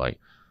us up like,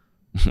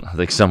 I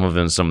think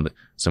some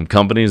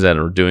companies that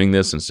are doing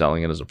this and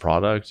selling it as a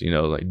product,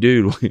 like,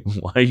 dude,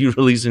 why are you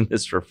releasing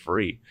this for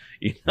free?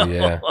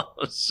 Yeah.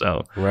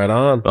 So Right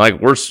on.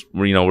 like we're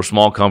a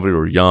small company,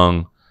 we're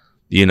young,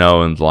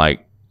 and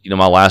like,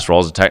 my last role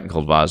as a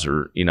technical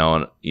advisor,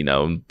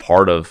 and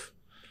part of,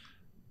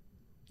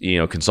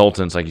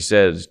 consultants, like you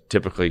said, is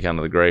typically kind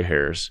of the gray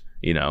hairs,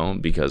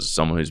 because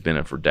someone who's been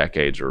in it for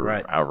decades or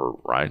however,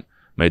 right,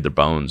 made their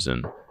bones.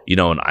 And,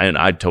 and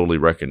I totally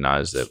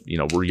recognize that,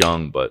 we're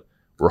young, but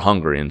we're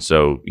hungry. And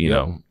so,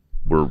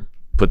 we're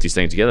put these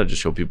things together to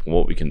show people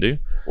what we can do.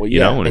 Well,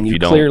 yeah. And if you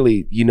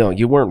clearly,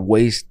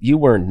 you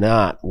were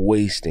not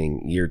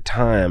wasting your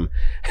time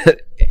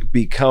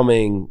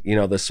becoming,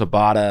 the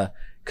Sabata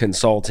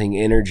consulting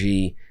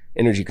energy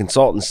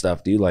consultant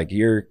stuff, dude. Like,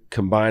 you're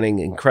combining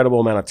incredible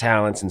amount of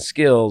talents and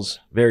skills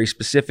very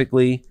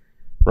specifically,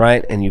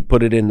 right? And you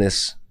put it in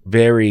this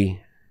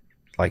very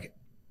like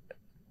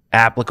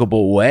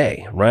applicable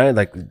way, right?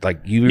 Like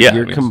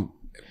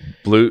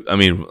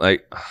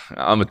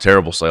I'm a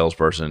terrible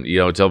salesperson.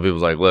 Tell people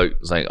like, look,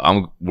 it's like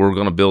we're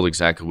gonna build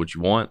exactly what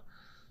you want.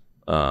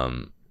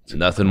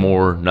 Nothing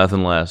more,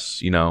 nothing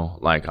less.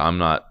 Like, I'm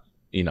not.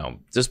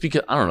 Just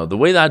because, I don't know, the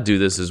way that I do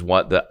this is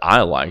what that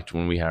I liked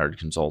when we hired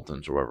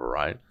consultants or whatever,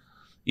 right?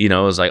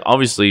 It's like,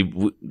 obviously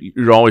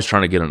you're always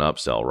trying to get an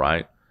upsell,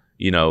 right?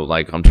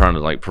 Like, I'm trying to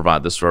like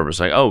provide this service,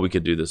 like, oh, we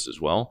could do this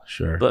as well.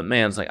 Sure. But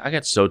man, it's like, I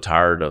got so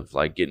tired of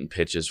like getting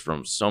pitches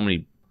from so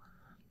many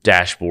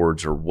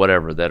dashboards or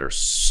whatever that are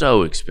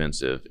so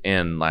expensive,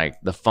 and like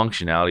the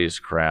functionality is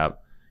crap,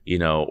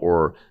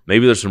 or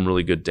maybe there's some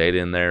really good data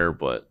in there,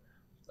 but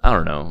I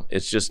don't know.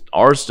 It's just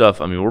our stuff.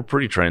 I mean, we're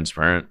pretty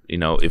transparent.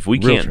 If we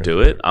can't do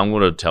it, I'm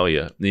going to tell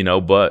you,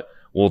 but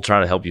we'll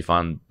try to help you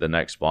find the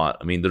next spot.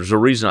 I mean, there's a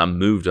reason I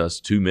moved us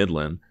to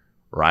Midland,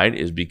 right?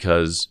 Is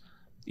because,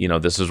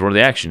 this is where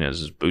the action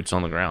is boots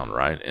on the ground,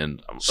 right?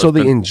 And so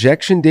the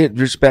injection data,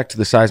 respect to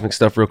the seismic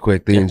stuff real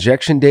quick, the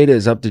injection data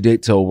is up to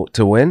date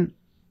to when?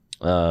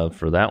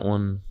 For that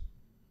one,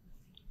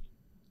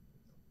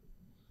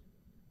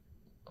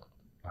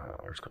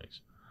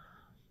 earthquakes.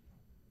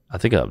 I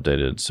think I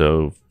updated.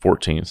 So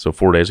 14th, so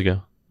 4 days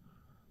ago.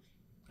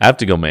 I have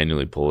to go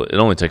manually pull it. It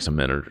only takes a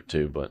minute or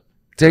two, but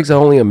it takes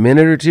only a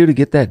minute or two to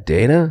get that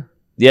data.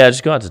 Yeah, I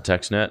just go out to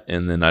TextNet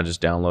and then I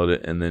just download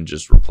it and then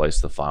just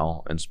replace the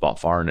file in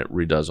Spotfire, and it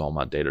redoes all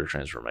my data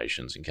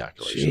transformations and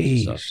calculations.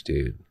 Jeez, and stuff.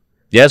 Dude.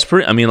 Yeah, it's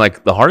pretty. I mean,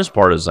 like, the hardest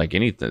part is like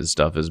anything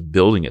stuff is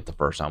building it the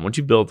first time. Once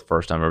you build it the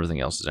first time, everything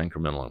else is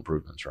incremental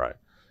improvements, right?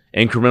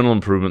 Incremental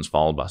improvements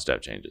followed by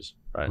step changes,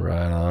 right?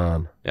 Right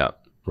on. Yeah.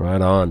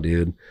 Right on,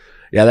 dude.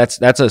 Yeah,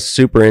 that's a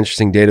super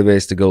interesting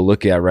database to go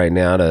look at right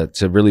now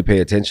to really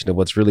pay attention to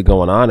what's really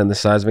going on in the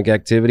seismic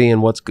activity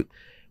and what's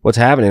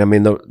happening. I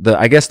mean,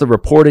 I guess the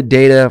reported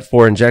data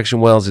for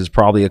injection wells is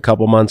probably a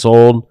couple months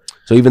old.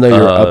 So even though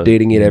you're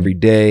updating it every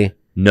day,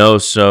 no.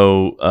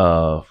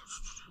 So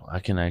I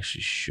can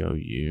actually show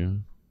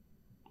you.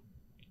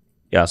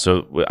 Yeah,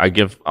 so I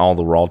give all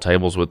the raw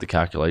tables with the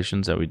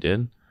calculations that we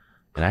did.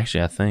 And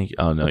actually, I think,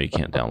 oh no, you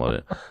can't download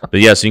it. But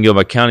yeah, so you can go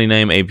by county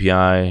name,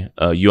 API,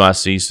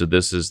 UIC. So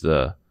this is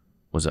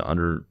was it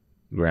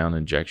underground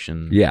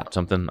injection? Yeah.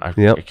 Something? I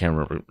can't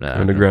remember.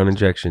 Underground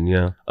injection,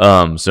 yeah.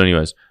 So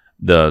anyways,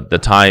 the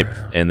type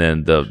and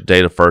then the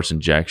date of first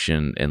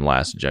injection and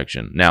last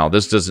injection. Now,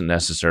 this doesn't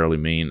necessarily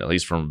mean, at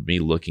least from me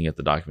looking at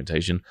the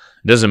documentation,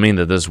 it doesn't mean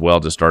that this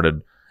well just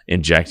started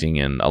injecting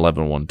in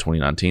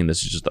 11/1/2019.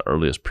 This is just the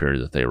earliest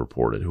period that they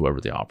reported, whoever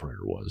the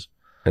operator was.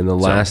 And the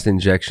last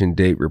injection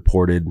date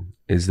reported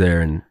is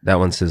there, and that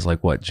one says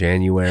like what,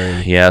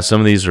 January? Yeah, some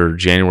of these are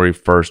January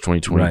 1st,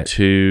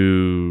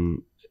 2022.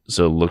 Right.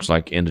 So it looks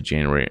like end of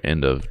January,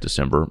 end of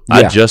December. Yeah.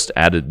 I just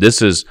added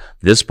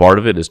this part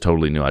of it is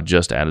totally new. I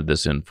just added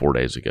this in 4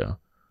 days ago.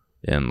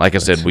 And like I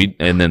said,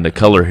 and then the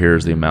color here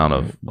is the amount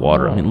of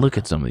water. I mean, look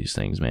at some of these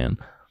things, man.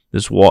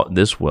 This well,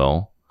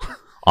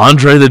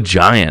 Andre the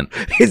Giant.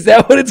 Is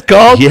that what it's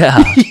called?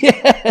 Yeah.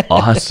 Yes.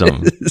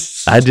 Awesome.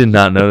 I did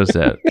not notice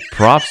that.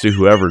 Props to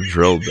whoever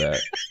drilled that.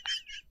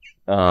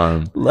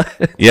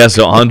 Yeah,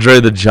 so Andre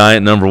the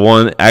Giant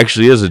 #1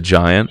 actually is a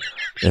giant,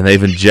 and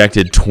they've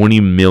injected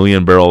 20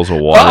 million barrels of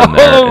water in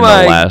there in the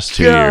last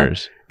 2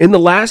 years. In the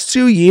last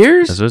 2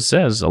 years? That's what it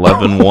says,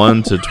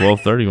 11/1 to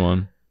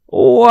 12/31.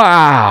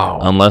 Wow.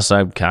 Unless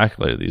I've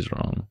calculated these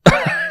wrong.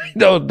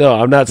 No,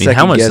 I'm not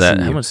second guessing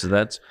you. How much is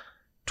that?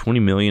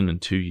 20 million in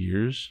 2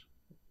 years?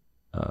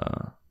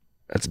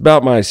 That's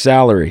about my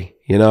salary,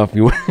 if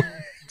you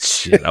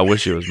Shit, I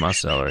wish it was my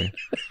salary.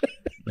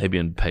 Maybe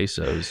in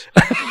pesos.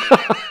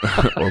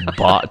 Or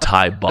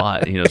Thai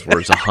baht, where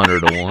it's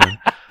 100 to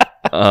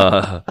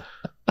 1.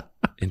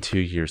 In 2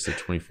 years, so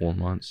 24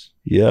 months.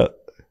 Yep.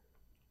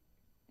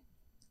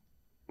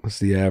 What's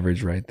the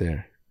average right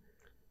there?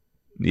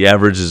 The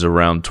average is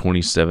around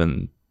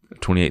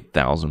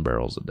 28,000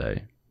 barrels a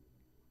day.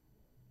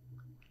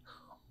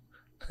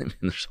 I mean,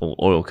 there's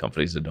oil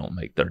companies that don't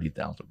make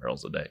 30,000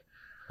 barrels a day.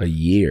 A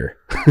year.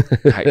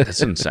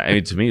 That's insane. I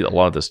mean, to me, a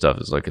lot of this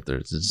stuff is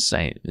it's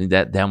insane.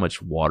 That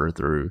much water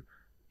through,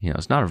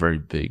 it's not a very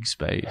big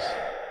space.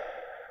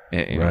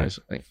 anyways,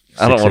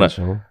 I don't want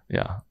to.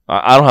 Yeah,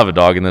 I don't have a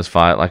dog in this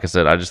fight. Like I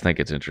said, I just think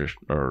it's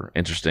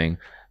interesting.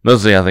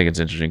 Mostly, I think it's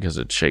interesting because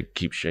it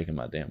keeps shaking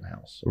my damn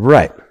house.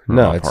 Right.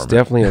 No, it's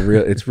definitely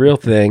it's real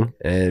thing,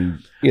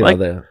 and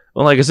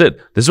well, like I said,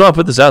 this is why I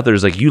put this out there.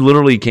 Is like you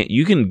literally can't.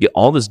 You can get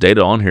all this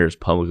data on here is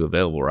publicly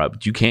available, right?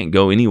 But you can't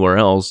go anywhere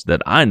else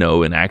that I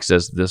know and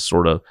access this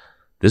sort of.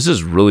 This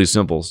is really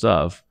simple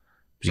stuff.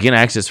 But you can't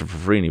access it for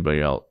free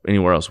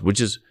anywhere else,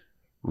 which is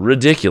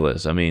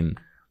ridiculous. I mean,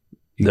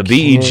 the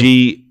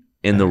BEG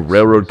and the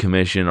Railroad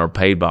Commission are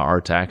paid by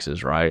our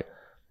taxes, right?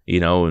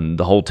 And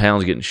the whole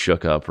town's getting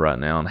shook up right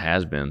now and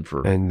has been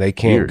for and they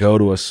can't years. Go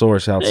to a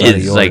source outside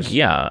of yours.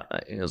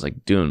 It's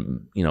like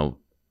doing,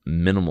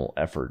 minimal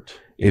effort.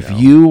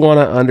 You want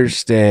to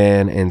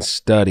understand and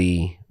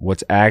study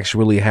what's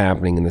actually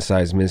happening in the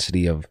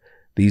seismicity of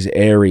these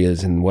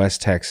areas in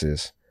West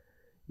Texas,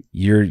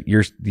 your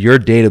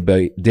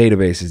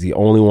database is the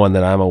only one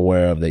that I'm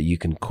aware of that you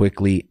can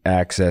quickly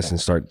access and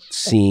start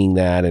seeing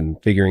that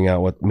and figuring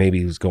out what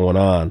maybe is going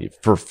on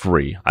for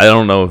free. I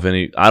don't know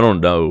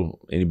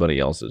anybody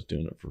else is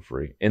doing it for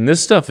free. And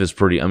this stuff is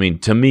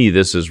to me,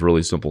 this is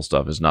really simple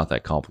stuff. It's not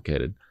that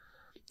complicated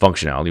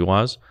functionality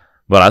wise,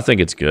 but I think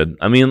it's good.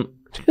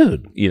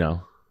 Dude,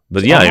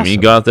 But yeah, awesome. You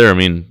go out there.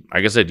 Like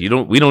I said, we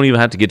don't even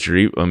have to get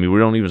we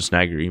don't even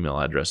snag your email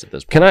address at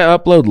this point. Can I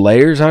upload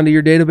layers onto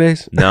your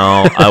database?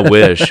 No, I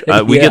wish.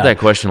 We get that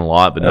question a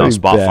lot, but no,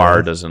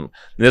 Spotfire doesn't.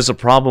 There's a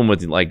problem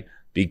with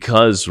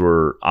because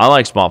I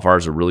like Spotfire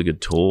as a really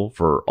good tool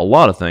for a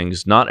lot of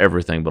things, not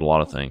everything, but a lot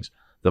of things.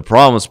 The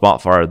problem with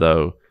Spotfire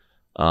though,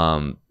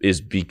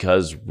 is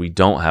because we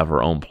don't have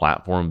our own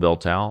platform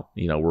built out.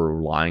 We're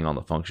relying on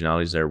the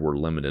functionalities there. We're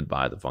limited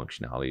by the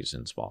functionalities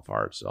in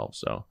Spotfire itself.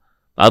 So.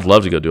 I'd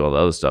love to go do all the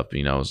other stuff, but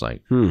it's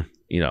like, I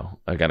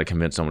got to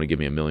convince someone to give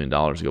me $1 million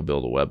to go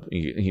build a web,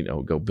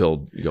 go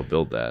build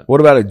that. What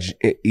about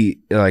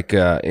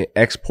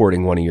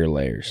exporting one of your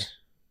layers?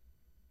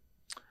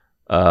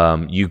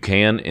 You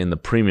can in the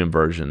premium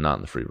version, not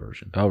in the free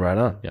version. Oh, right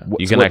on. Yeah,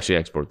 you can actually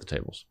export the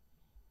tables.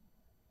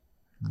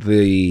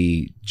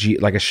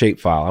 Like a shape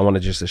file. I want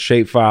just a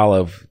shape file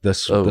of the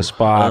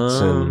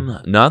spots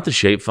and not the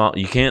shape file.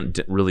 You can't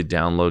really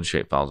download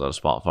shape files out of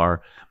Spotfire.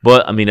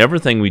 But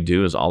everything we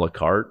do is a la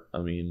carte.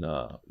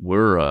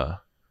 We're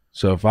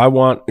so if I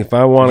want a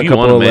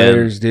couple of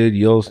layers, dude,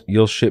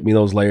 you'll ship me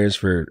those layers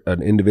for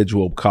an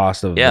individual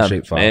cost of the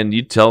shape file. And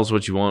you tell us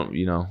what you want.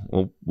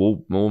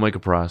 We'll make a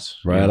price.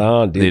 Right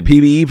on, dude.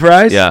 PBE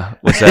price? Yeah.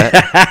 What's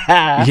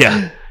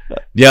that?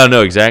 Yeah.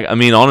 No,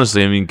 exactly.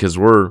 Honestly, because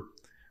we're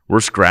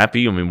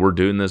scrappy. We're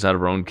doing this out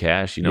of our own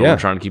cash. We're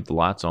trying to keep the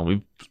lights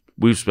on.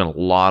 We've spent a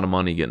lot of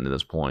money getting to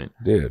this point,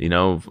 dude. You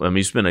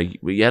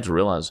have to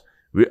realize.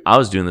 I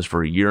was doing this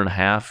for a year and a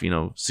half,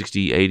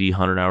 60, 80,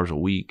 100 hours a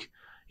week,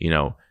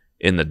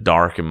 in the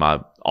dark in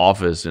my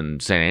office in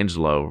San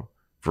Angelo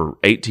for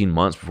 18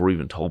 months before we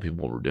even told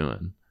people what we're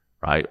doing,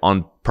 right?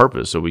 On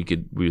purpose. So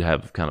we'd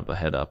have kind of a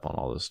head up on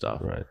all this stuff.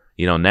 Right.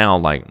 Now,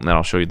 and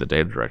I'll show you the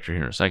data directory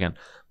here in a second.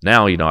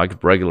 Now, I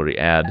could regularly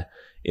add,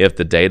 if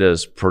the data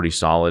is pretty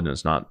solid and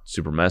it's not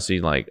super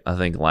messy, like I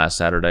think last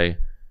Saturday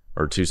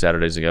or 2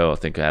 Saturdays ago, I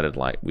think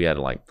we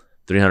added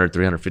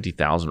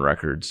 350,000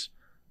 records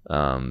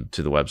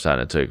to the website.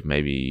 It took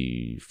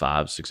maybe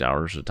 5-6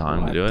 hours of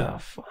time to do it.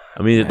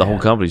 The whole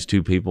company's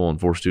 2 people and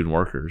 4 student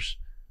workers.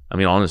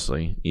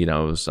 Honestly,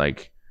 it's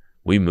like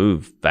we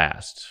move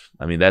fast.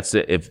 That's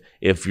it.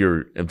 If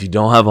you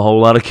don't have a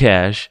whole lot of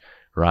cash,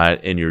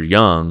 right, and you're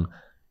young,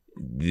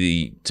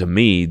 to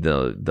me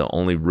the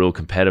only real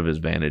competitive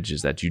advantage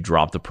is that you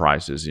drop the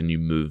prices and you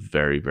move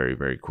very, very,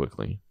 very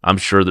quickly. I'm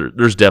sure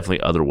there's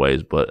definitely other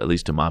ways, but at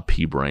least to my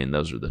pea brain,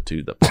 those are the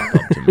 2 that pop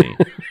up to me.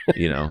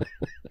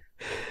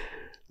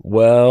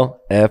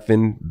 Well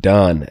effing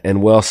done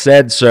and well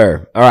said,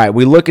 sir. All right,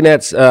 we're looking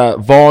at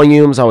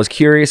volumes. I was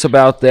curious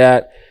about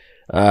that.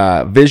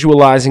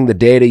 Visualizing the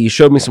data. You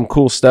showed me some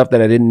cool stuff that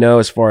I didn't know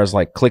as far as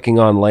like clicking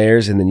on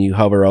layers and then you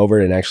hover over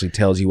it and it actually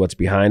tells you what's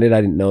behind it.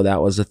 I didn't know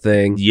that was a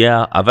thing.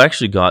 Yeah, I've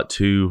actually got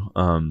 2.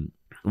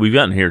 We've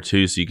gotten here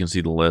too, so you can see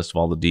the list of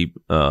all the deep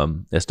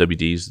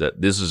SWDs. That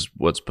this is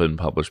what's been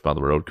published by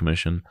the Railroad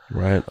Commission.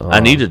 Right. What I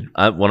need to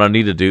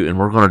do, and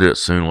we're going to do it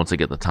soon once I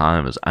get the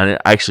time, is I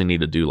actually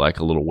need to do like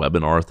a little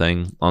webinar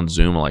thing on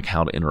Zoom on like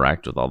how to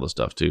interact with all this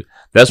stuff too.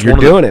 You're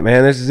doing it,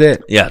 man. This is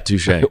it. Yeah,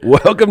 touche.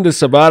 Welcome to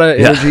Sabata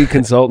Energy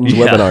Consultants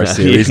webinar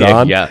series.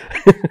 Yeah,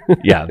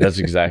 that's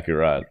exactly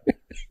right.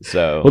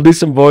 So we'll do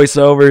some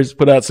voiceovers,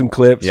 put out some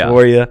clips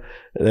for you.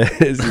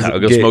 I'll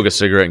go smoke a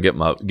cigarette and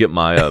get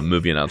my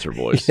movie announcer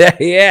voice.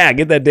 Yeah,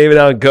 get that David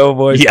Allen Coe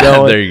voice going.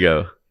 Yeah, there you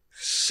go.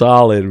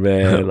 Solid,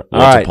 man.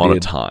 Once upon a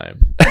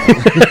time.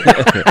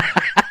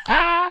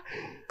 I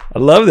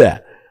love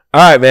that.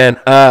 All right, man.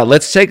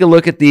 Let's take a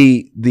look at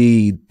the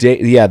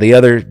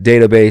other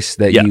database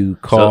that you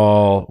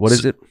call what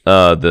is it?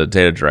 The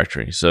data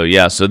directory. So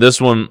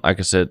this one, like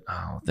I said,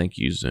 thank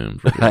you Zoom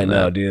for doing I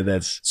know, that. dude.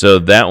 That's so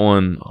that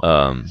one.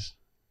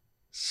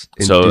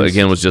 So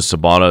again, was just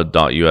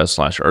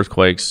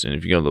sabata.us/earthquakes, and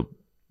if you go to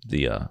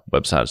the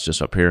website is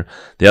just up here.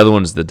 The other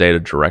one is the data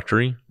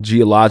directory.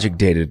 Geologic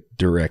data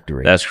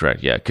directory. That's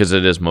correct. Yeah, because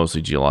it is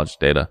mostly geologic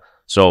data.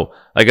 So,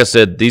 like I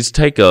said, these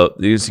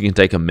can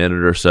take a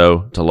minute or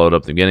so to load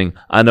up at the beginning.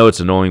 I know it's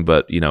annoying,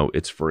 but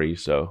it's free,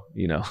 so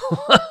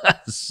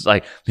it's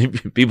like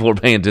people are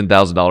paying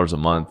 $10,000 a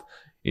month.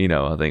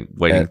 I think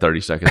waiting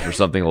 30 seconds for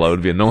something to load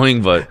would be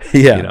annoying, but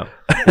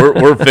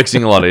we're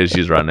fixing a lot of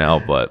issues right now.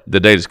 But the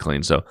data's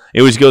clean, so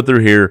anyways, go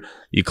through here.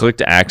 You click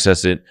to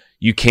access it.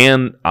 You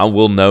can. I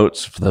will note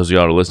for those of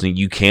y'all who are listening,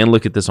 you can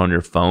look at this on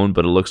your phone,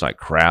 but it looks like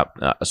crap.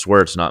 I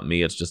swear it's not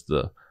me. It's just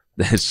the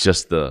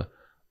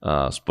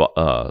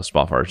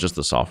Spotfire. It's just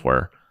the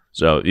software.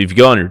 So if you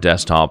go on your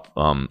desktop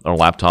or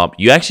laptop,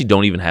 you actually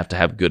don't even have to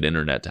have good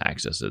internet to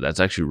access it. That's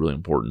actually really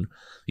important.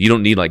 You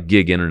don't need like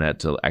gig internet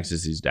to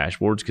access these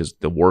dashboards because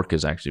the work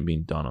is actually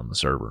being done on the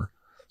server.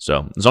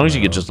 So as long as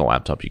you get just a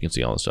laptop, you can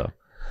see all this stuff.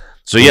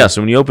 So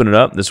so when you open it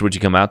up, this is what you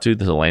come out to.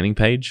 This is a landing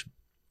page.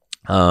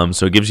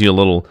 So it gives you a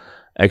little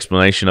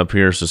explanation up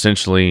here. So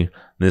essentially,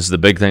 this is the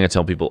big thing I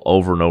tell people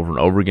over and over and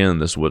over again.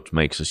 And this is what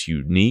makes us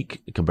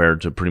unique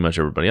compared to pretty much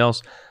everybody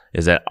else.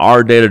 Is that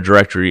our data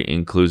directory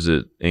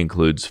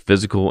includes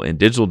physical and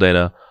digital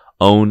data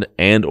owned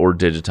and or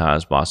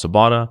digitized by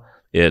Sabata.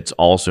 It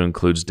also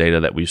includes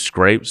data that we've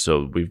scraped.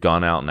 So we've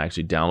gone out and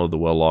actually downloaded the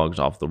well logs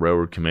off the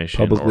Railroad Commission.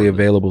 Publicly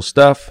available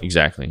stuff.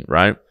 Exactly,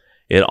 right?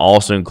 It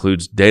also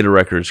includes data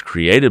records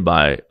created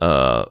by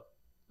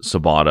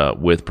Sabata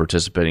with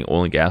participating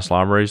oil and gas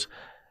libraries.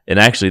 And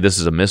actually, this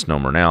is a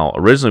misnomer now.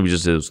 Originally, we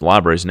just did with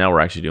libraries. Now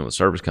we're actually doing with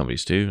service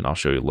companies too, and I'll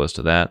show you a list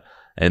of that.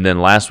 And then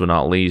last but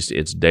not least,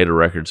 it's data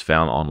records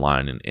found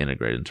online and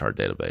integrated into our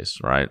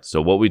database, right?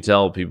 So what we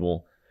tell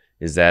people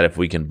is that if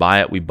we can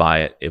buy it, we buy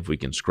it. If we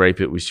can scrape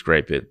it, we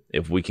scrape it.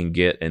 If we can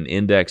get an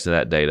index of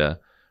that data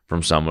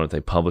from someone, if they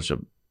publish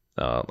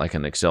like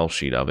an Excel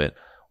sheet of it,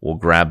 we'll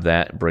grab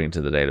that and bring it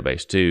to the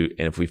database too.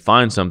 And if we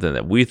find something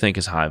that we think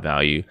is high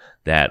value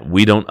that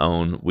we don't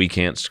own, we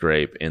can't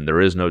scrape, and there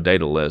is no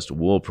data list,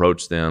 we'll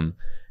approach them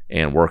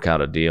and work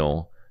out a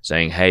deal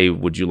saying, hey,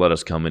 would you let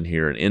us come in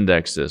here and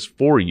index this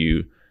for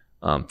you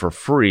for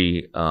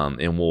free?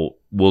 And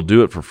we'll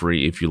do it for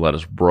free if you let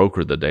us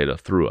broker the data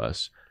through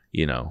us,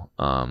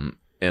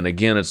 And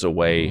again, it's a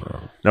way,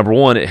 number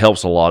one, it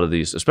helps a lot of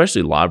these,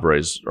 especially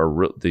libraries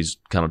these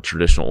kind of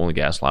traditional oil and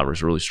gas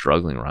libraries are really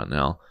struggling right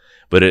now.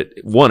 But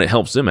it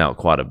helps them out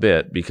quite a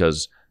bit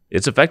because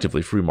it's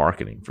effectively free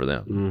marketing for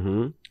them.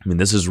 Mm-hmm. I mean,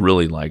 this is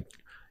really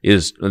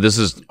this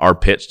is our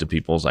pitch to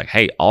people. Is like,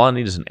 hey, all I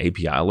need is an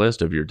API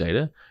list of your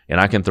data, and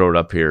I can throw it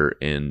up here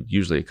in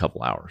usually a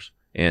couple hours.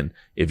 And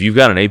if you've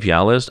got an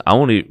API list,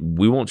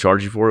 we won't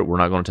charge you for it. We're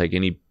not going to take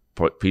any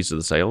piece of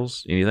the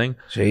sales, anything.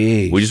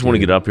 Jeez, we just want to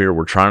get up here.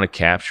 We're trying to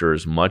capture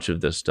as much of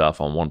this stuff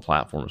on one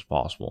platform as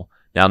possible.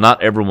 Now,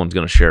 not everyone's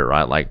going to share it,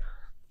 right? Like,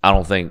 I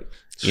don't think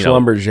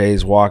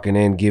Schlumberger's walking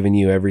in, giving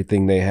you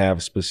everything they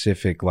have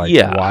specific, wild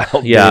data.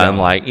 And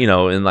like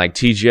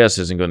TGS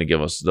isn't going to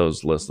give us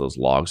those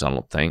logs. I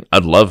don't think.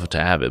 I'd love to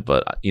have it,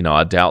 but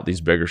I doubt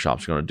these bigger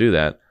shops are going to do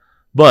that.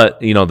 But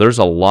there's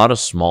a lot of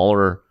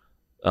smaller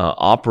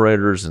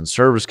operators and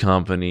service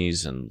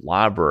companies and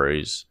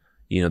libraries,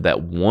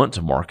 that want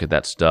to market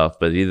that stuff,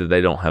 but either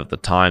they don't have the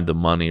time, the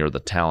money, or the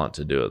talent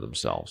to do it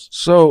themselves.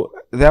 So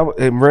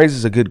it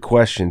raises a good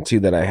question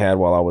too that I had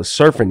while I was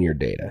surfing your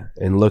data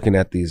and looking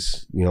at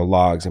these,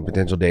 logs and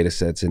potential data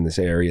sets in this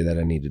area that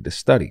I needed to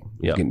study.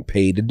 Yep. Getting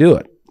paid to do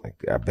it. Like,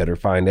 I better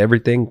find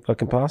everything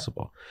fucking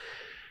possible.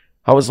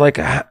 I was like,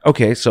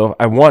 okay, so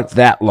I want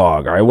that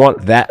log or I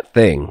want that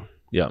thing.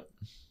 Yeah.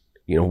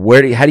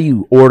 How do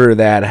you order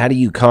that? How do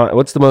you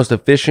what's the most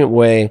efficient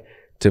way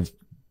to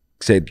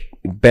say,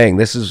 bang,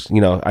 this is,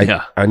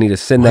 I need to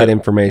send that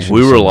information.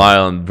 We rely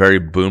on very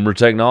boomer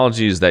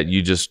technologies that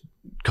you just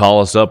call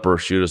us up or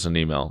shoot us an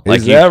email.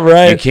 Is that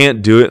right? You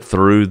can't do it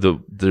through the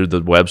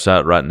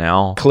website right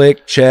now.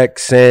 Click, check,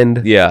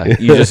 send. Yeah.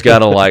 You just got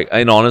to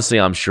and honestly,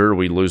 I'm sure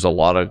we lose a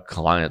lot of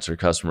clients or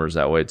customers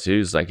that way too.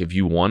 It's like, if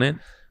you want it.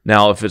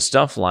 Now, if it's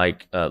stuff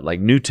like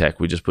NewTek,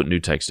 we just put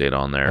NewTek's data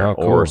on there. Oh,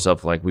 cool. Or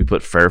stuff like we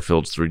put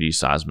Fairfield's 3D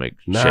seismic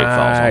shape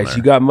files on there.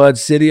 You got Mud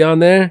City on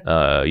there?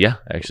 Yeah,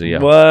 actually, yeah.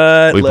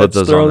 What?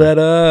 Let's throw that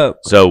up.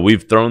 So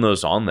we've thrown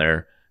those on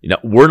there.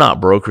 We're not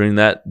brokering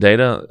that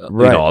data,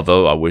 right.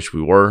 Although I wish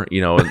we were,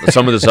 and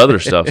some of this other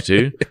stuff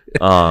too.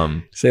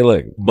 Say,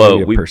 look,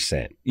 but we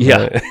percent.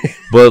 Yeah.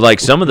 But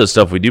like some of the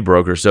stuff we do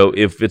broker. So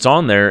if it's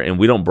on there and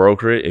we don't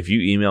broker it, if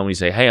you email me,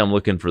 say, hey, I'm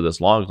looking for this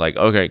log, like,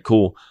 okay,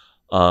 cool.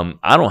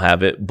 I don't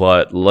have it,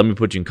 but let me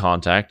put you in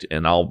contact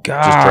and I'll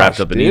just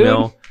draft up an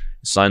email,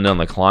 sign down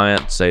the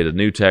client, say to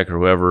NewTek or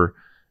whoever,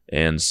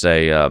 and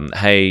say,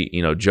 hey,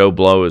 Joe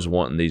Blow is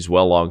wanting these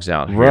well logs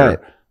out here.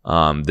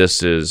 Right.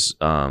 This is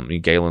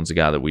Galen's the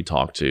guy that we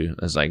talked to.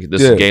 It's like,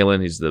 this is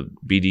Galen. He's the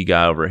BD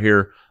guy over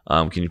here.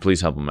 Can you please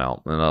help him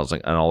out? And I was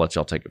like, and I'll let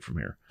y'all take it from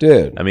here.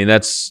 Dude. I mean,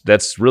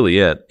 that's really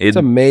it. It's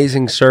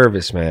amazing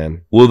service,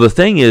 man. Well, the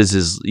thing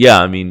is,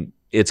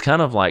 it's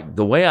kind of like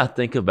the way I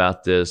think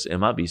about this, it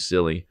might be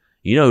silly,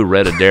 You know who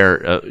Red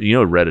Adair? You know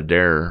who Red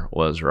Adair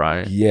was,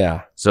 right?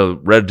 Yeah. So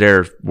Red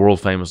Adair, world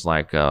famous,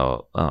 like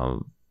oil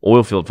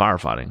field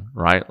firefighting,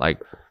 right? Like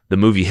the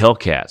movie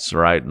Hellcats,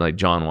 right? Like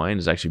John Wayne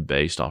is actually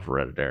based off of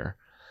Red Adair.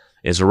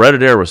 And so Red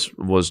Adair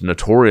was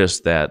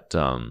notorious that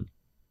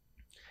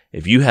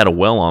if you had a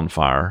well on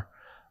fire,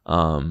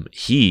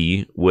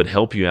 he would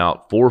help you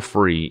out for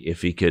free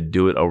if he could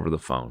do it over the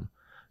phone.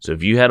 So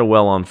if you had a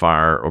well on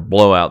fire or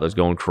blowout that's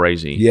going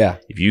crazy, Yeah.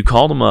 if you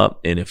called him up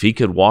and if he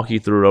could walk you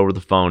through it over the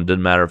phone,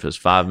 didn't matter if it's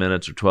 5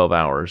 minutes or 12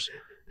 hours,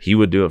 he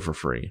would do it for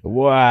free.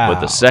 Wow.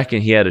 But the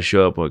second he had to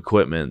show up with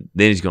equipment,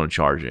 then he's going to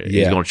charge it.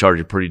 Yeah. He's going to charge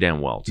you pretty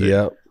damn well too.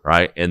 Yep.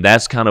 Right. And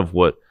that's kind of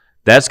what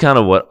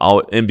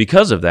and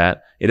because of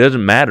that, it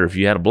doesn't matter if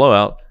you had a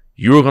blowout,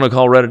 you were going to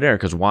call Red Adair,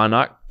 because why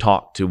not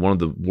talk to one of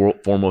the world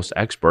foremost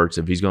experts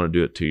if he's going to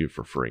do it to you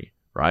for free?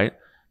 Right.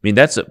 I mean,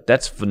 that's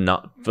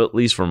at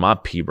least for my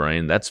pea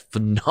brain, that's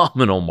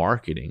phenomenal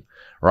marketing,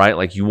 right?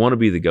 Like you want to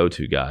be the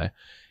go-to guy.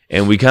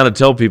 And we kind of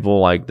tell people,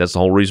 like, that's the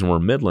whole reason we're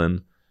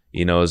Midland,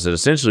 is that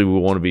essentially we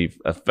want to be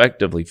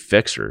effectively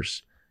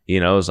fixers.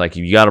 It's like, if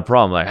you got a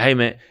problem, like, hey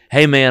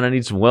man, I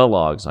need some well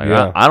logs. Like,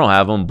 Yeah. I don't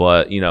have them,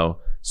 but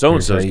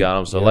so-and-so's got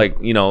them. So yeah.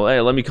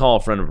 hey, let me call a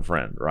friend of a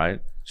friend,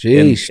 right?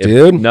 Sheesh, And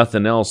dude. if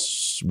nothing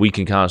else, we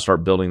can kind of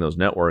start building those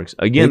networks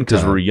again, Big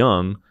because time. we're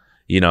young.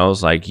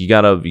 It's like you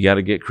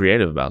gotta get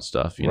creative about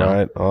stuff.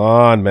 Right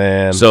on,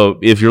 man. So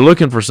if you're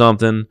looking for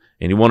something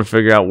and you want to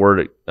figure out where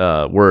it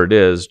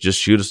is, just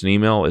shoot us an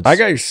email. I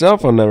got your cell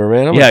phone number,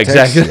 man. I'm yeah, gonna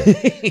text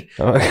exactly.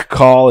 you. I'm gonna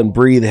call and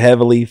breathe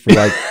heavily for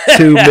like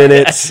 2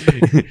 minutes.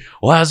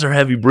 Why is there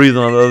heavy breathing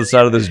on the other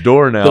side of this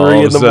door now? 3 all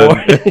in of a the sudden?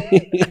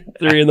 morning.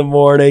 3 in the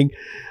morning.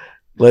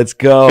 Let's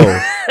go,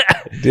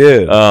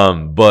 dude.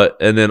 But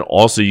and then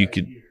also you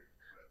could. We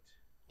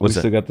What's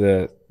still that?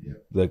 got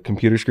the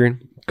computer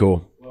screen.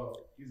 Cool.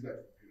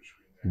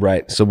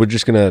 Right. So we're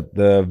just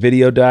the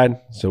video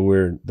died.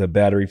 So the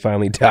battery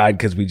finally died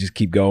because we just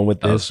keep going with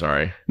Oh, this.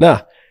 sorry.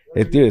 Nah,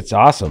 dude, it's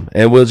awesome.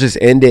 And we'll just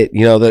end it.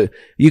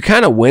 You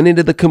kind of went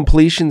into the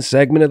completion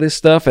segment of this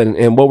stuff.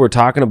 And what we're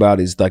talking about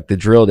is like the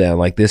drill down.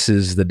 Like this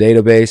is the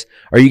database.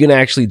 Are you going to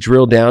actually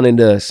drill down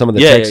into some of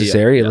the Texas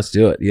area? Yeah. Let's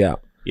do it. Yeah.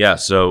 Yeah.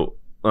 So,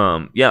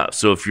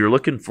 So if you're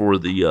looking for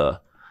the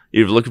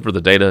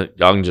data,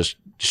 y'all can just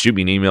shoot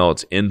me an email.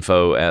 It's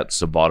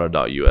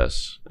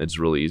info@sabata.us. It's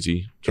really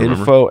easy to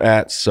remember.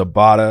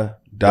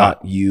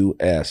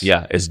 Info@sabata.us.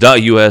 Yeah, it's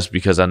 .us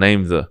because I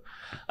named the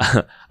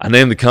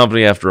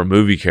company after a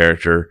movie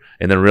character,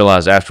 and then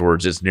realized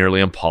afterwards it's nearly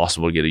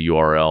impossible to get a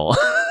URL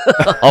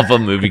off a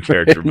movie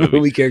character movie.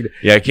 Movie character.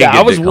 Yeah, I can't. Yeah,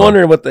 get I was Dick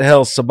wondering what the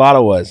hell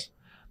Sabata was.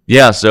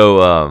 Yeah, so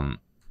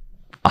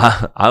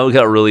I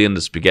got really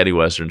into spaghetti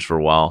westerns for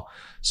a while.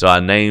 So I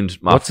named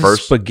my What's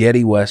first a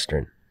spaghetti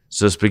western?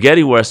 So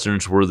spaghetti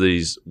westerns were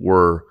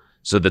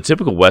so the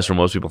typical western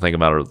most people think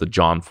about are the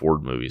John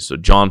Ford movies. So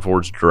John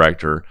Ford's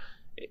director.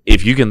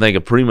 If you can think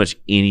of pretty much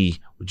any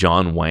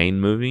John Wayne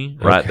movie,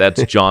 right? Okay.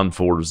 That's John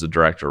Ford as the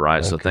director,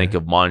 right? So Okay. think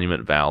of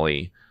Monument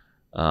Valley.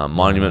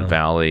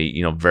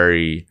 Valley,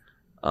 very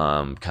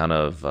kind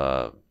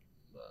of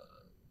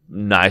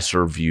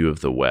nicer view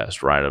of the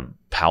West, right? A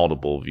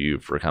palatable view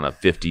for kind of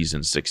 50s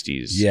and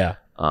 60s. Yeah.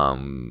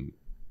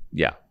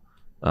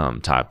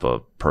 Type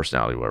of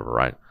personality, whatever,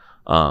 right?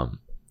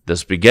 The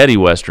spaghetti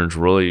westerns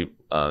were really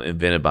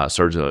invented by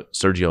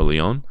Sergio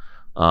Leone.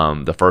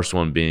 The first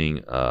one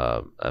being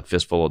A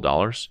Fistful of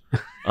Dollars,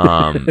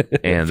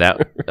 and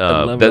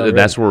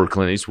that's where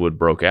Clint Eastwood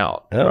broke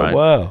out. Oh, right?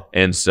 wow.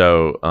 And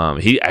so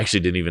he actually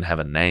didn't even have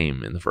a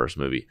name in the first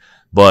movie,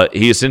 but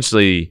he's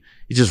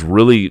just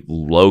really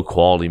low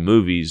quality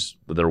movies.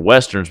 But they're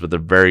westerns, but they're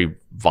very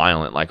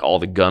violent, like all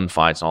the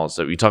gunfights and all that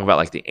stuff. You talk about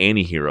like the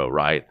anti-hero,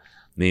 right?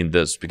 I mean,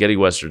 the spaghetti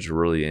westerns are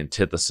really the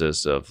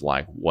antithesis of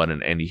like what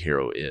an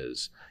anti-hero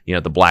is.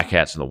 The black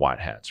hats and the white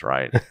hats,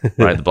 right?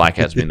 Right. The black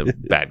hats being the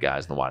bad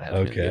guys and the white hats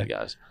being the good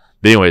guys.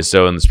 But anyway,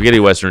 so in the spaghetti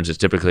westerns, it's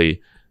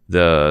typically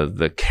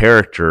the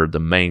character,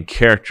 the main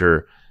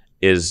character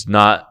is he's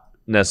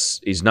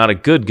not a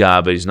good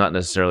guy, but he's not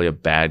necessarily a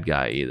bad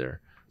guy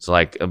either. So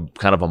like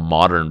kind of a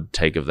modern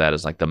take of that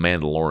is like the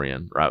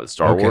Mandalorian, right? With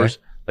Star Wars.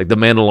 Like the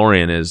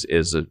Mandalorian is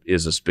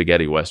a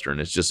spaghetti western.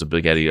 It's just a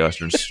spaghetti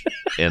western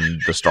in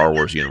the Star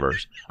Wars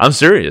universe. I'm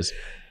serious.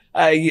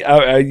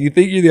 You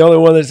think you're the only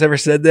one that's ever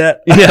said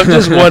that? Yeah. I'm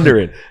just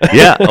wondering.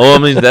 Yeah. Well, I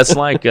mean, that's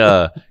like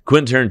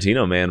Quentin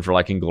Tarantino, man, for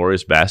like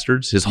Inglourious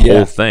Bastards. His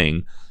whole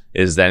thing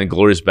is that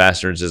Inglourious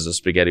Bastards is a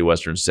spaghetti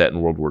western set in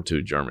World War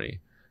II Germany.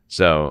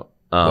 So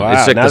Wow.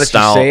 it's like Now the that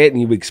style. you say it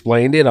and you've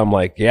explained it, I'm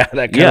like, yeah,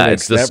 that kind of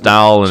It's the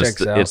style and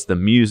checks out. it's the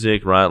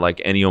music, right? Like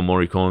Ennio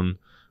Morricone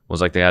was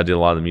like the guy who did a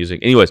lot of the music.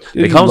 Anyways,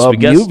 Dude, they call you them love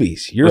spaghetti.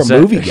 movies. You're What's a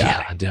that? movie guy.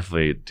 Yeah, I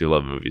definitely do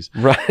love movies.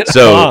 Right.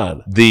 So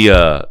on.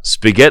 the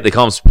spaghetti, they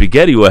call them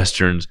spaghetti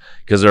westerns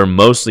because they're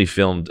mostly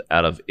filmed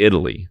out of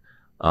Italy.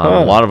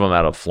 A lot of them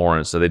out of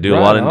Florence. So they do a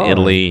lot in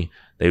Italy.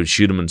 They would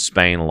shoot them in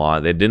Spain a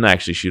lot. They didn't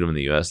actually shoot them in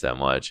the U.S. that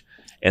much.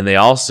 And they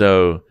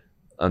also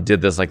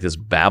did this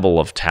Babel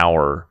of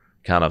Tower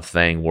kind of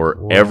thing where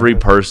every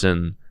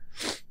person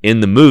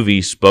in the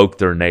movie spoke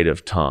their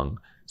native tongue.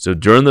 So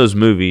during those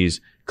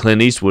movies,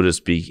 Clint Eastwood would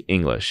speak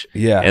English.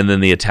 Yeah. And then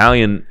the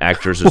Italian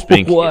actors would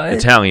speak What?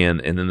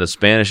 Italian, and then the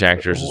Spanish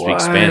actors would speak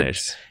What?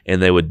 Spanish.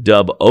 And they would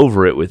dub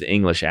over it with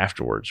English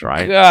afterwards,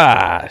 right?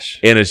 Gosh.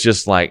 And it's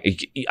just like,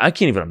 I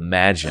can't even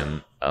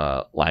imagine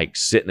like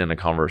sitting in a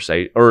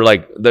conversation, or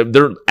like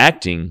they're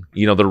acting,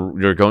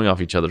 they're going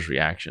off each other's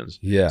reactions.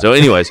 Yeah. So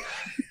anyways,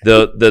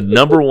 the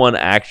number one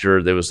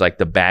actor that was like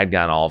the bad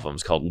guy in all of them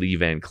is called Lee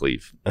Van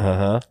Cleef.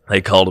 Uh-huh.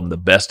 They called him the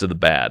best of the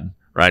bad,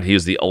 right? He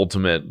was the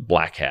ultimate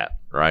black hat,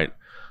 right?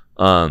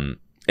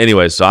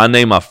 Anyway, so I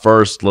named my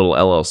first little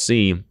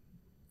LLC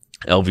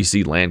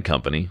LVC Land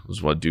Company,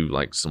 was what I do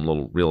like some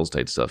little real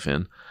estate stuff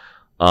in.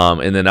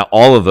 And then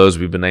all of those,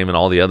 we've been naming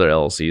all the other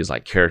LLCs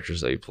like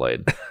characters they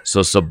played. So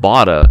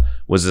Sabata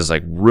was this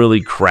like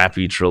really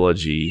crappy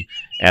trilogy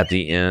at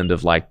the end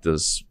of like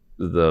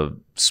the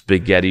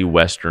spaghetti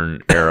Western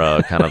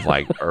era, kind of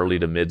like early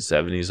to mid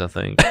 70s, I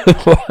think.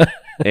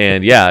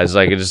 And yeah, it's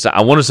like,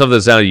 I wanted something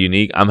that sounded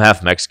unique. I'm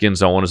half Mexican,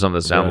 so I wanted something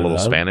that sounded a little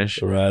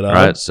Spanish.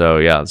 Right. So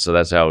yeah, so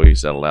that's how we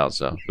settled out.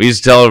 So we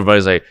used to tell everybody,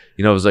 it's like,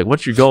 it's like,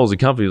 what's your goal as a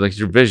company? Like,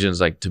 your vision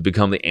is like to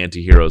become the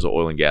anti-heroes of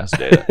oil and gas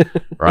data,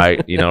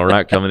 right? We're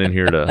not coming in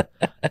here to,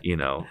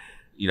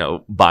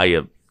 buy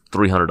you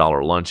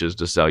 $300 lunches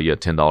to sell you a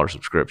 $10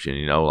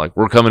 subscription. Like,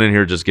 we're coming in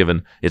here just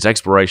giving, it's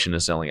exploration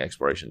and selling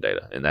exploration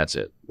data, and that's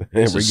it.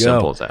 There It's we as go.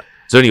 simple as that.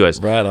 So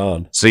anyways, Right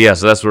on. so yeah,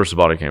 so that's where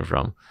Sabata came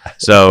from.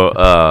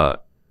 So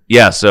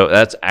so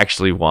that's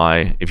actually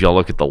why, if y'all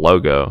look at the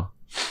logo,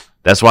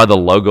 that's why the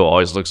logo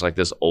always looks like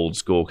this old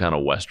school kind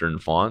of Western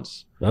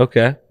fonts.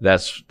 Okay.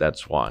 That's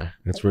why.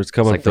 That's where it's It's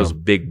coming like from. those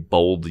big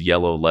bold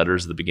yellow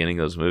letters at the beginning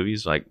of those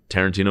movies, like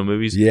Tarantino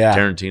movies. Yeah.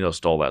 Tarantino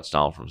stole that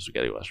style from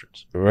spaghetti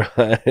westerns.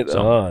 Right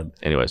So, on.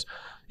 Anyways,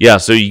 yeah,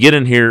 so you get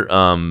in here,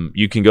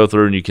 you can go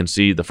through and you can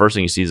see, the first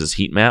thing you see is this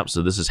heat map.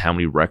 So this is how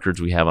many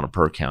records we have on a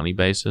per county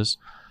basis.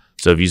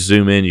 So if you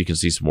zoom in, you can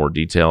see some more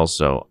details.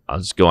 So I'll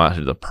just go out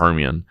to the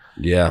Permian.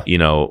 Yeah.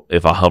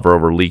 If I hover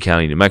over Lee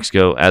County, New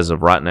Mexico, as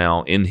of right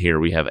now, in here,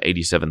 we have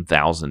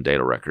 87,000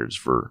 data records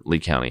for Lee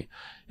County.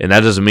 And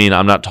that doesn't mean,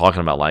 I'm not talking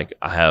about like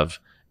I have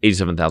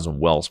 87,000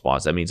 well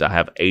spots. That means I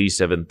have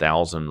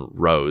 87,000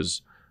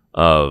 rows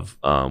of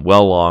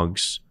well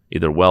logs,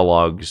 either well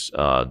logs,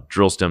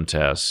 drill stem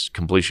tests,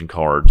 completion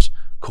cards,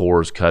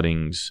 cores,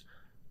 cuttings,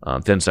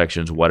 thin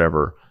sections,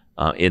 whatever,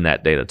 in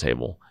that data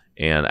table.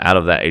 And out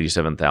of that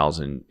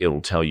 87,000,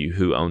 it'll tell you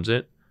who owns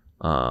it.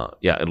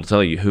 It'll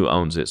tell you who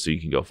owns it, so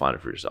you can go find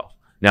it for yourself.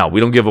 Now, we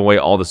don't give away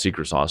all the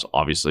secret sauce,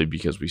 obviously,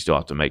 because we still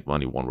have to make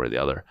money one way or the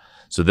other.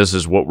 So this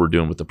is what we're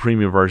doing with the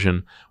premium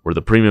version, where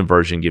the premium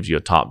version gives you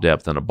a top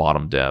depth and a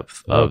bottom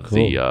depth of cool.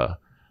 the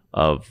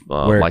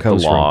like the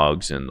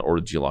logs or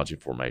the geologic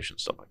formation,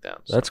 stuff like that.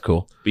 So, That's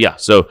cool. but yeah,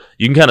 so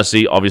you can kind of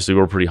see, obviously,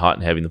 we're pretty hot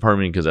and heavy in the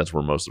Permian because that's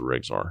where most of the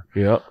rigs are.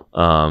 Yep.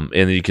 And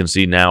then you can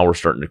see now we're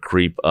starting to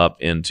creep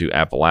up into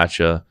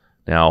Appalachia.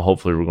 Now,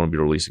 hopefully, we're going to be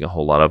releasing a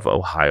whole lot of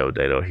Ohio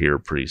data here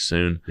pretty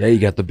soon. Yeah, you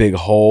got the big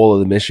hole of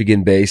the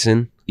Michigan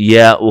Basin.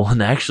 Yeah, well,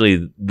 and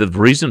actually, the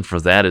reason for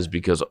that is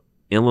because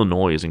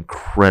Illinois is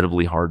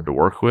incredibly hard to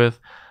work with.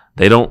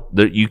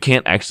 You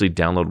can't actually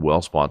download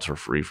well spots for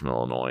free from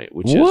Illinois,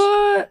 which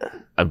What?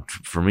 is,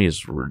 for me,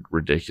 is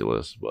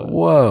ridiculous. But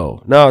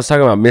Whoa. No, I was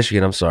talking about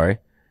Michigan. I'm sorry.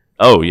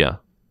 oh yeah,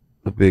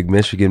 The big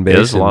Michigan yeah, Basin.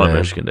 there's a lot man. of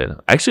Michigan data.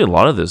 Actually, a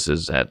lot of this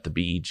is at the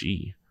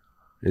BEG.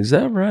 Is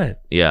that right?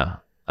 Yeah,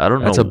 I don't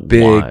know. That's a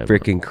big, why, but-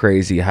 freaking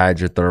crazy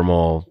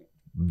hydrothermal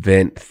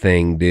vent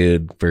thing,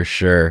 dude, for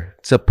sure.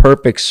 It's a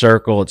perfect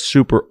circle. It's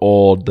super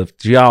old. The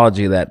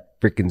geology of that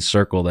freaking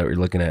circle that we're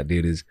looking at,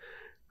 dude, is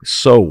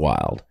so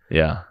wild.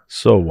 Yeah.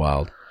 So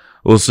wild.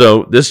 Well,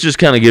 so this just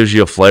kind of gives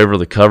you a flavor of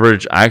the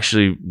coverage.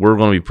 We're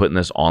going to be putting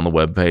this on the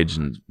webpage,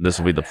 and this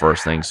will be the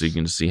first thing, so you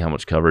can see how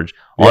much coverage.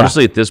 Yeah.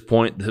 Honestly, at this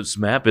point, this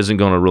map isn't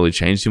going to really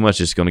change too much.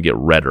 It's going to get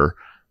redder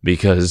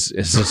because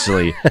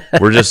essentially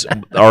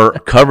our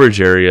coverage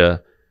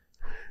area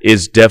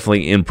is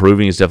definitely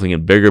improving. It's definitely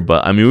getting bigger,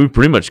 but I mean, we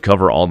pretty much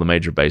cover all the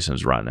major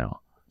basins right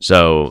now.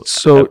 So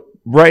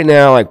right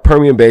now, like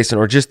Permian Basin,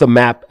 or just the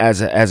map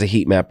as a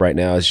heat map right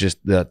now, is just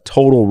the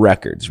total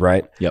records,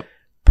 right? Yep.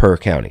 Per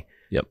county.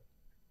 Yep.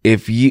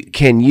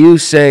 Can you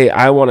say,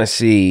 I want to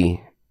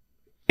see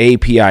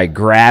API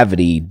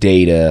gravity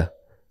data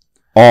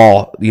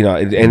all,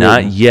 and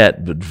not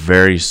yet, but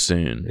very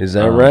soon. Is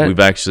that right? We've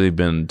actually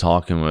been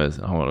talking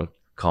with, I want to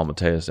call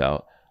Mateus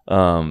out,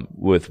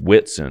 with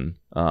Whitson,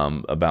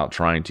 about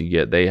trying to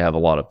get, they have a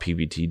lot of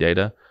PVT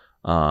data.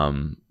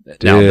 Now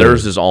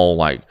theirs is all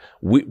like,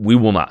 we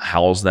will not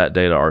house that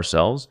data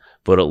ourselves,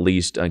 but at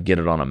least get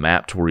it on a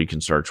map to where you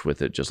can search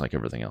with it just like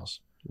everything else.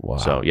 Wow.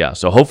 So yeah,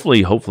 so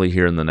hopefully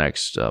here in the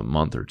next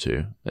month or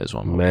two is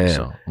what I'm hoping. Man.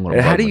 So I'm gonna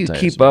And how bug do you Mateus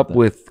keep about up that.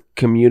 with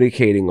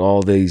communicating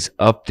all these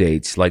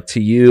updates? Like,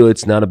 to you,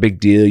 it's not a big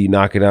deal. You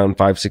knock it out in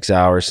 5-6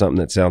 hours, something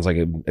that sounds like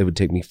it would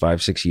take me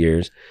 5-6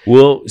 years.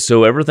 Well,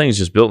 so everything's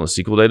just built in a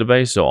SQL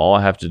database. So all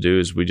I have to do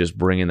is we just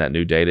bring in that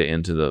new data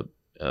into the,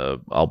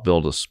 I'll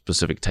build a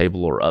specific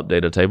table or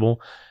update a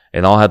table.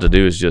 And all I have to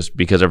do is just,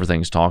 because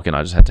everything's talking,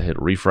 I just have to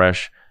hit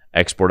refresh.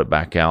 export it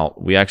back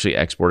out. We actually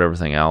export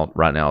everything out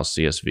right now as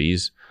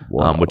CSVs,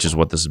 which is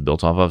what this is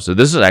built off of. So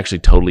this is actually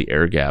totally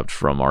air gapped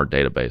from our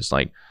database.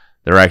 Like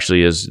there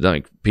actually is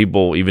like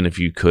people, even if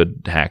you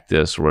could hack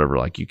this or whatever,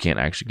 like you can't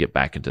actually get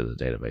back into the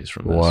database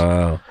from this.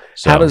 Wow.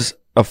 So, how does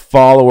a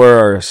follower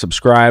or a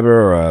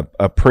subscriber or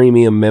a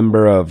premium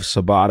member of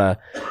Sabata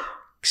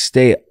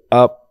stay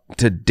up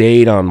to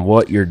date on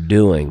what you're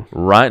doing?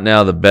 Right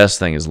now, the best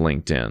thing is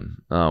LinkedIn.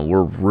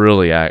 We're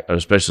really,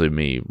 especially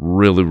me,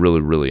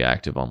 really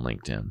active on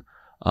LinkedIn.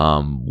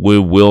 We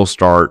will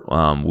start.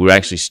 We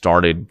actually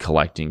started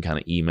collecting kind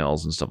of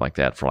emails and stuff like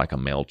that for like a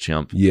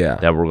MailChimp. Yeah.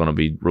 That we're going to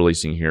be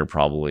releasing here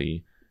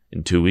probably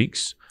in 2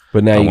 weeks.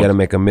 But now you got to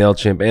make a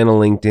MailChimp and a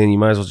LinkedIn. You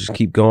might as well just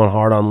keep going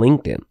hard on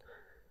LinkedIn.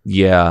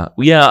 Yeah.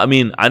 I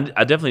mean, I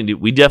definitely do.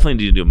 We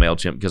definitely need to do a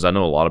MailChimp because I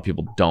know a lot of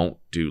people don't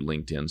do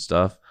LinkedIn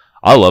stuff.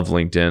 I love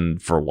LinkedIn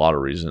for a lot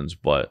of reasons,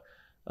 but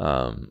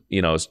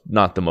it's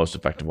not the most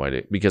effective way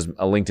to, because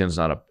a LinkedIn's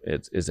not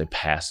it's a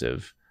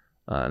passive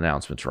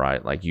announcements,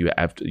 right? Like you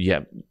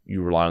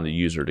rely on the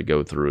user to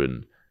go through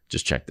and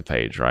just check the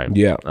page, right?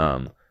 Yeah.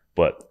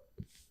 But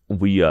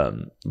we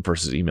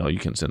versus email, you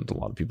can send it to a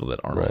lot of people that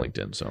aren't on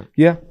LinkedIn. So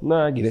yeah,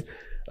 no, I get it.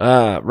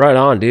 Right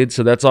on, dude.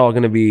 So that's all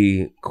going to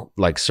be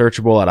like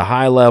searchable at a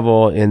high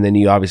level, and then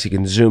you obviously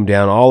can zoom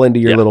down all into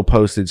your little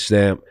postage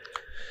stamp.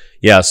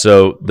 Yeah,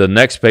 so the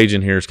next page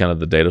in here is kind of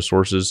the data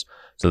sources.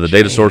 So the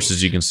data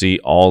sources, you can see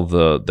all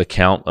the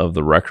count of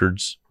the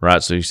records,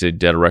 right? So you see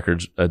data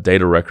records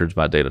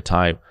by data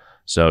type.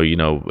 So,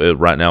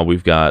 right now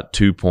we've got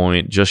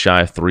just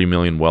shy of 3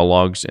 million well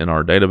logs in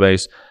our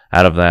database.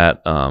 Out of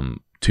that,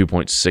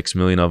 2.6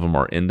 million of them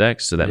are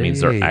indexed. So that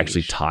means they're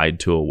actually tied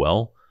to a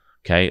well,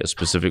 okay, a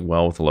specific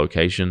well with a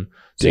location.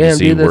 So you can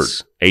see we're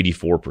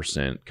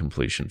 84%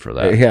 completion for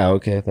that. Yeah,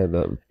 okay.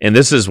 And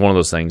this is one of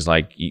those things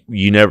like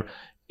you never...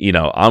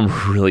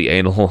 I'm really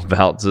anal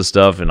about this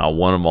stuff, and I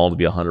want them all to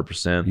be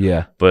 100%.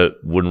 Yeah. But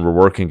when we're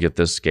working at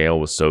this scale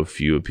with so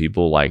few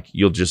people, like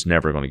you're just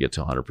never going to get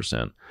to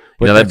 100%.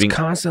 But that's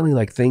constantly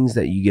like things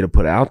that you get to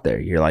put out there.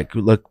 You're like,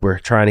 look, we're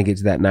trying to get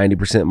to that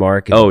 90%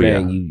 mark,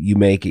 and you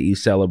make it, you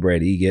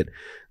celebrate it, you get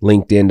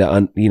LinkedIn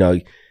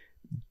to,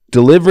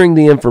 delivering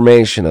the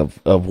information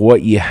of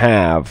what you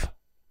have.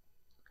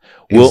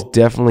 It's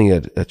definitely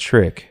a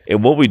trick.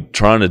 And what we're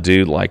trying to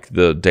do, like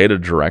the data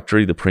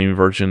directory, the premium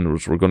version,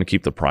 was we're going to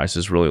keep the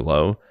prices really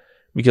low,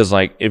 because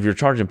like if you're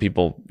charging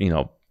people,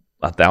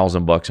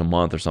 $1,000 a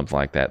month or something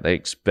like that, they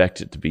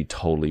expect it to be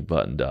totally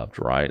buttoned up,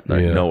 right?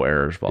 Like no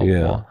errors, blah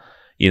blah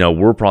blah.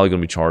 We're probably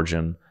going to be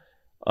charging.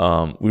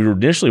 We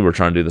initially were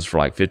trying to do this for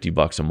like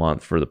 $50 a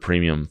month for the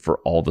premium for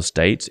all the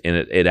states, and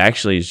it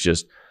actually is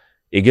just.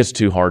 It gets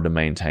too hard to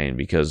maintain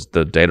because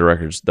the data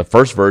records, the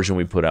first version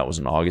we put out was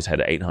in August,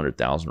 had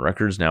 800,000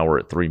 records. Now we're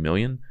at 3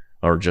 million,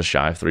 or just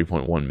shy of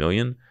 3.1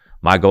 million.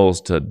 My goal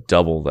is to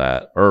double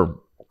that, or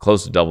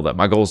close to double that.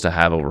 My goal is to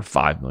have over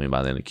 5 million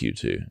by the end of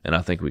Q2, and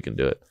I think we can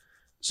do it.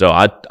 So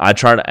I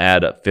try to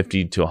add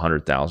 50 to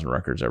 100,000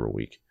 records every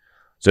week.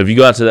 So if you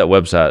go out to that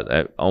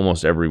website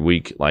almost every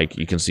week, like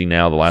you can see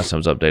now, the last time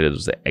it was updated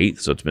was the 8th,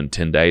 so it's been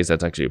 10 days.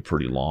 That's actually a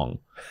pretty long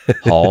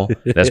haul.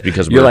 That's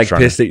because you're like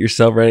pissed at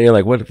yourself, right? You're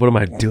like, what am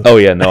I doing? Oh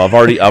yeah, no, I've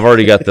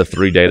already got the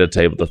 3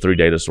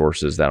 data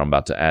sources that I'm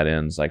about to add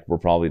in. It's like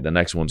the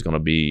next one's going to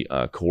be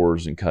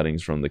cores and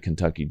cuttings from the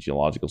Kentucky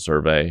Geological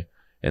Survey,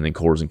 and then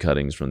cores and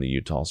cuttings from the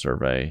Utah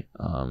Survey,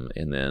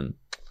 and then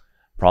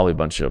probably a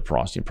bunch of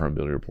porosity and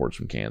permeability reports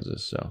from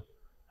Kansas. So.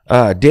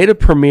 Data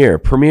Premier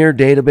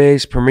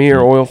database, Premier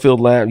Oilfield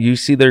Lab. You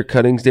see their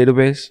cuttings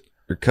database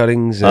or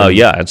cuttings?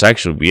 Yeah, it's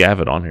actually, we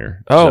have it on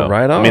here. Oh,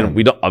 right on. I mean,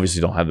 we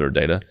obviously don't have their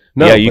data.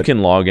 No, yeah, you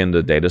can log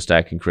into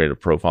DataStack and create a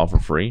profile for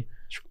free.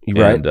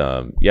 Right.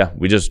 And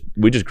we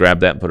just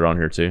grabbed that and put it on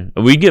here too.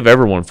 And we give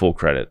everyone full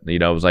credit.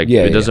 It was like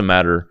it doesn't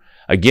matter.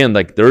 Again,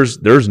 like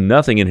there's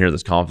nothing in here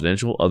that's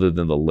confidential other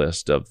than the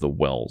list of the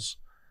wells,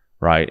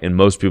 right? And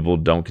most people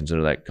don't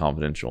consider that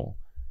confidential,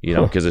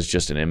 because it's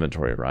just an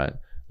inventory, right?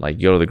 Like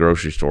you go to the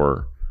grocery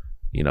store,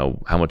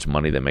 how much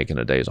money they make in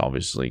a day is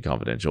obviously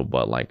confidential,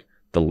 but like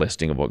the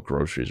listing of what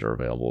groceries are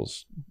available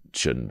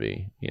shouldn't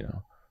be,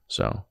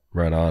 so.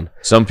 Right on.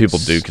 Some people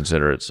do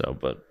consider it so,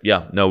 but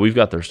yeah, no, we've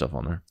got their stuff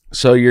on there.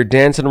 So you're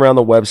dancing around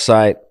the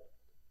website.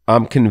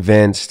 I'm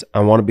convinced I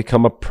want to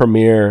become a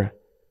Premier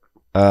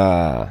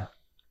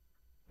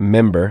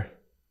member.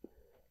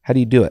 How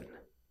do you do it?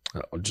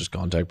 Just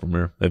contact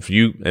Premier.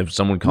 If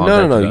someone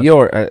contacts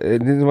No.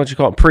 This is what you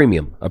call it,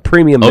 premium. A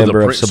premium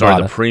member of Sabata.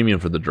 Sorry, the premium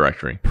for the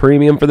directory.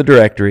 Premium for the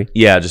directory.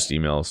 Yeah, just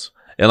emails.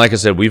 And like I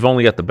said, we've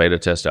only got the beta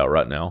test out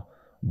right now,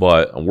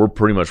 but we're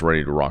pretty much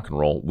ready to rock and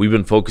roll. We've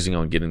been focusing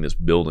on getting this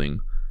building,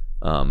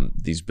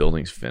 these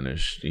buildings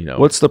finished.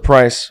 What's the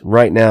price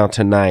right now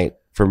tonight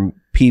for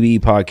PB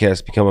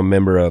Podcast become a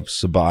member of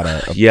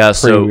Sabata?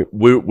 So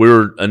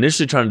we're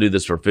initially trying to do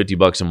this for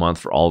 $50 a month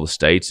for all the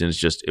states, and it's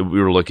just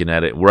we were looking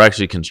at it. We're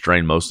actually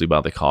constrained mostly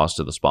by the cost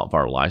of the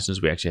Spotfire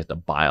license. We actually have to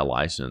buy a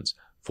license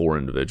for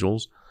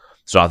individuals.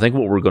 So I think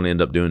what we're going to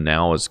end up doing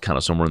now is kind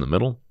of somewhere in the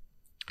middle,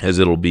 as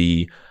it'll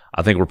be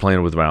I think we're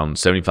playing with around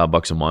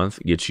 $75 a month,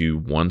 gets you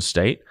one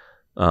state.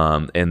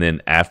 And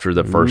then after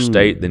the first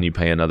state, then you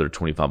pay another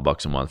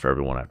 $25 a month for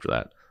everyone after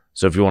that.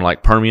 So if you want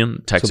like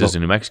Permian, Texas,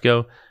 and New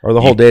Mexico, or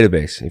the whole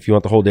database. If you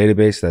want the whole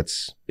database,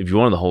 that's if you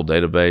want the whole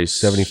database,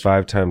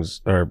 75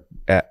 times or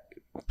at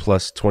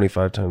plus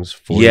 25 times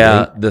 40.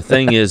 Yeah, the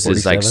thing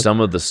is like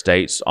some of the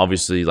states,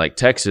 obviously like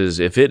Texas,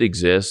 if it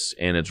exists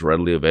and it's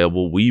readily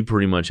available, we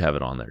pretty much have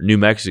it on there. New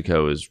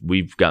Mexico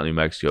we've got New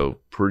Mexico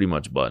pretty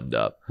much buttoned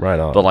up. Right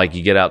on. But like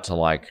you get out to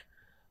like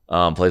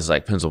places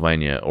like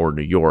Pennsylvania or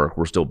New York,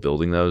 we're still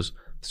building those.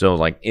 So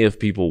like if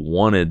people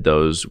wanted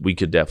those, we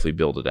could definitely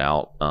build it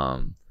out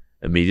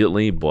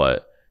immediately,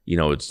 but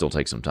it still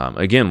takes some time.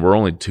 Again, we're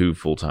only 2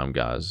 full-time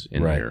guys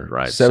in here,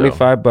 right?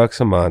 $75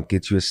 a month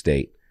gets you a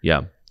state.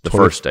 Yeah, the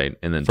first state,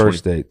 and then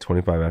state,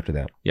 25 after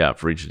that. Yeah,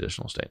 for each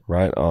additional state.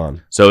 Right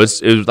on. So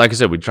it was like I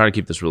said, we try to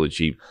keep this really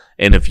cheap.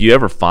 And if you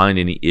ever find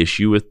any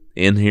issue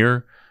in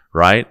here,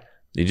 right,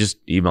 you just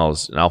email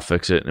us and I'll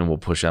fix it and we'll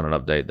push out an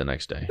update the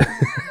next day.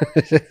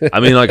 I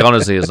mean, like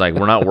honestly, it's like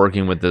we're not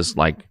working with this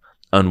like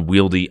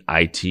unwieldy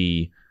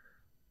IT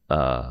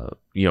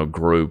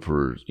group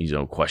or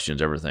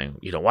questions everything.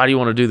 Why do you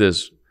want to do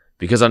this?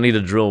 Because I need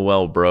to drill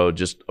well, bro.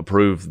 Just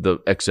approve the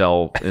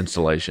Excel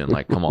installation.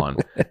 Like, come on.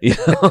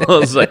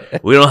 It's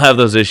like we don't have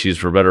those issues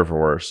for better or for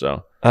worse.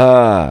 So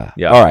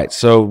yeah. All right.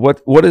 So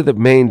what are the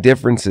main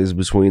differences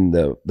between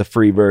the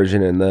free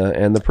version and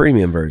the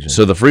premium version?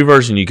 So the free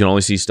version, you can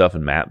only see stuff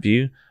in map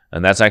view,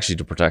 and that's actually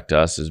to protect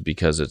us, is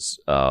because it's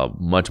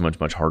much, much,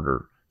 much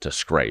harder to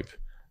scrape.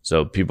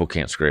 So people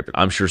can't scrape it.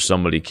 I'm sure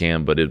somebody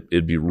can, but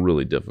it'd be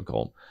really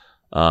difficult.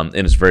 And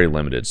it's very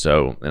limited.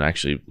 So, and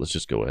actually, let's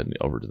just go ahead and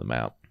over to the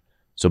map.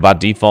 So by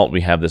default,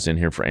 we have this in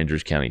here for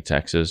Andrews County,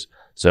 Texas.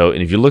 So,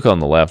 and if you look on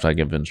the left, I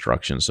give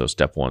instructions. So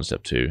step 1,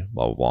 step 2,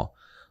 blah, blah,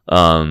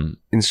 blah.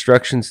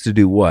 Instructions to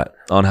do what?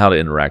 On how to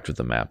interact with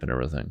the map and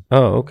everything.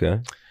 Oh,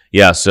 okay.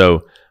 Yeah.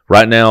 So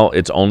right now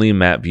it's only in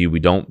map view. We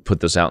don't put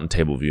this out in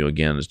table view.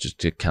 Again, it's just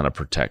to kind of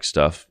protect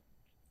stuff.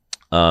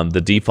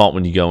 The default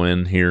when you go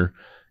in here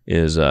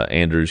is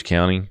Andrews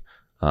County,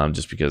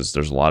 just because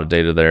there's a lot of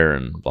data there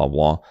and blah,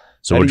 blah.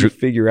 So how do you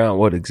figure out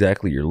what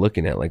exactly you're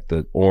looking at, like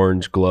the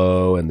orange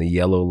glow and the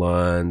yellow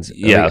lines?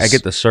 Yeah, I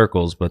get the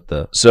circles, but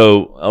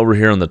so over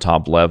here on the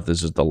top left,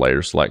 this is the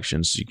layer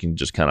selection, so you can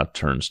just kind of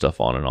turn stuff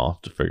on and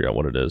off to figure out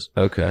what it is.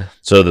 Okay.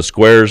 So the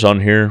squares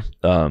on here,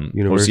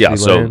 university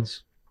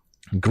lands?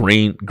 So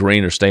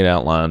green are state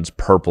outlines,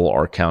 purple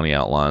are county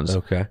outlines.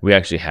 Okay. We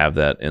actually have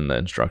that in the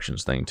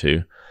instructions thing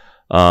too.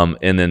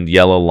 And then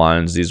yellow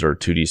lines, these are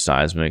 2D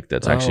seismic.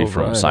 That's actually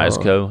from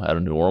Seisco out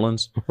of New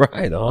Orleans.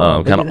 Right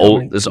on. Kind of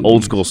old. This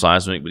old school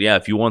seismic. But yeah,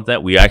 if you want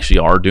that, we actually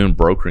are doing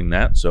brokering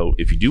that. So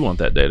if you do want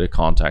that data,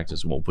 contact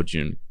us and we'll put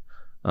you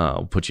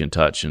in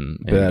touch and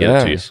get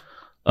it to you.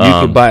 You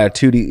can buy a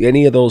 2D,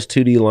 any of those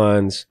 2D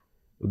lines.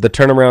 The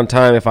turnaround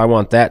time, if I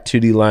want that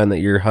 2D line that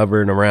you're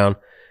hovering around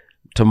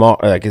tomorrow,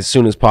 like as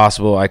soon as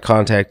possible, I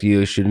contact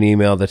you, shoot an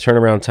email. The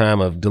turnaround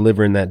time of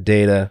delivering that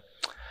data.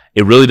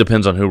 It really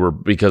depends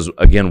on because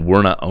again,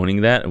 we're not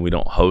owning that and we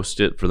don't host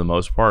it for the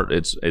most part.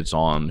 It's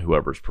on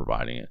whoever's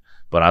providing it.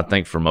 But I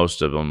think for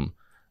most of them,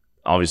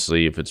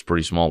 obviously, if it's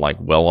pretty small, like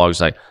well logs,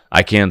 like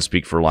I can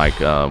speak for like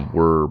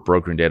we're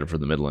brokering data for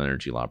the Midland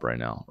Energy Lab right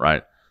now,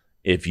 right?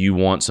 If you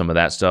want some of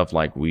that stuff,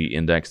 like we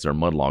index their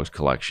mud logs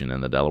collection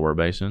in the Delaware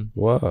Basin.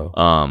 Whoa.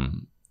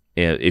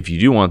 If you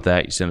do want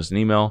that, you send us an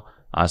email.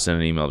 I send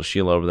an email to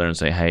Sheila over there and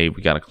say, hey,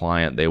 we got a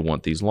client. They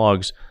want these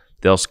logs.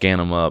 They'll scan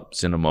them up,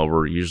 send them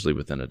over, usually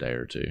within a day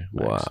or two.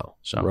 Max. Wow.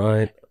 So,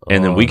 right.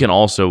 And then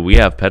we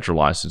have Petra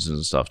licenses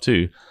and stuff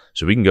too.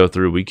 So we can go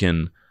through, we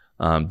can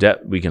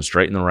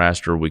straighten the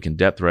raster, we can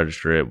depth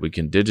register it, we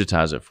can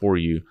digitize it for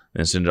you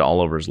and send it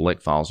all over as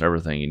lick files,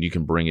 everything. And you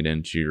can bring it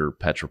into your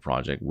Petra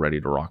project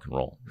ready to rock and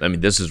roll. I mean,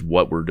 this is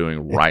what we're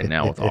doing right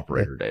now with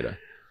operator data.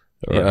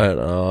 Yeah. Right.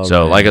 Oh,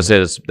 so man. like I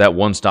said, it's that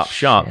one-stop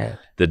shop. Shit.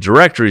 The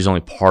directory is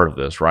only part of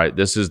this, right?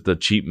 This is the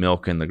cheap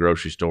milk in the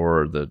grocery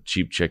store or the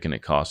cheap chicken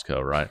at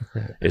Costco, right?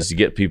 Is to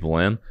get people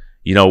in.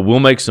 We'll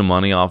make some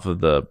money off of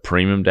the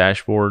premium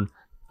dashboard.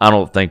 I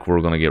don't think we're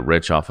going to get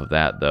rich off of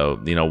that, though.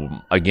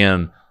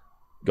 Again,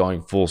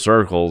 going full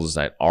circle is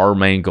that our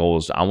main goal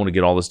is I want to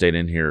get all this data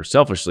in here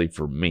selfishly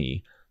for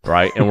me,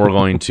 right? And we're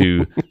going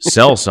to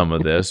sell some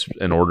of this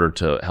in order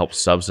to help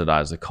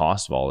subsidize the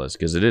cost of all this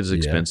because it is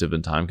expensive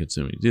and time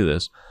consuming to do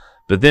this.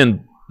 But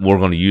then we're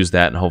going to use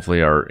that and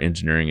hopefully our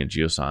engineering and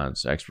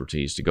geoscience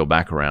expertise to go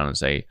back around and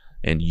say,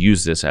 and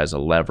use this as a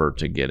lever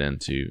to get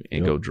into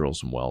and go drill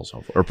some wells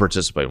or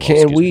participate in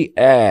wells. Can we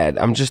add,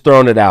 I'm just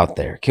throwing it out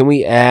there, can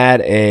we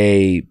add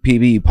a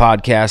PB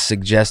podcast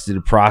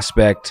suggested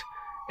prospect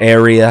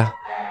area?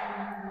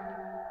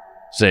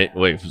 Say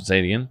it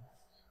again.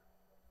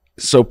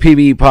 So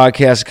PB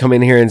podcast come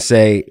in here and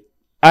say,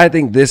 I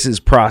think this is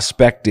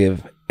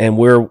prospective and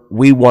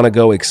we want to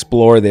go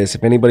explore this.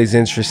 If anybody's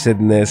interested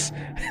in this,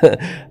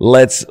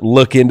 let's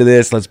look into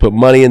this. Let's put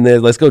money in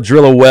this. Let's go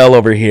drill a well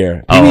over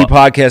here. PB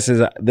Podcast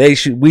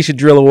is we should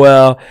drill a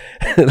well.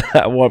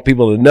 I want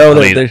people to know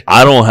that.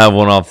 I don't have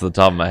one off the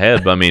top of my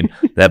head, but I mean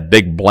that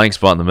big blank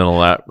spot in the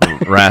middle of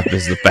that raft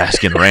is the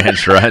Baskin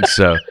Ranch, right?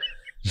 So.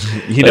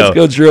 Let's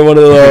go drill one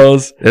of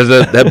those.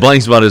 That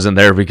blank spot isn't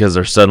there because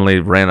they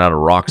suddenly ran out of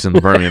rocks in the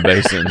Permian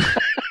Basin.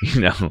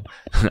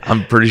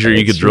 I'm pretty sure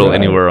you could drill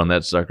anywhere on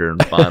that sucker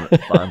and find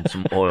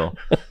some oil.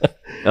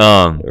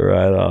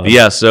 Right on.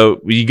 Yeah, so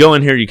you go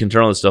in here, you can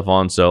turn all this stuff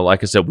on. So,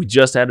 like I said, we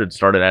just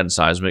started adding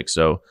seismic.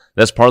 So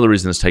that's part of the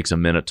reason this takes a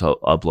minute to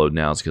upload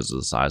now is because of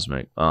the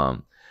seismic.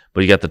 But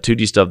you got the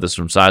 2D stuff. This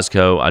from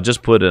Seisco. I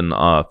just put in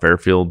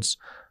Fairfield's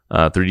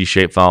 3D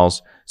shape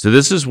files. So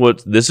this is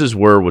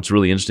where what's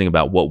really interesting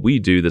about what we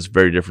do that's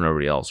very different from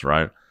everybody else,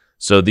 right?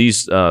 So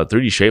these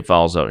 3D shape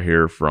files out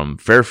here from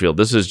Fairfield,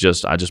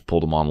 I just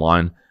pulled them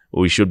online.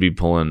 We should be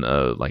pulling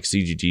like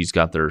CGG's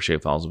got their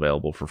shape files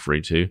available for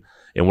free too,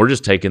 and we're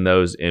just taking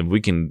those and if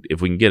we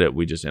can get it,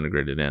 we just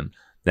integrate it in.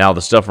 Now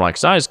the stuff from like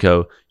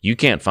Seisco, you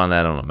can't find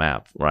that on a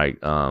map, right?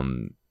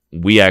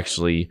 We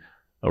actually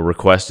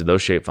requested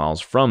those shape files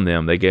from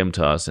them. They gave them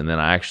to us, and then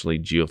I actually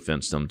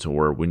geofenced them to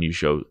where when you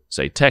show,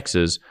 say,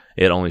 Texas,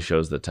 it only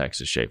shows the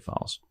Texas shape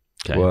files.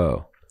 Okay.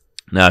 Whoa.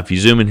 Now, if you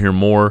zoom in here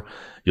more,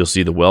 you'll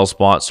see the well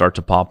spot start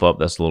to pop up.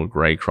 That's a little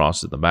gray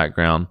cross in the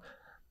background.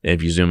 And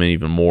if you zoom in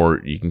even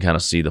more, you can kind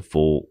of see the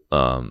full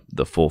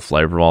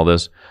flavor of all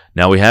this.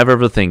 Now, we have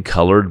everything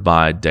colored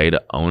by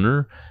data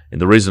owner,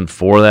 and the reason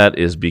for that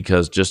is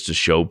because just to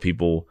show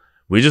people.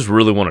 We just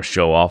really want to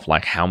show off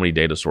like how many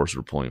data sources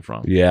we're pulling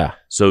from. Yeah.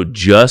 So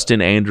just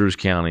in Andrews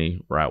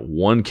County, right,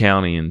 one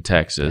county in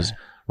Texas,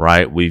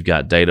 right, we've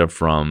got data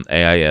from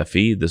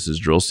AIFE. This is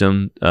drill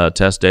stem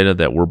test data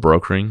that we're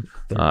brokering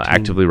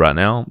actively right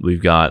now.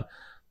 We've got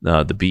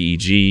the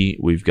BEG.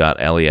 We've got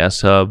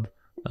LES Hub,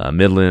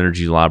 Midland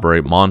Energy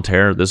Library,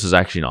 Monterre. This is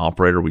actually an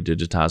operator. We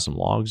digitized some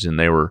logs, and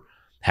they were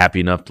happy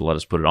enough to let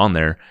us put it on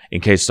there in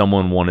case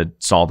someone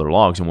saw their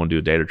logs and wanted to do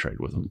a data trade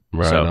with them.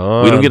 Right so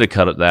on. We don't get a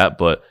cut at that,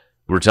 but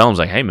we're telling them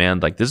like, hey man,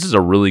 like this is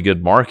a really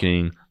good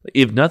marketing.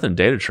 If nothing,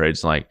 data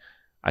trades. Like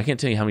I can't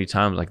tell you how many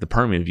times like the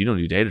Permian, if you don't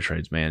do data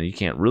trades, man, you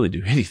can't really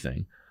do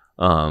anything.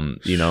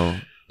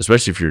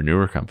 Especially if you're a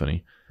newer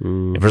company.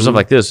 Mm-hmm. And for stuff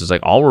like this, it's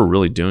like all we're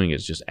really doing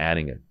is just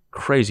adding a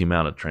crazy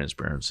amount of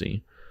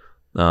transparency.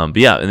 But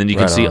yeah, and then you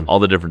can see all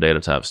the different data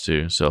types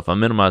too. So if I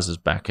minimize this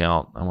back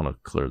out, I want to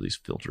clear these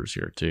filters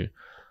here too.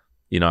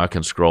 I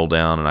can scroll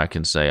down and I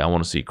can say I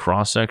want to see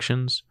cross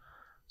sections.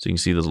 So you can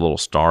see those little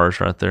stars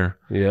right there.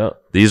 Yeah.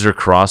 These are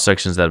cross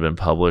sections that have been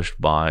published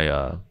by.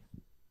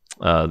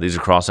 These are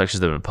cross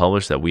sections that have been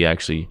published that we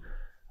actually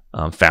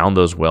found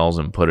those wells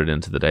and put it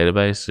into the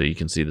database. So you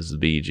can see this is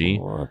BEG.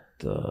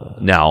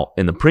 Now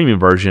in the premium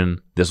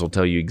version, this will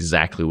tell you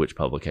exactly which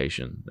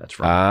publication that's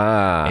from,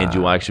 and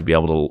you'll actually be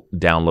able to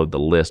download the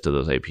list of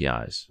those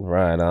APIs.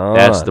 Right on.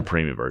 That's the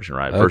premium version,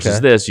 right? Versus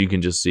this, you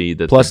can just see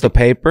that plus the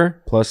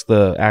paper, plus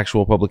the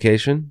actual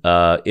publication.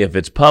 If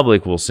it's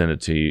public, we'll send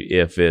it to you.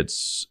 If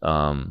it's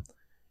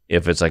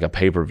like a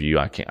pay-per-view,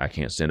 I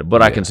can't send it,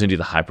 but I can send you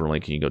the hyperlink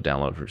and you can go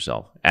download it for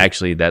yourself.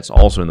 Actually, that's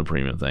also in the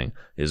premium thing.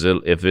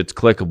 If it's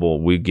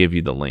clickable, we give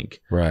you the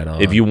link. Right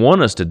on. If you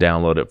want us to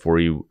download it for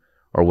you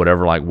or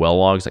whatever, like well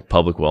logs, like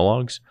public well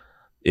logs,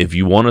 if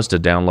you want us to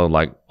download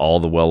like all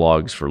the well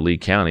logs for Lee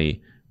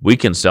County, we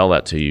can sell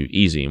that to you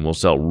easy, and we'll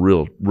sell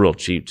real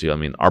cheap too. I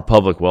mean, our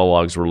public well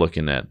logs, we're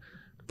looking at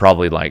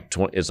probably like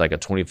it's like a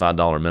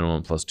 $25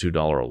 minimum plus $2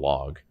 a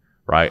log.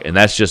 Right. And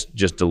that's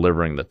just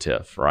delivering the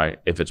TIFF, right?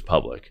 If it's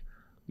public,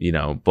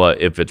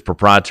 but if it's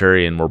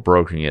proprietary and we're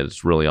brokering it,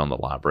 it's really on the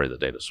library, the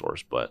data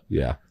source. But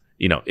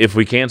if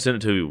we can send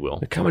it to you, we will.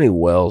 Look how many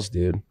wells,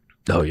 dude.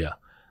 Oh yeah.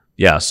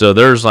 Yeah. So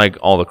there's like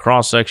all the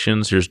cross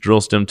sections. Here's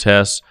drill stem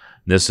tests.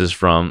 This is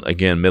from,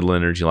 again,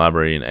 Midland Energy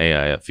Library and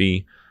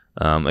AIFE.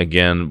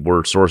 Again,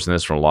 we're sourcing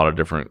this from a lot of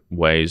different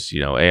ways.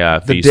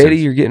 AIFE. The data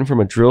you're getting from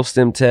a drill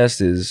stem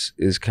test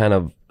is kind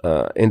of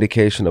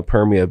indication of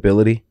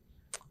permeability.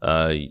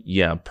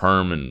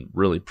 Perm and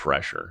really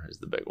pressure is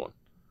the big one.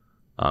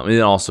 And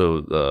then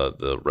also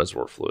the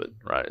reservoir fluid,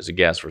 right? Is it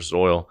gas versus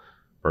oil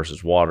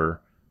versus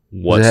water?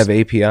 Does it have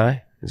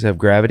API? Does it have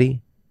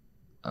gravity?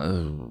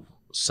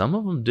 Some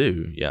of them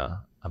do, yeah,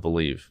 I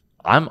believe.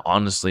 I'm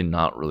honestly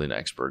not really an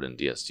expert in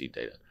DST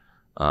data.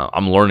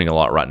 I'm learning a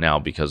lot right now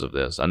because of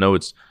this. I know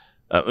it's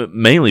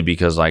mainly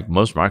because like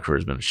most of my career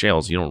has been in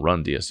shales. You don't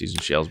run DSTs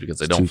in shales because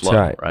they don't flow,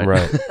 tight, right?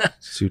 Right.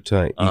 It's too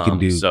tight. You can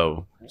do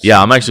so.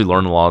 Yeah, I'm actually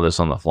learning a lot of this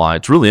on the fly.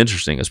 It's really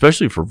interesting,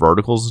 especially for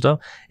verticals and stuff.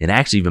 And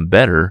actually, even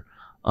better,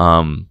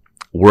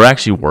 we're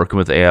actually working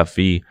with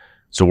AFE.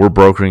 So we're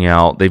brokering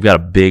out. They've got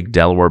a big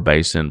Delaware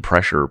Basin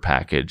pressure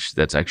package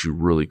that's actually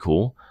really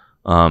cool.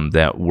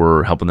 That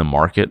we're helping them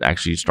market.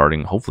 Actually,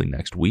 starting hopefully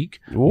next week,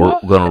 we're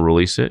going to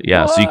release it.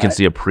 Yeah, so you can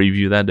see a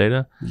preview of that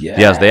data.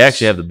 Yes, they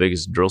actually have the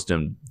biggest drill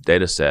stem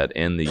data set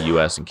in the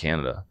U.S. and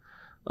Canada.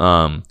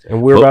 And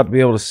we're about to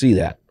be able to see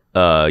that.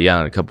 Yeah,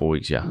 in a couple of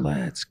weeks. Yeah.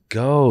 Let's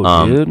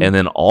go, dude. And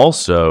then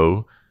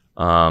also,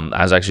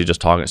 I was actually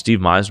just talking. Steve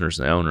Meisner's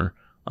the owner.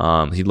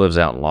 He lives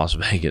out in Las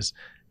Vegas,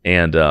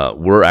 and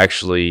we're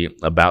actually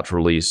about to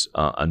release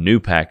a new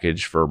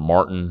package for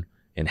Martin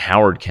and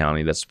Howard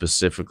County that's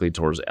specifically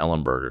towards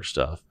Ellenberger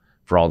stuff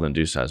for all the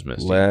induced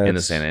seismicity in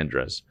the San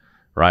Andres.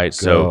 Right.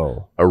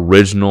 So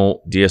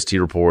original DST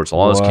reports, a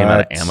lot of this came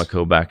out of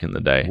Amoco back in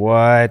the day.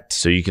 What?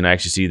 So you can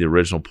actually see the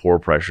original pore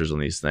pressures on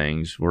these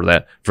things for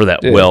that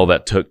well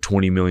that took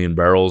 20 million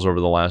barrels over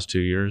the last 2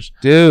 years.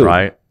 Dude.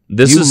 Right.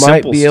 This is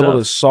might be able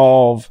to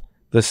solve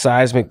the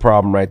seismic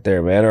problem right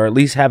there, man, or at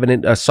least have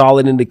a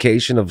solid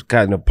indication of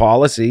kind of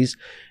policies.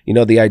 You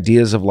know, the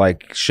ideas of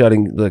like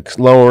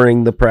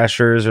lowering the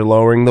pressures or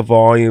lowering the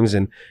volumes,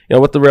 and you know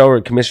what the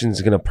Railroad Commission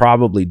is going to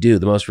probably do.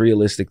 The most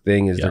realistic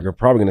thing is they're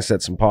probably going to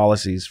set some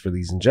policies for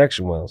these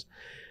injection wells.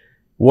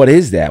 What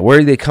is that? Where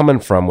are they coming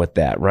from with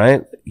that?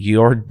 Right?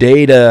 Your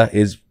data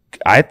is,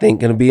 I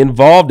think, going to be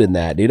involved in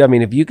that, dude. I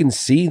mean, if you can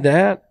see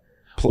that,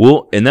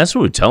 well, and that's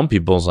what we're telling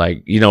people is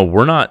like, you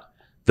know,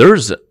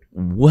 there's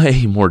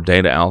way more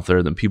data out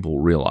there than people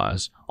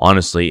realize,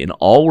 honestly. And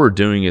all we're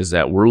doing is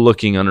that we're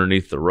looking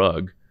underneath the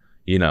rug,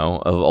 you know,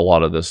 of a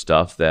lot of this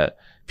stuff that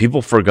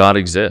people forgot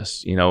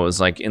exists. You know, it's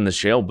like in the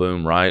shale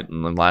boom, right?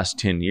 In the last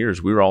 10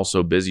 years, we were all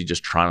so busy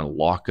just trying to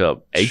lock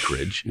up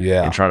acreage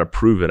and trying to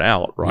prove it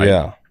out, right?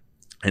 Yeah.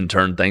 And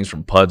turn things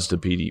from PUDs to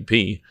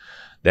PDP,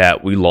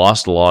 that we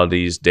lost a lot of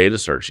these data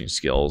searching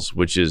skills,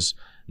 which is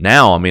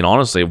now, I mean,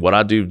 honestly, what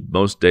I do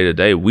most day to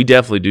day, we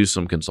definitely do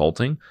some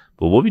consulting,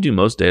 but what we do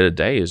most day to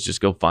day is just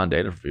go find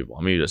data for people.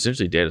 I mean,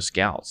 essentially data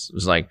scouts.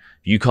 It's like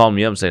you called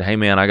me up and said, hey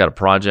man, I got a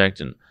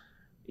project in,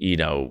 you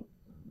know,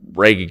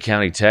 Reagan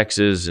County,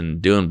 Texas,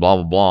 and doing blah,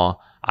 blah, blah.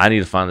 I need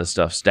to find this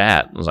stuff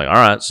stat. I was like, all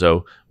right,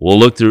 so we'll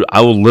look through,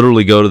 I will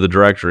literally go to the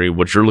directory,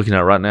 what you're looking at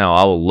right now.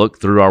 I will look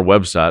through our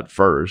website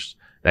first.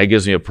 That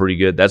gives me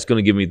that's going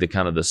to give me the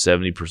kind of the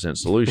 70%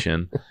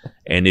 solution.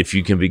 And if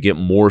you can get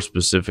more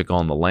specific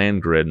on the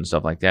land grid and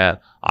stuff like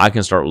that, I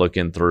can start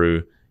looking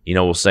through, you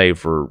know, we'll say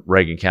for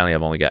Reagan County,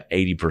 I've only got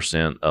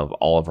 80% of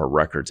all of our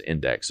records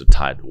indexed, so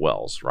tied to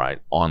wells,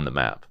 right, on the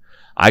map.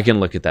 I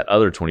can look at that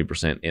other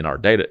 20% in our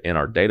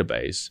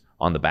database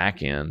on the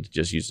back end,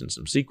 just using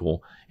some SQL,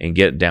 and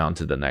get down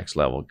to the next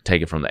level,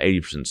 take it from the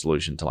 80%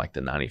 solution to like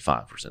the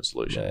 95%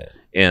 solution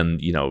in,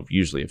 you know,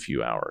 usually a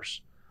few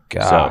hours.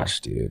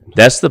 Gosh, dude.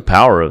 That's the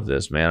power of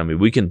this, man. I mean,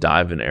 we can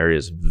dive in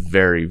areas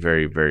very,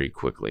 very, very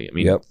quickly. I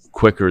mean,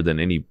 quicker than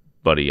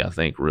anybody, I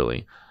think,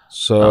 really.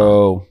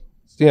 So,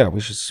 yeah, we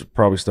should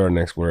probably start an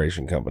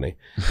exploration company.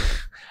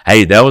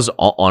 Hey, that was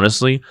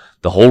honestly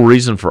the whole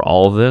reason for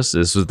all of this.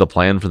 This was the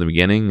plan from the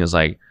beginning, is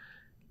like,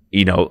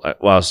 you know,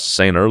 what I was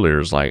saying earlier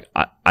is like,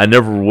 I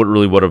never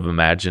would have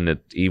imagined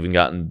it even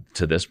gotten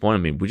to this point.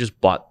 I mean, we just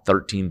bought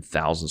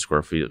 13,000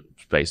 square feet of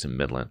space in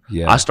Midland.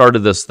 Yeah. I started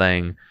this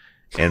thing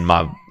in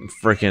my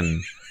freaking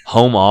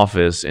home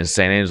office in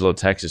San Angelo,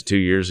 Texas 2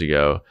 years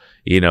ago,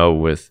 you know,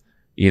 with,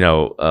 you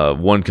know,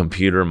 one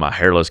computer, my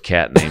hairless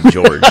cat named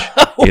George.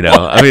 You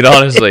know, I mean,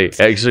 honestly,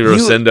 actually,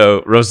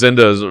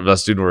 Rosendo's my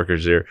student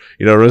workers here.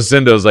 You know,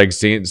 Rosendo's like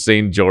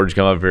seeing George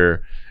come up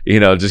here, you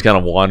know, just kind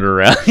of wander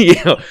around,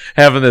 you know,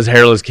 having this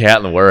hairless cat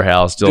in the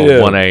warehouse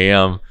till 1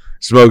 a.m.,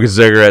 smoking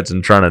cigarettes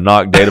and trying to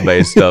knock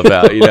database stuff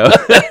out, you know.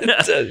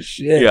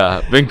 Shit.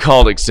 Yeah, been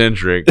called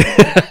eccentric.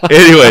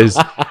 Anyways,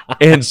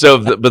 and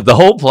so, but the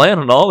whole plan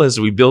on all this,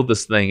 we build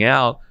this thing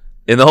out,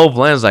 and the whole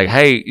plan is like,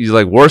 hey, he's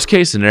like, worst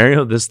case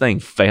scenario, this thing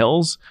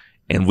fails,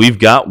 and we've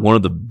got one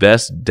of the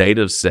best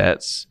data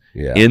sets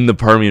in the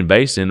Permian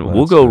Basin.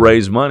 We'll go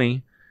raise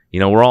money. You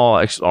know, we're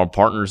all our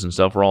partners and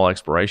stuff. We're all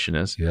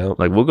explorationists. Yep.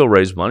 Like, we'll go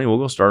raise money. We'll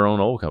go start our own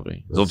oil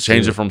company. We'll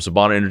change it from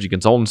Sabata Energy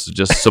Consultants to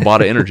just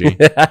Sabata Energy.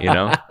 You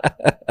know,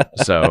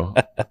 so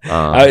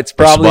it's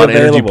probably Sabata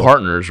available. Energy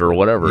Partners or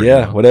whatever. Yeah,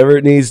 you know? whatever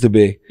it needs to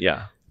be.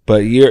 Yeah,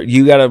 but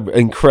you got an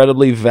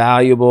incredibly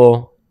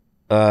valuable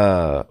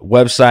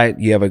website.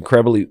 You have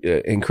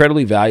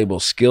incredibly valuable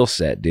skill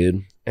set,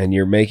 dude, and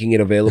you're making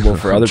it available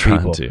for other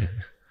people.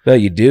 No,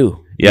 you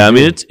do. Yeah, I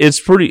mean,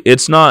 it's pretty.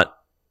 It's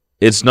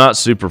not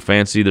super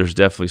fancy. There's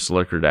definitely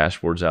slicker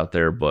dashboards out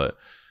there, but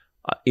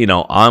you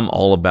know, I'm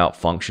all about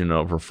function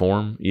over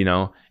form. You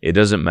know, it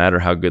doesn't matter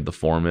how good the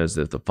form is.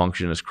 If the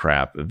function is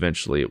crap,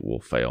 eventually it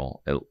will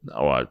fail.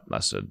 I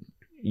said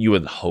you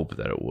would hope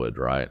that it would,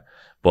 right?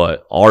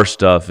 But our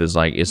stuff is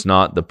like, it's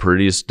not the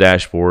prettiest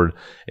dashboard.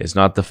 It's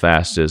not the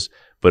fastest,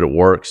 but it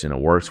works, and it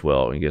works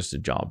well and gets the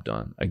job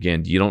done.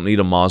 Again, you don't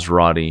need a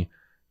Maserati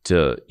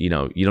to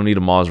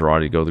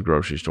go to the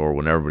grocery store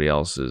when everybody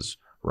else is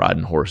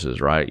riding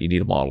horses, right? You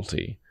need a Model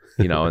T,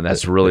 you know, and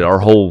that's really our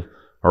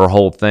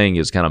whole thing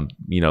is kind of,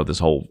 you know, this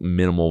whole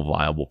minimal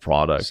viable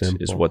product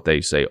is what they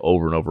say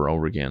over and over and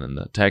over again in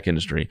the tech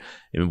industry.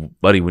 And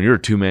buddy, when you're a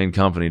 2-man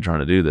company trying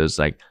to do this,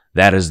 like,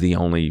 that is the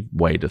only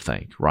way to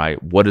think,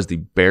 right? What is the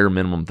bare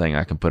minimum thing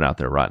I can put out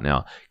there right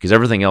now? Because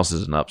everything else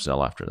is an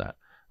upsell after that.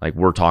 Like,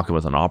 we're talking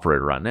with an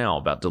operator right now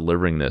about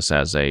delivering this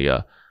as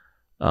a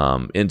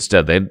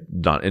Instead, they're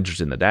not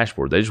interested in the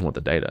dashboard. They just want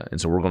the data. And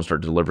so we're going to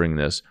start delivering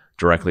this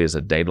directly as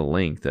a data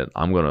link that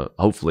I'm going to,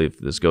 hopefully, if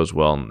this goes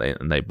well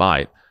and they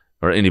bite,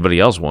 or anybody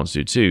else wants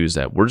to too, is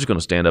that we're just going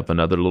to stand up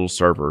another little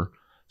server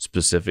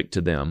specific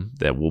to them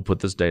that we'll put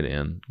this data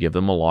in, give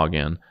them a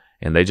login,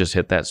 and they just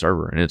hit that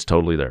server and it's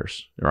totally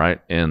theirs, right?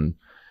 And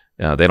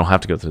they don't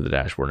have to go through the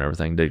dashboard and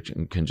everything. They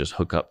can just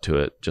hook up to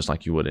it just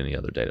like you would any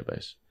other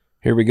database.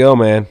 Here we go,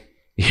 man.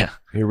 Yeah.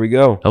 Here we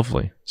go.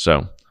 Hopefully.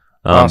 So,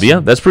 Awesome. But yeah,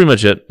 that's pretty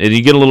much it. And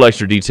you get a little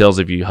extra details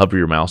if you hover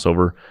your mouse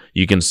over.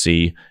 You can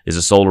see, is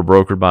it sold or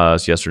brokered by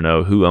us? Yes or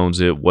no? Who owns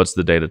it? What's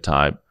the data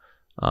type?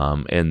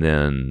 And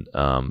then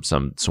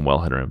some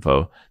wellheader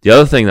info. The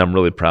other thing that I'm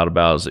really proud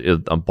about is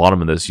on the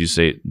bottom of this, you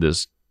see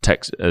this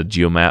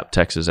GeoMap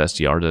Texas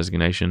STR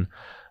designation.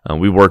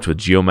 We worked with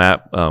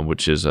GeoMap,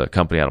 which is a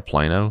company out of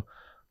Plano.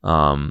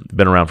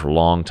 Been around for a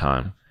long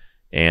time.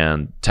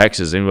 And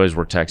Texas, anybody's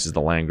worked Texas,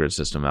 the land grid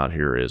system out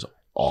here is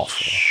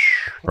awful.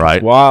 Right?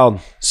 It's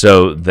wild.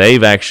 So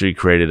they've actually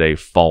created a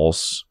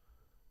false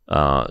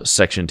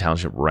section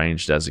township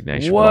range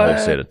designation for the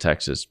whole state of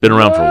Texas. Been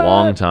around for a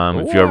long time.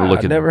 If you ever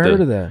look at never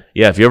heard of that.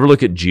 Yeah, if you ever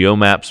look at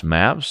GeoMap's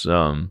maps,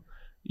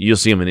 you'll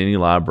see them in any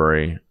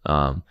library.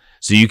 So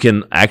you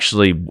can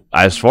actually,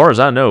 as far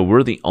as I know,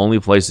 we're the only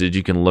place that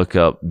you can look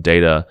up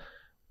data,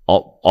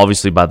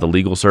 obviously by the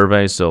legal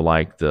survey. So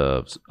like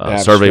the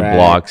survey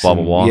block, blah,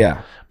 blah, blah.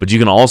 Yeah. But you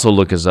can also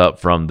look us up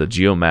from the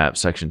GeoMap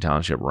section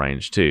township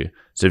range too.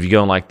 So if you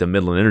go in like the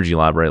Midland Energy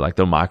Library, like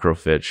the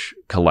microfiche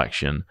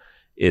collection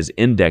is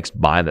indexed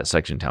by that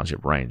section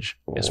township range.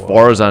 As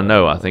far as I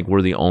know, I think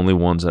we're the only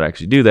ones that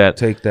actually do that.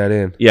 Take that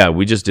in. Yeah,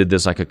 we just did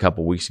this like a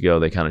couple weeks ago.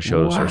 They kind of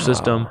showed us our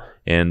system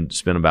and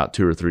spent about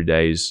 2 or 3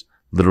 days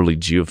literally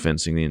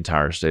geofencing the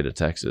entire state of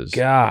Texas.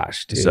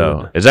 Gosh, dude.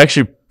 So it's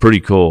actually pretty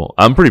cool.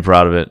 I'm pretty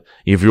proud of it.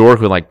 If you work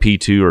with like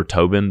P2 or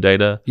Tobin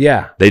data,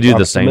 yeah, they do I'm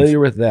the same. Familiar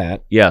with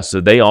that? Yeah,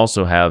 so they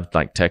also have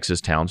like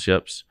Texas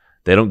townships.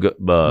 They don't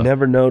go.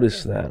 Never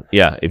noticed that.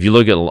 Yeah, if you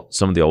look at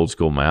some of the old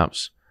school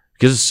maps,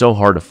 because it's so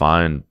hard to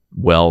find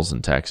wells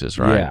in Texas,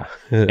 right?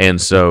 Yeah, and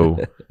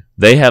so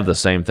they have the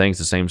same things,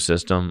 the same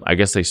system. I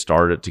guess they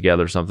started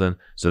together or something.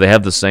 So they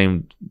have the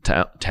same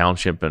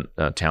township and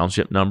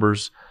township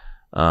numbers.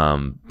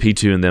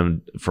 P2 and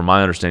them, from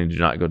my understanding, do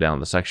not go down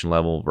the section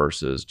level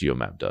versus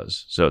GeoMap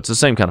does. So it's the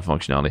same kind of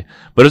functionality.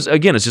 But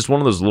it's just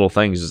one of those little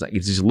things.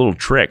 It's these little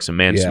tricks, and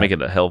man, just make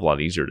it a hell of a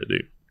lot easier to do.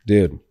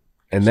 Dude.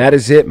 And that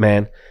is it,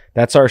 man.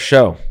 That's our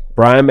show.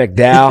 Brian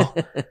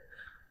McDowell.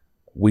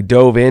 We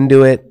dove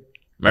into it.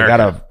 America. I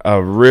got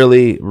a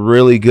really,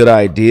 really good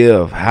idea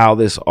of how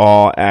this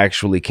all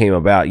actually came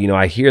about. You know,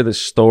 I hear the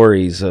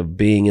stories of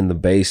being in the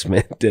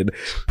basement and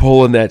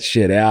pulling that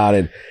shit out.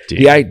 And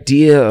the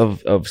idea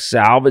of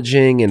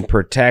salvaging and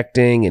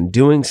protecting and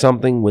doing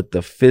something with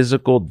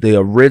the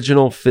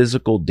original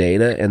physical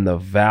data and the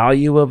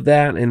value of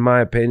that, in my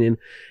opinion,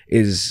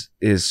 is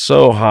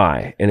so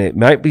high. And it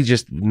might be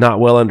just not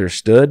well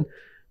understood,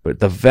 but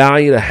the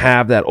value to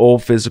have that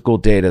old physical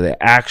data,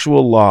 the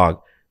actual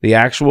log, the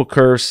actual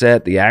curve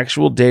set, the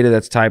actual data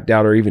that's typed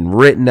out or even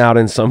written out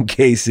in some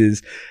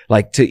cases,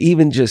 like to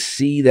even just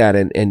see that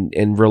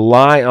and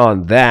rely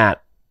on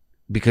that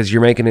because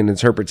you're making an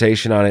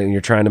interpretation on it and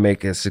you're trying to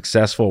make a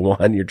successful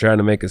one, you're trying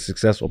to make a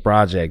successful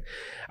project.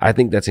 I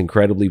think that's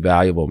incredibly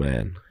valuable,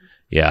 man.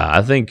 Yeah,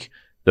 I think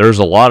there's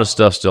a lot of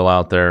stuff still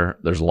out there.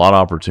 There's a lot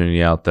of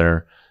opportunity out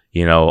there.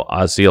 You know,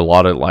 I see a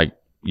lot of like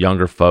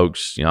younger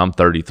folks, you know, I'm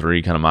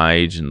 33, kind of my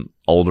age and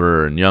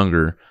older and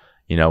younger,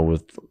 you know,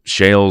 with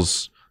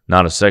shales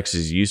not as sexy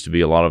as it used to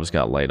be. A lot of us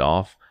got laid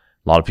off.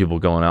 A lot of people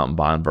going out and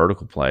buying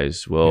vertical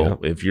plays. Well,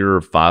 if you're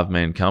a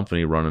 5-man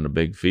company running a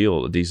big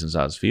field, a decent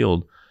sized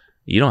field,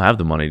 you don't have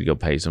the money to go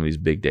pay some of these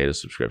big data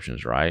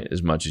subscriptions, right?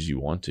 As much as you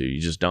want to,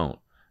 you just don't.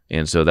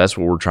 And so that's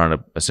what we're trying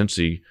to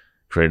essentially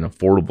create, an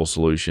affordable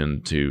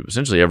solution to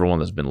essentially everyone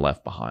that's been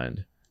left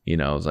behind. You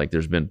know, it's like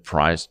there's been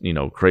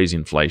crazy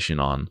inflation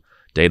on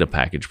data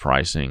package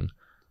pricing,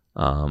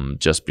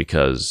 just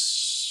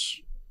because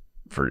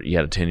you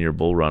had a 10-year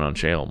bull run on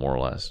shale, more or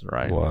less,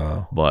 right?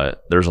 Wow.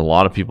 But there's a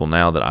lot of people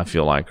now that I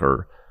feel like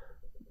are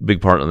a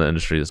big part of the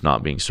industry that's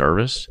not being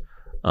serviced,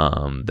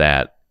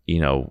 that,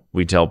 you know,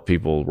 we tell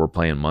people we're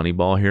playing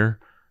Moneyball here,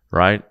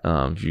 right?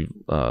 If you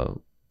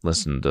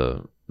listen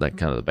to that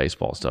kind of the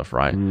baseball stuff,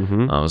 right?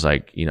 Mm-hmm. I was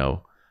like, you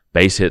know,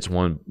 base hits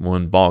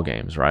won ball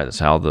games, right? That's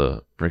how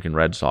the freaking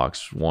Red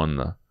Sox won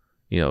the,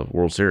 you know,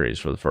 World Series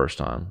for the first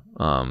time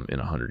in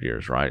 100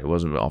 years, right? It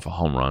wasn't off of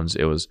home runs.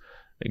 It was,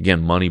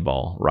 again,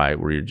 Moneyball, right?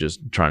 Where you're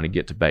just trying to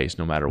get to base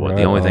no matter what. Right.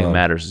 The only thing that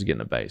matters is getting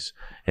to base.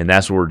 And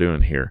that's what we're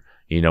doing here.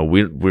 You know,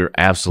 we're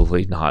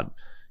absolutely not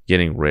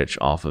getting rich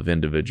off of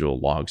individual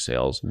log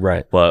sales.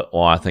 Right. But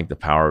I think the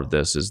power of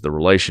this is the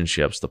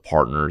relationships, the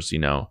partners, you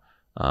know,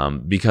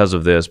 because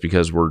of this,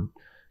 because we're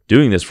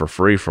doing this for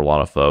free for a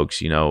lot of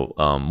folks, you know,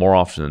 more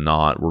often than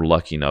not, we're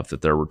lucky enough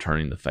that they're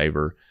returning the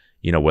favor,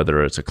 you know,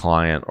 whether it's a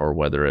client or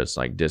whether it's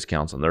like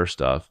discounts on their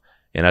stuff.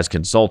 And as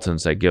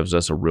consultants, that gives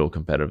us a real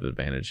competitive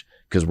advantage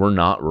because we're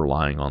not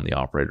relying on the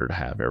operator to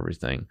have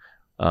everything.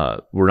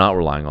 we're not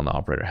relying on the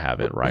operator to have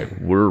it,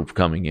 right? We're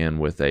coming in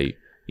with a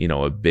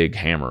big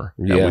hammer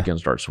that we can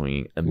start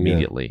swinging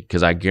immediately.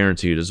 Because I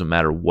guarantee you, it doesn't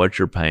matter what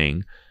you're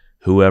paying,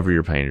 whoever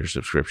you're paying your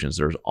subscriptions,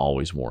 there's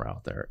always more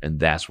out there. And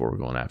that's what we're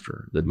going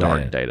after, the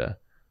dark data.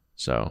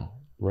 So,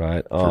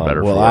 right. For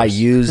better, well, for I worse.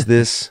 use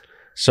this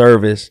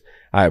service.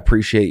 I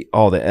appreciate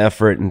all the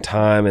effort and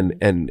time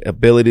and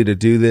ability to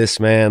do this,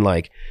 man.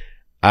 Like,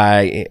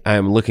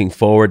 I'm looking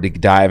forward to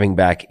diving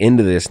back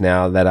into this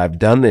now that I've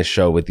done this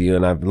show with you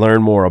and I've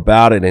learned more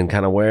about it and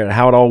kind of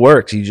how it all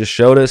works. You just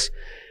showed us.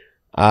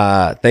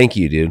 Thank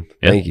you, dude.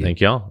 Thank you.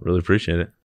 Thank y'all. Really appreciate it.